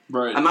ride.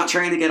 Right. I'm not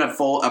trying to get a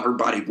full upper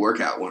body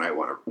workout when I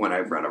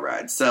run a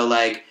ride. So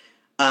like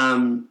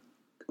one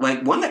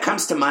that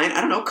comes to mind,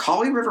 I don't know,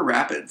 Kali River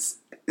Rapids.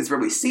 It's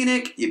really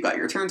scenic. You've got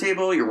your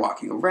turntable. You're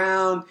walking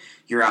around.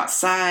 You're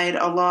outside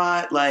a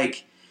lot.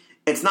 Like.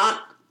 It's not,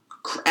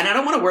 and I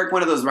don't want to work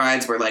one of those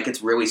rides where, like,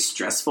 it's really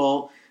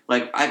stressful.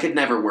 Like, I could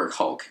never work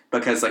Hulk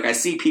because, like, I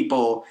see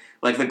people,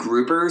 like, the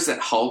groupers at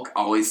Hulk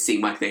always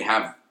seem like they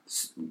have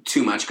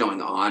too much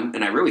going on,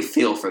 and I really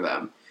feel for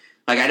them.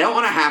 Like, I don't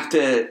want to have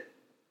to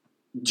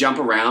jump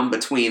around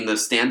between the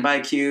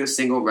standby queue,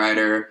 single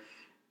rider,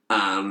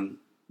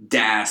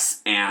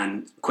 DAS,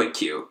 and quick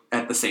queue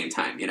at the same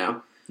time, you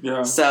know?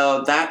 Yeah.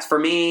 So that's, for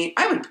me,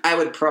 I would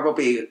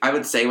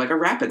say, like, a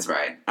Rapids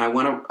ride. I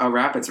want a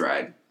Rapids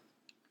ride.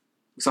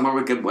 Somewhere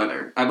with good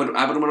weather. I would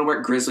want to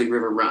work Grizzly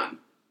River Run.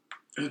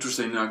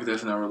 Interesting. No, I could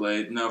definitely not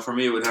relate. No, for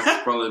me, it would have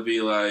to probably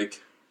be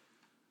like...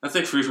 I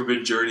think Free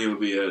Forbidden Journey would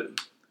be it.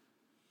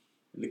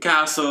 In the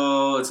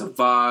castle, it's a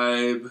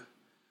vibe.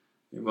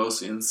 You're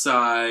mostly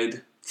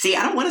inside. See,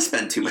 I don't want to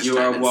spend too much time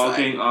inside. You are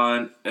walking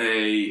on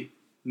a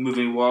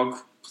moving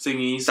walk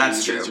thingy. So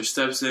that's you true. Get your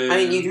steps in. I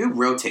mean, you do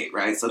rotate,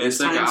 right? So there's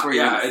times where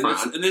you're in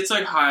front. And it's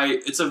like high.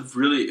 It's a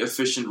really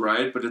efficient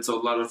ride, but it's a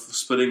lot of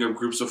splitting of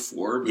groups of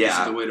four because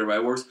of the way the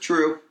ride works.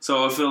 True.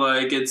 So I feel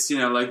like it's,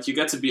 like you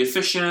get to be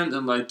efficient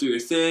and like do your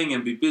thing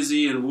and be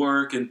busy and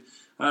work, and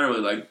I don't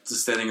really like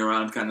just standing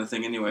around kind of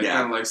thing anyway. I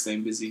kind of like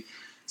staying busy.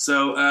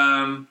 So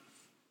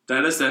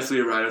that is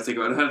definitely a ride I think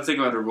about. I had to think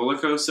about a roller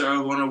coaster I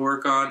would want to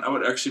work on. I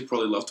would actually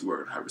probably love to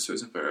work on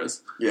Hyperspace in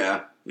Paris.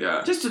 Yeah.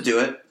 Yeah. Just to do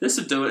it. It's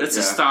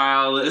a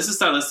style. It's a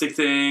stylistic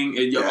thing.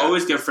 And you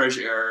always get fresh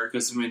air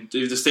because, I mean,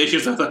 the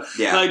stations are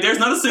like, there's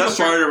not a single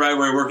part of the ride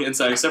where I work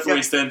inside except for when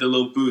you stand in the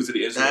little booth at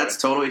the edge. That's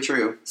totally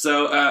true.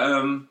 So,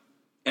 and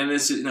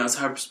it's, it's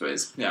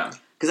hyperspace. Yeah.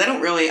 Because I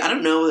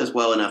don't know this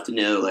well enough to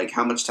know, like,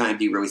 how much time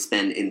do you really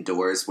spend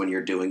indoors when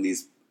you're doing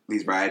these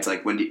rides?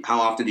 Like, how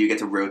often do you get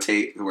to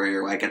rotate where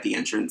you're, like, at the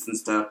entrance and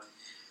stuff?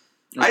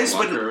 I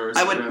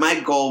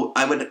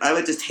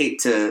would just hate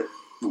to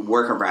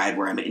work a ride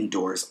where I'm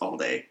indoors all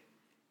day.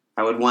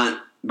 I would want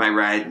my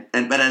ride,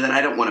 but then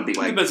I don't want to be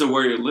like... It depends on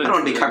where you live. I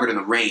don't want to be covered in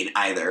the rain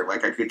either.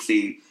 Like, I could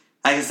say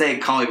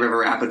Kali River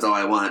Rapids all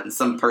I want, and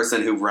some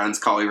person who runs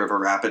Kali River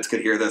Rapids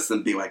could hear this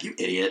and be like, you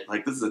idiot.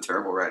 Like, this is a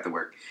terrible ride to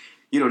work.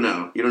 You don't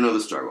know. You don't know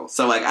the struggle.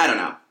 So, like, I don't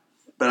know.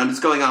 But I'm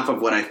just going off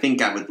of what I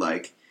think I would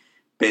like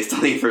based on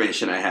the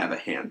information I have at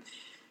hand.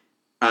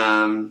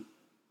 And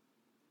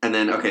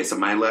then, okay, so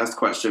my last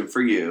question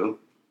for you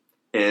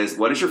is,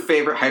 what is your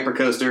favorite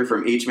hypercoaster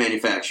from each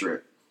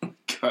manufacturer?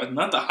 God,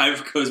 not the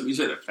hypercoaster from each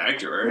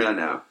manufacturer. I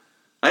know.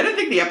 I didn't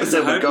think the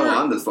episode would go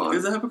on this long.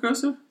 Is it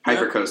hypercoaster?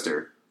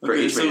 Hypercoaster for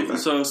each manufacturer.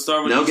 So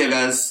start with... No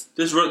gigas.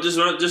 Just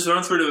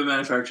run through the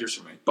manufacturers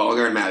for me.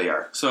 Bolger and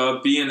Magyar.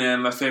 So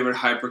B&M, my favorite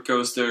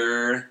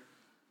hypercoaster...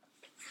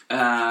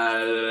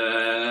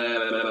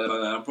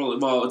 probably,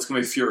 well, it's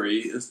going to be Fury.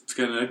 It's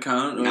going to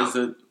count? Or no. Is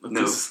it,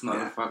 no.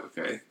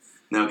 Okay.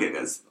 No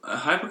gigas.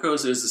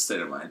 Hypercoaster is the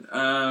state of mind.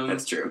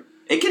 That's true.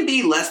 It can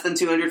be less than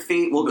 200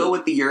 feet. We'll go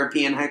with the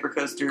European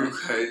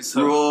hypercoaster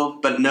rule,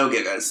 but no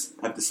gigas,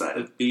 I've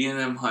decided. The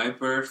B&M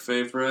Hyper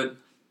favorite?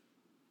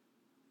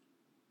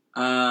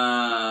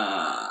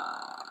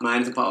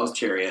 Mine's Apollo's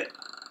Chariot.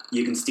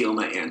 You can steal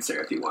my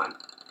answer if you want.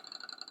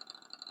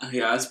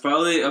 Yeah, it's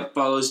probably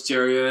Apollo's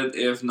Chariot,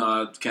 if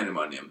not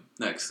Candemonium.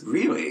 Next.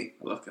 Really?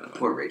 I love Candemonium.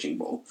 Poor Raging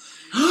Bull.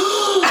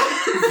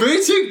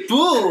 Raging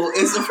Bull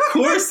is, of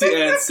course, the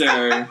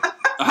answer.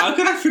 How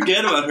could I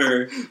forget about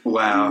her?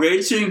 Wow.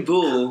 Raging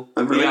Bull.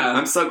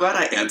 I'm so glad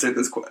I asked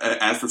this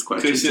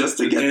question just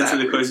to get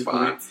that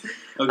response.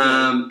 Okay.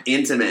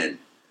 Intamin.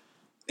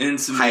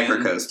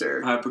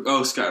 Hypercoaster.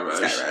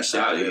 Skyrush.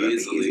 Skyrush,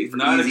 easily.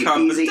 Not a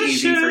competition.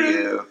 Easy for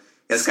you.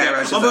 Yeah,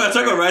 Skyrush is I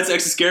talk about Rides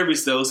Actually Scared Me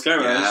still.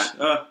 Skyrush.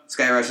 Yeah.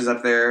 Skyrush is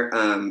up there.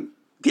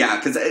 Yeah,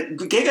 because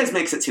Gigas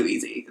makes it too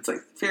easy. It's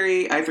like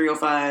Fury,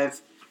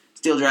 I-305,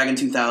 Steel Dragon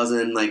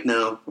 2000. Like,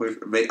 no.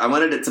 I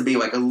wanted it to be,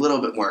 like, a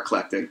little bit more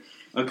eclectic.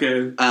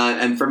 Okay.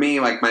 And for me,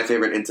 like, my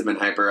favorite Intamin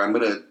Hyper,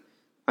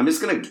 I'm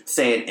just gonna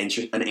say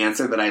an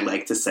answer that I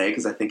like to say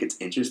because I think it's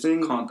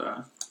interesting.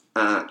 Conda.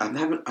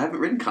 I haven't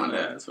written Conda.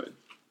 Yeah, that's right.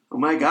 Oh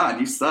my god,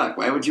 you suck.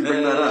 Why would you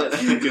bring that up?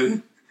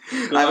 Good.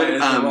 I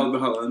would,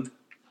 Holland.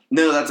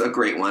 No, that's a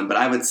great one, but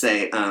I would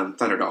say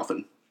Thunder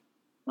Dolphin.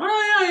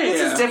 Oh, yeah.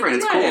 It's just different.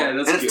 It's cool. Yeah,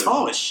 and cute. it's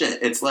tall as shit.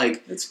 It's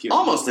like It's cute.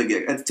 almost a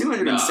gig. It's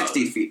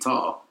 260 feet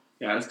tall.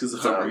 Yeah, that's because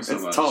of hovering so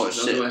it's much. tall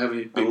as shit.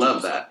 I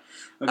love that.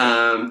 Okay.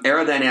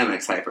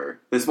 Aerodynamics Hyper.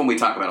 This one we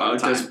talk about all the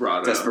time.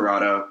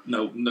 Desperado.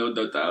 No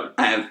doubt.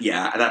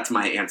 That's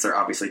my answer,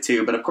 obviously,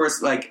 too. But, of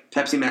course, like,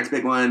 Pepsi Max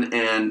Big One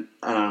and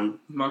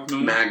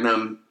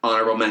Magnum,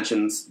 honorable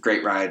mentions,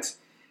 great rides.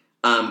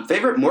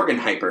 Favorite Morgan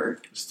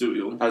Hyper? Steel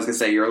Eel. I was going to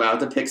say, you're allowed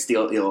to pick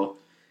Steel Eel.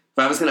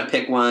 If I was going to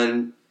pick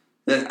one,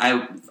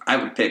 I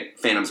would pick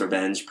Phantom's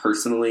Revenge,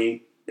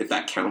 personally, if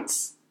that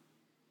counts.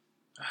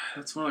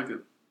 That's more like a...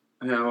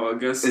 Yeah, well, I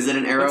guess... Is it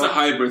an Aero? It's a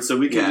hybrid, so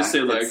we can just say,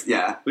 like...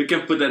 Yeah. We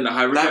can put that in the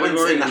hybrid category. That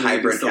one's in the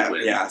hybrid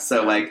category, yeah.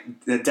 So,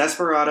 like, the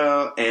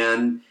Desperado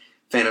and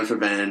Phantom's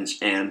Revenge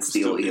and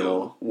Steel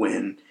Eel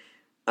win.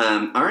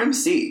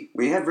 RMC.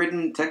 We have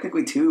ridden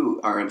technically 2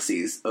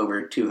 RMCs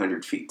over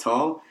 200 feet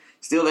tall.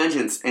 Steel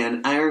Vengeance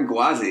and Iron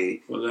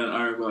Gwazi. Well, then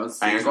Iron Gwazi.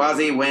 Iron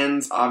Gwazi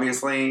wins,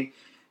 obviously.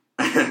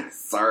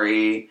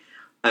 Sorry.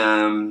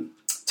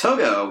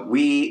 Togo.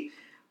 We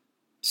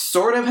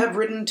sort of have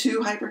ridden 2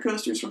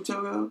 hypercoasters from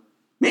Togo.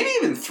 Maybe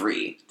even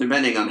 3,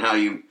 depending on how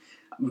you...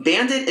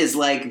 Bandit is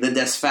like the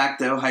de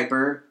facto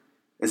hyper.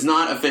 It's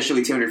not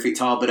officially 200 feet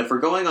tall, but if we're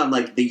going on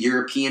like the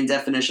European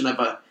definition of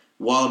a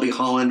Wallaby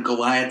Holland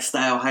Goliath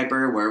style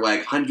hyper, where like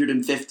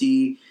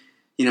 150,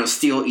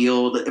 Steel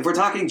Eel. If we're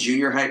talking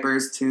junior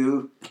hypers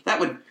too, that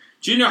would...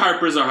 Junior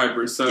hypers are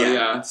hypers, so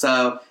yeah.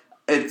 So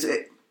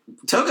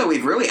Togo,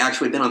 we've really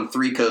actually been on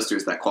 3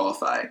 coasters that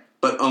qualify,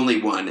 but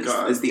only one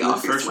is the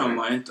obvious first winner.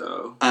 one might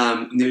though.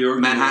 New York,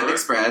 Manhattan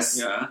Express.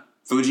 Yeah.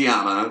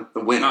 Fujiyama, the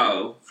winner.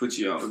 Oh,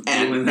 Fujiyama.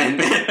 And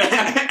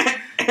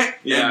Bandit.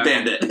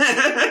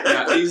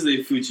 Yeah,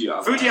 easily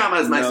Fujiyama.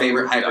 Fujiyama is my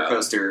favorite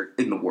hypercoaster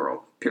in the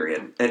world,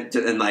 period.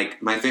 And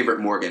like, my favorite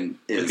Morgan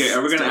is... Okay,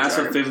 are we going to ask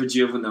our favorite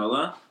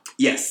Giovanola?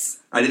 Yes.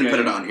 I didn't put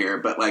it on here,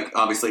 but like,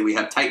 obviously we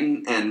have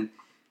Titan and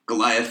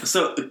Goliath.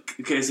 So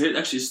here's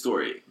actually a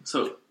story.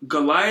 So,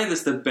 Goliath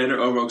is the better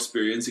overall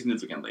experience,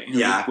 significantly.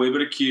 Yeah. Way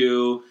better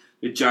queue,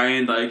 the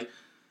giant, like...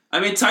 I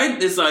mean,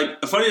 Titan is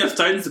like... Funny enough,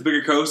 Titan's a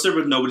bigger coaster,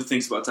 but nobody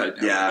thinks about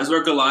Titan. Yeah. As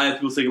where Goliath,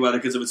 people think about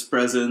it because of its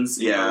presence.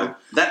 You know.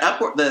 That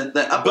upward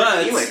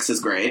Helix is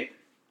great.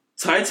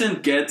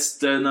 Titan gets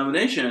the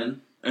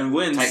nomination and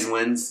wins. Titan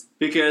wins.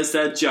 Because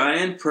that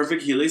giant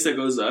perfect Helix that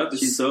goes up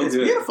is so good. It's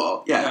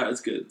beautiful. Yeah,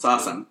 it's good. It's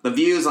awesome. The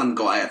views on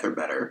Goliath are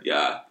better.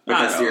 Yeah.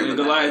 Because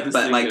Goliath is...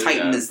 But like,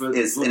 Titan is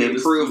an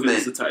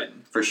improvement the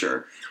Titan. For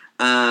sure.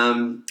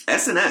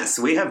 SNS,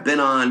 we've been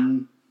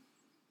on...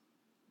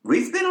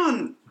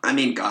 I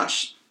mean,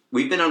 gosh,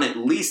 we've been on at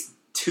least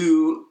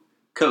 2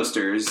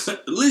 coasters.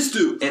 At least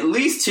 2. At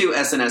least 2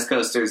 SNS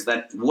coasters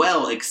that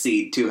well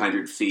exceed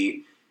 200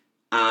 feet.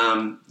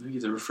 I think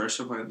he's a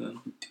refresher by then.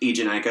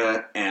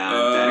 Ejanica and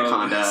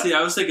Anaconda. See,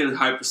 I was thinking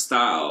hyper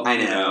style. I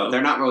know.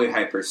 They're not really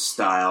hyper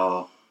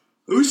style.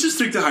 Let's just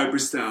stick to hyper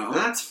style.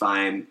 That's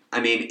fine. I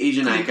mean,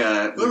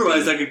 Ejanica...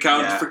 Otherwise, I could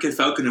count freaking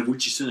Falcon and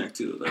Wuchi Sunek,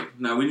 too. Like,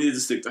 no, we need to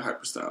stick to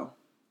hyper style.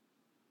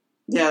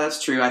 Yeah,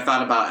 that's true. I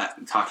thought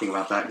about talking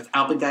about that because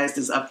Alpengeist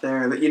is up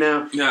there, but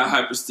Yeah,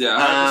 hyper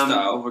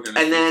style.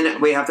 And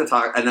then we have to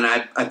talk. And then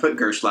I put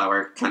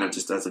Gerschlauer kind of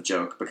just as a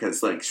joke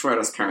because like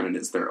Schwarzkärten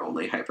is their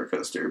only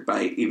hypercoaster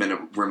by even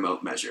a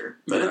remote measure,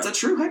 but it's a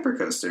true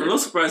hypercoaster. I'm a little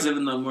surprised they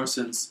haven't done more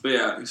since, but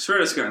yeah,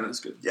 Schwarzkärten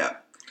is good. Yeah.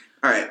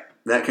 All right,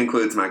 that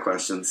concludes my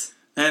questions.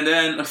 And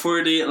then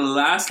for the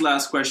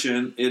last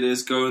question, it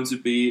is going to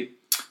be: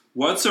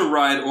 what's a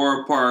ride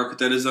or a park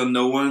that is on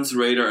no one's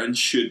radar and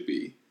should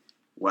be?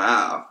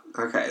 Wow.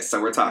 Okay,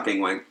 so we're talking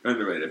like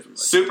underrated.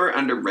 Super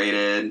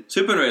underrated.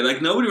 Super underrated.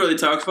 Like nobody really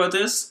talks about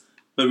this,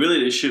 but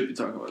really they should be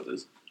talking about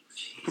this.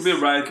 Jeez. Could be a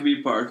ride, could be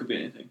a park, could be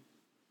anything.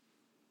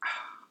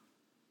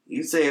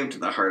 You saved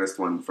the hardest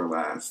one for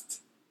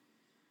last.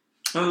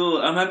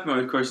 I'm happy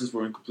my questions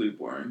weren't completely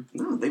boring.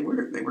 No, they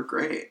were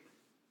great.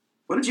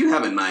 What did you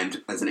have in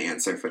mind as an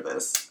answer for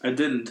this? I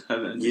didn't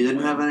have any. You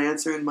didn't have an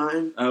answer in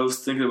mind? I was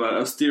thinking about it. I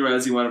was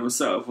theorizing about it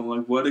myself. I'm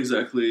like, what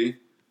exactly...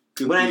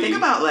 I think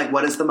about like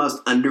what is the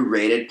most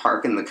underrated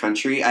park in the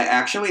country, I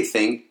actually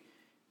think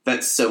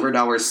that Silver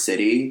Dollar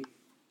City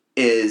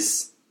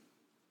is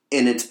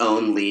in its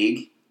own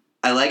league.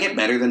 I like it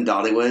better than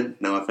Dollywood,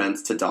 no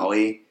offense to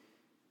Dolly,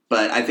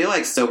 but I feel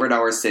like Silver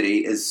Dollar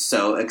City is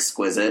so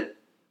exquisite,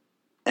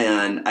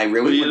 and I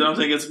really. But you don't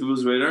think it's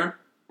people's radar,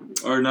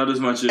 or not as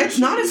much? It's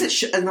not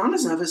not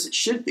as enough as it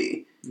should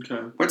be.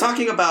 Okay, we're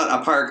talking about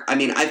a park. I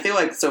mean, I feel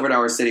like Silver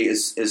Dollar City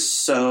is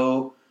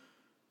so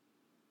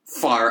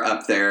far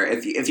up there.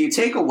 If you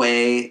take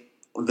away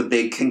the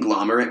big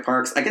conglomerate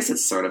parks, I guess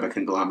it's sort of a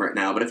conglomerate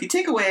now, but if you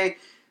take away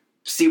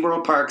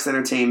SeaWorld Parks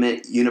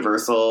Entertainment,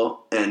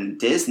 Universal, and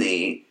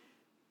Disney,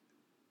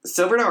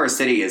 Silver Dollar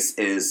City is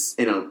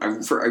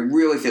I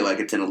really feel like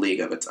it's in a league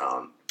of its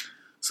own.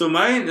 So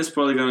mine is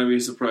probably going to be a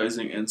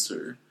surprising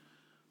answer.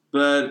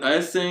 But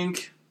I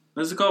think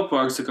there's a couple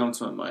parks that come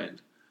to my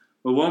mind.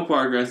 But one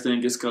park I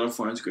think is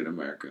California's Great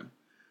America.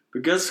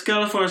 Because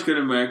California's Great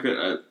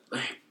America,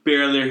 I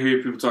barely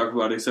hear people talk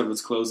about it except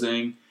it's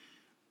closing.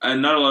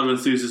 And not a lot of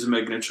enthusiasts are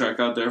making a trek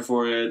out there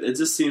for it. It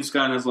just seems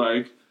kind of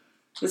like,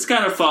 it's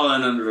kind of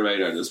fallen under the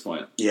radar at this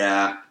point.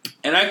 Yeah.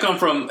 And I come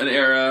from an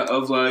era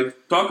of,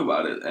 like, talk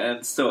about it.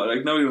 And still,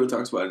 like, nobody really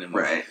talks about it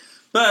anymore. Right.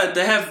 But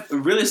they have a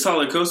really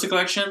solid coaster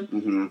collection.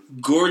 Mm-hmm.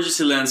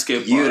 Gorgeously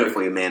landscaped park.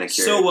 Beautifully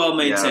manicured. So well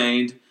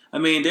maintained. Yep. I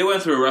mean, they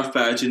went through a rough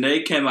patch and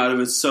they came out of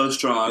it so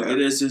strong. Yep.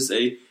 It is just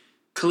a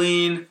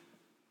clean,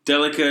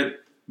 delicate,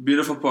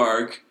 beautiful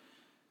park.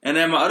 And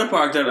then my other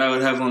park that I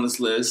would have on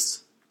this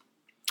list,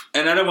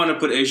 and I don't want to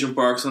put Asian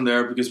parks on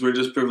there because we're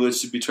just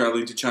privileged to be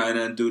traveling to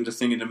China and doing the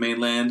thing in the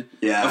mainland.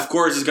 Yeah. Of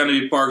course, there's going to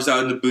be parks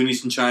out in the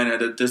boonies in China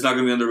that's not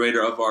going to be on the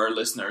radar of our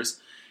listeners.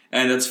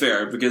 And that's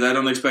fair, because I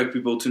don't expect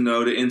people to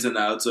know the ins and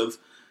outs of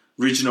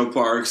regional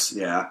parks.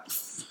 Yeah.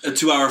 A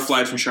 2-hour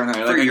flight from Shanghai.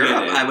 For Europe,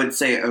 I would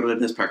say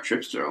Olympus Park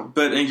Tripsdrill.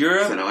 But in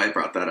Europe... I know I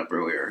brought that up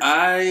earlier.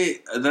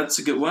 That's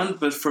a good one,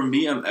 but for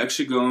me, I'm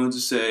actually going to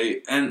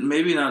say, and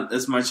maybe not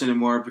as much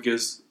anymore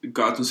because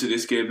Gotham City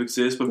Escape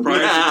exists, but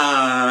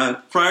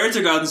prior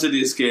to Gotham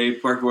City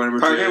Escape, Parker Warner...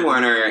 Parker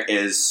Warner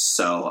is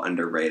so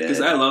underrated.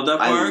 Because I love that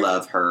park. I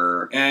love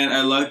her. And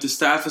I like the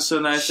staff is so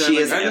nice there. She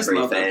is I just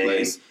everything. love that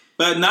place.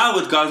 But now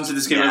with Gotham City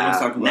Escape, everyone's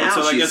talking about it,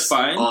 so I guess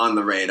fine. On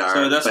the radar.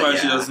 So that's why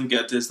she doesn't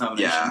get this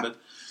nomination. Yeah. But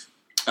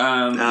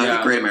I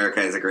think Great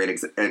America is a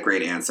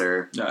great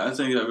answer. Yeah, I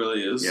think that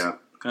really is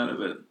kind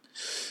of it.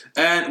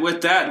 And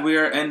with that, we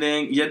are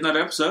ending yet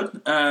another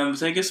episode.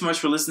 Thank you so much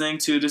for listening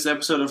to this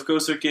episode of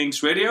Coaster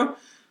Kings Radio.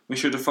 Make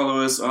sure to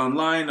follow us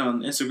online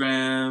on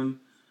Instagram,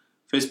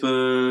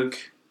 Facebook,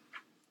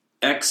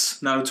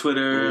 X, now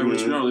Twitter,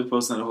 which we don't really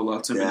post on a whole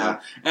lot to me now.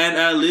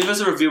 And leave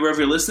us a review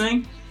wherever you're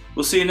listening.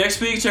 We'll see you next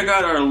week. Check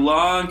out our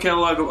long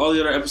catalog of all the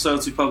other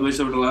episodes we published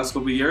over the last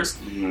couple of years.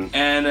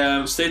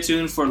 And stay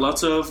tuned for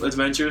lots of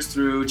adventures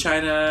through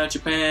China,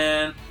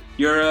 Japan,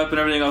 Europe, and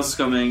everything else is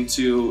coming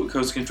to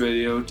Coaster Kings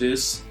Radio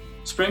this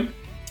spring.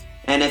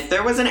 And if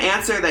there was an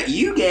answer that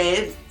you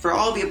gave, for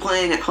all of you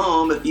playing at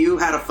home, if you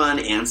had a fun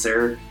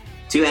answer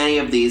to any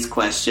of these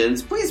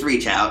questions, please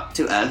reach out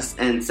to us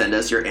and send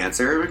us your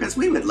answer, because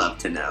we would love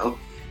to know.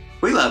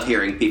 We love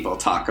hearing people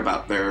talk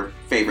about their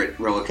favorite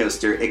roller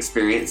coaster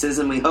experiences,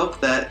 and we hope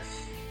that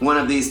one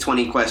of these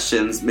 20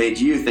 questions made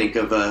you think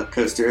of a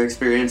coaster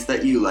experience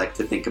that you like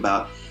to think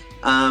about.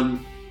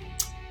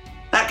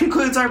 That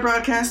concludes our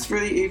broadcast for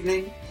the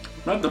evening.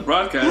 Not the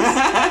broadcast.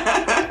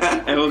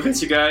 And we'll catch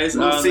you guys.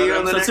 We'll see you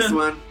on the next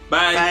one.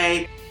 Bye.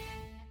 Bye.